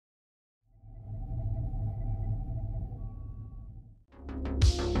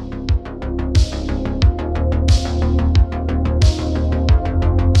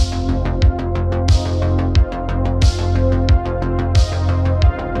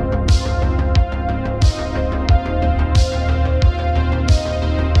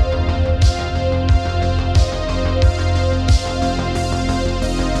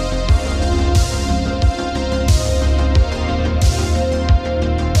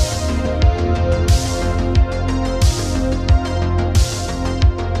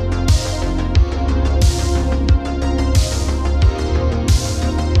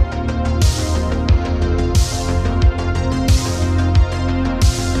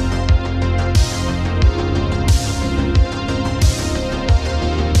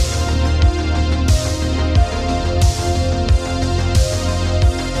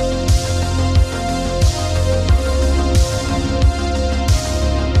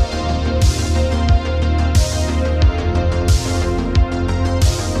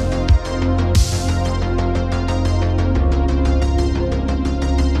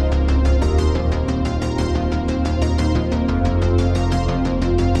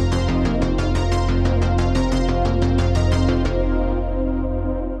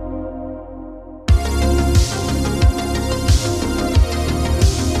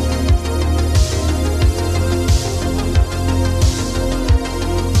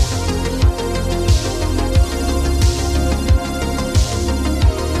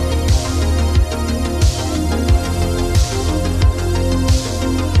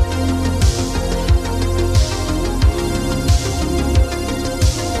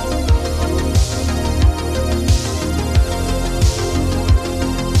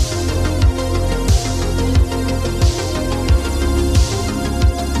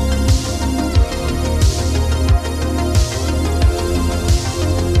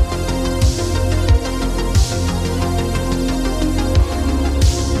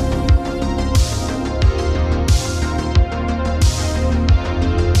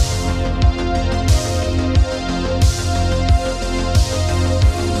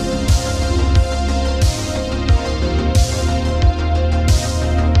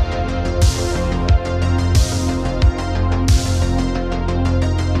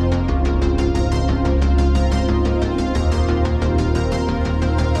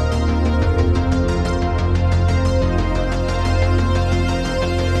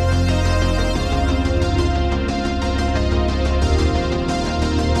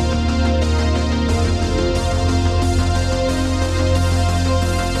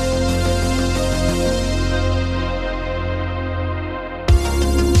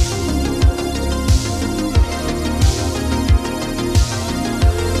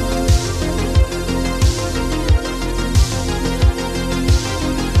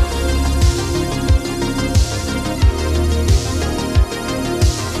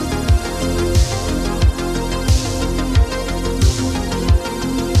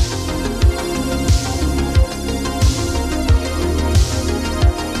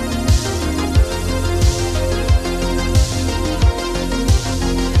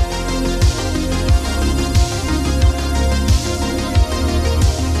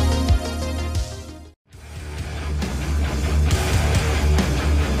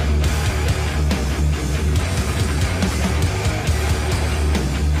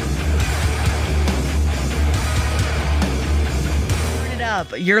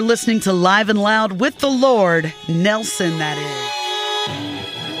 up? You're listening to Live and Loud with the Lord, Nelson, that is.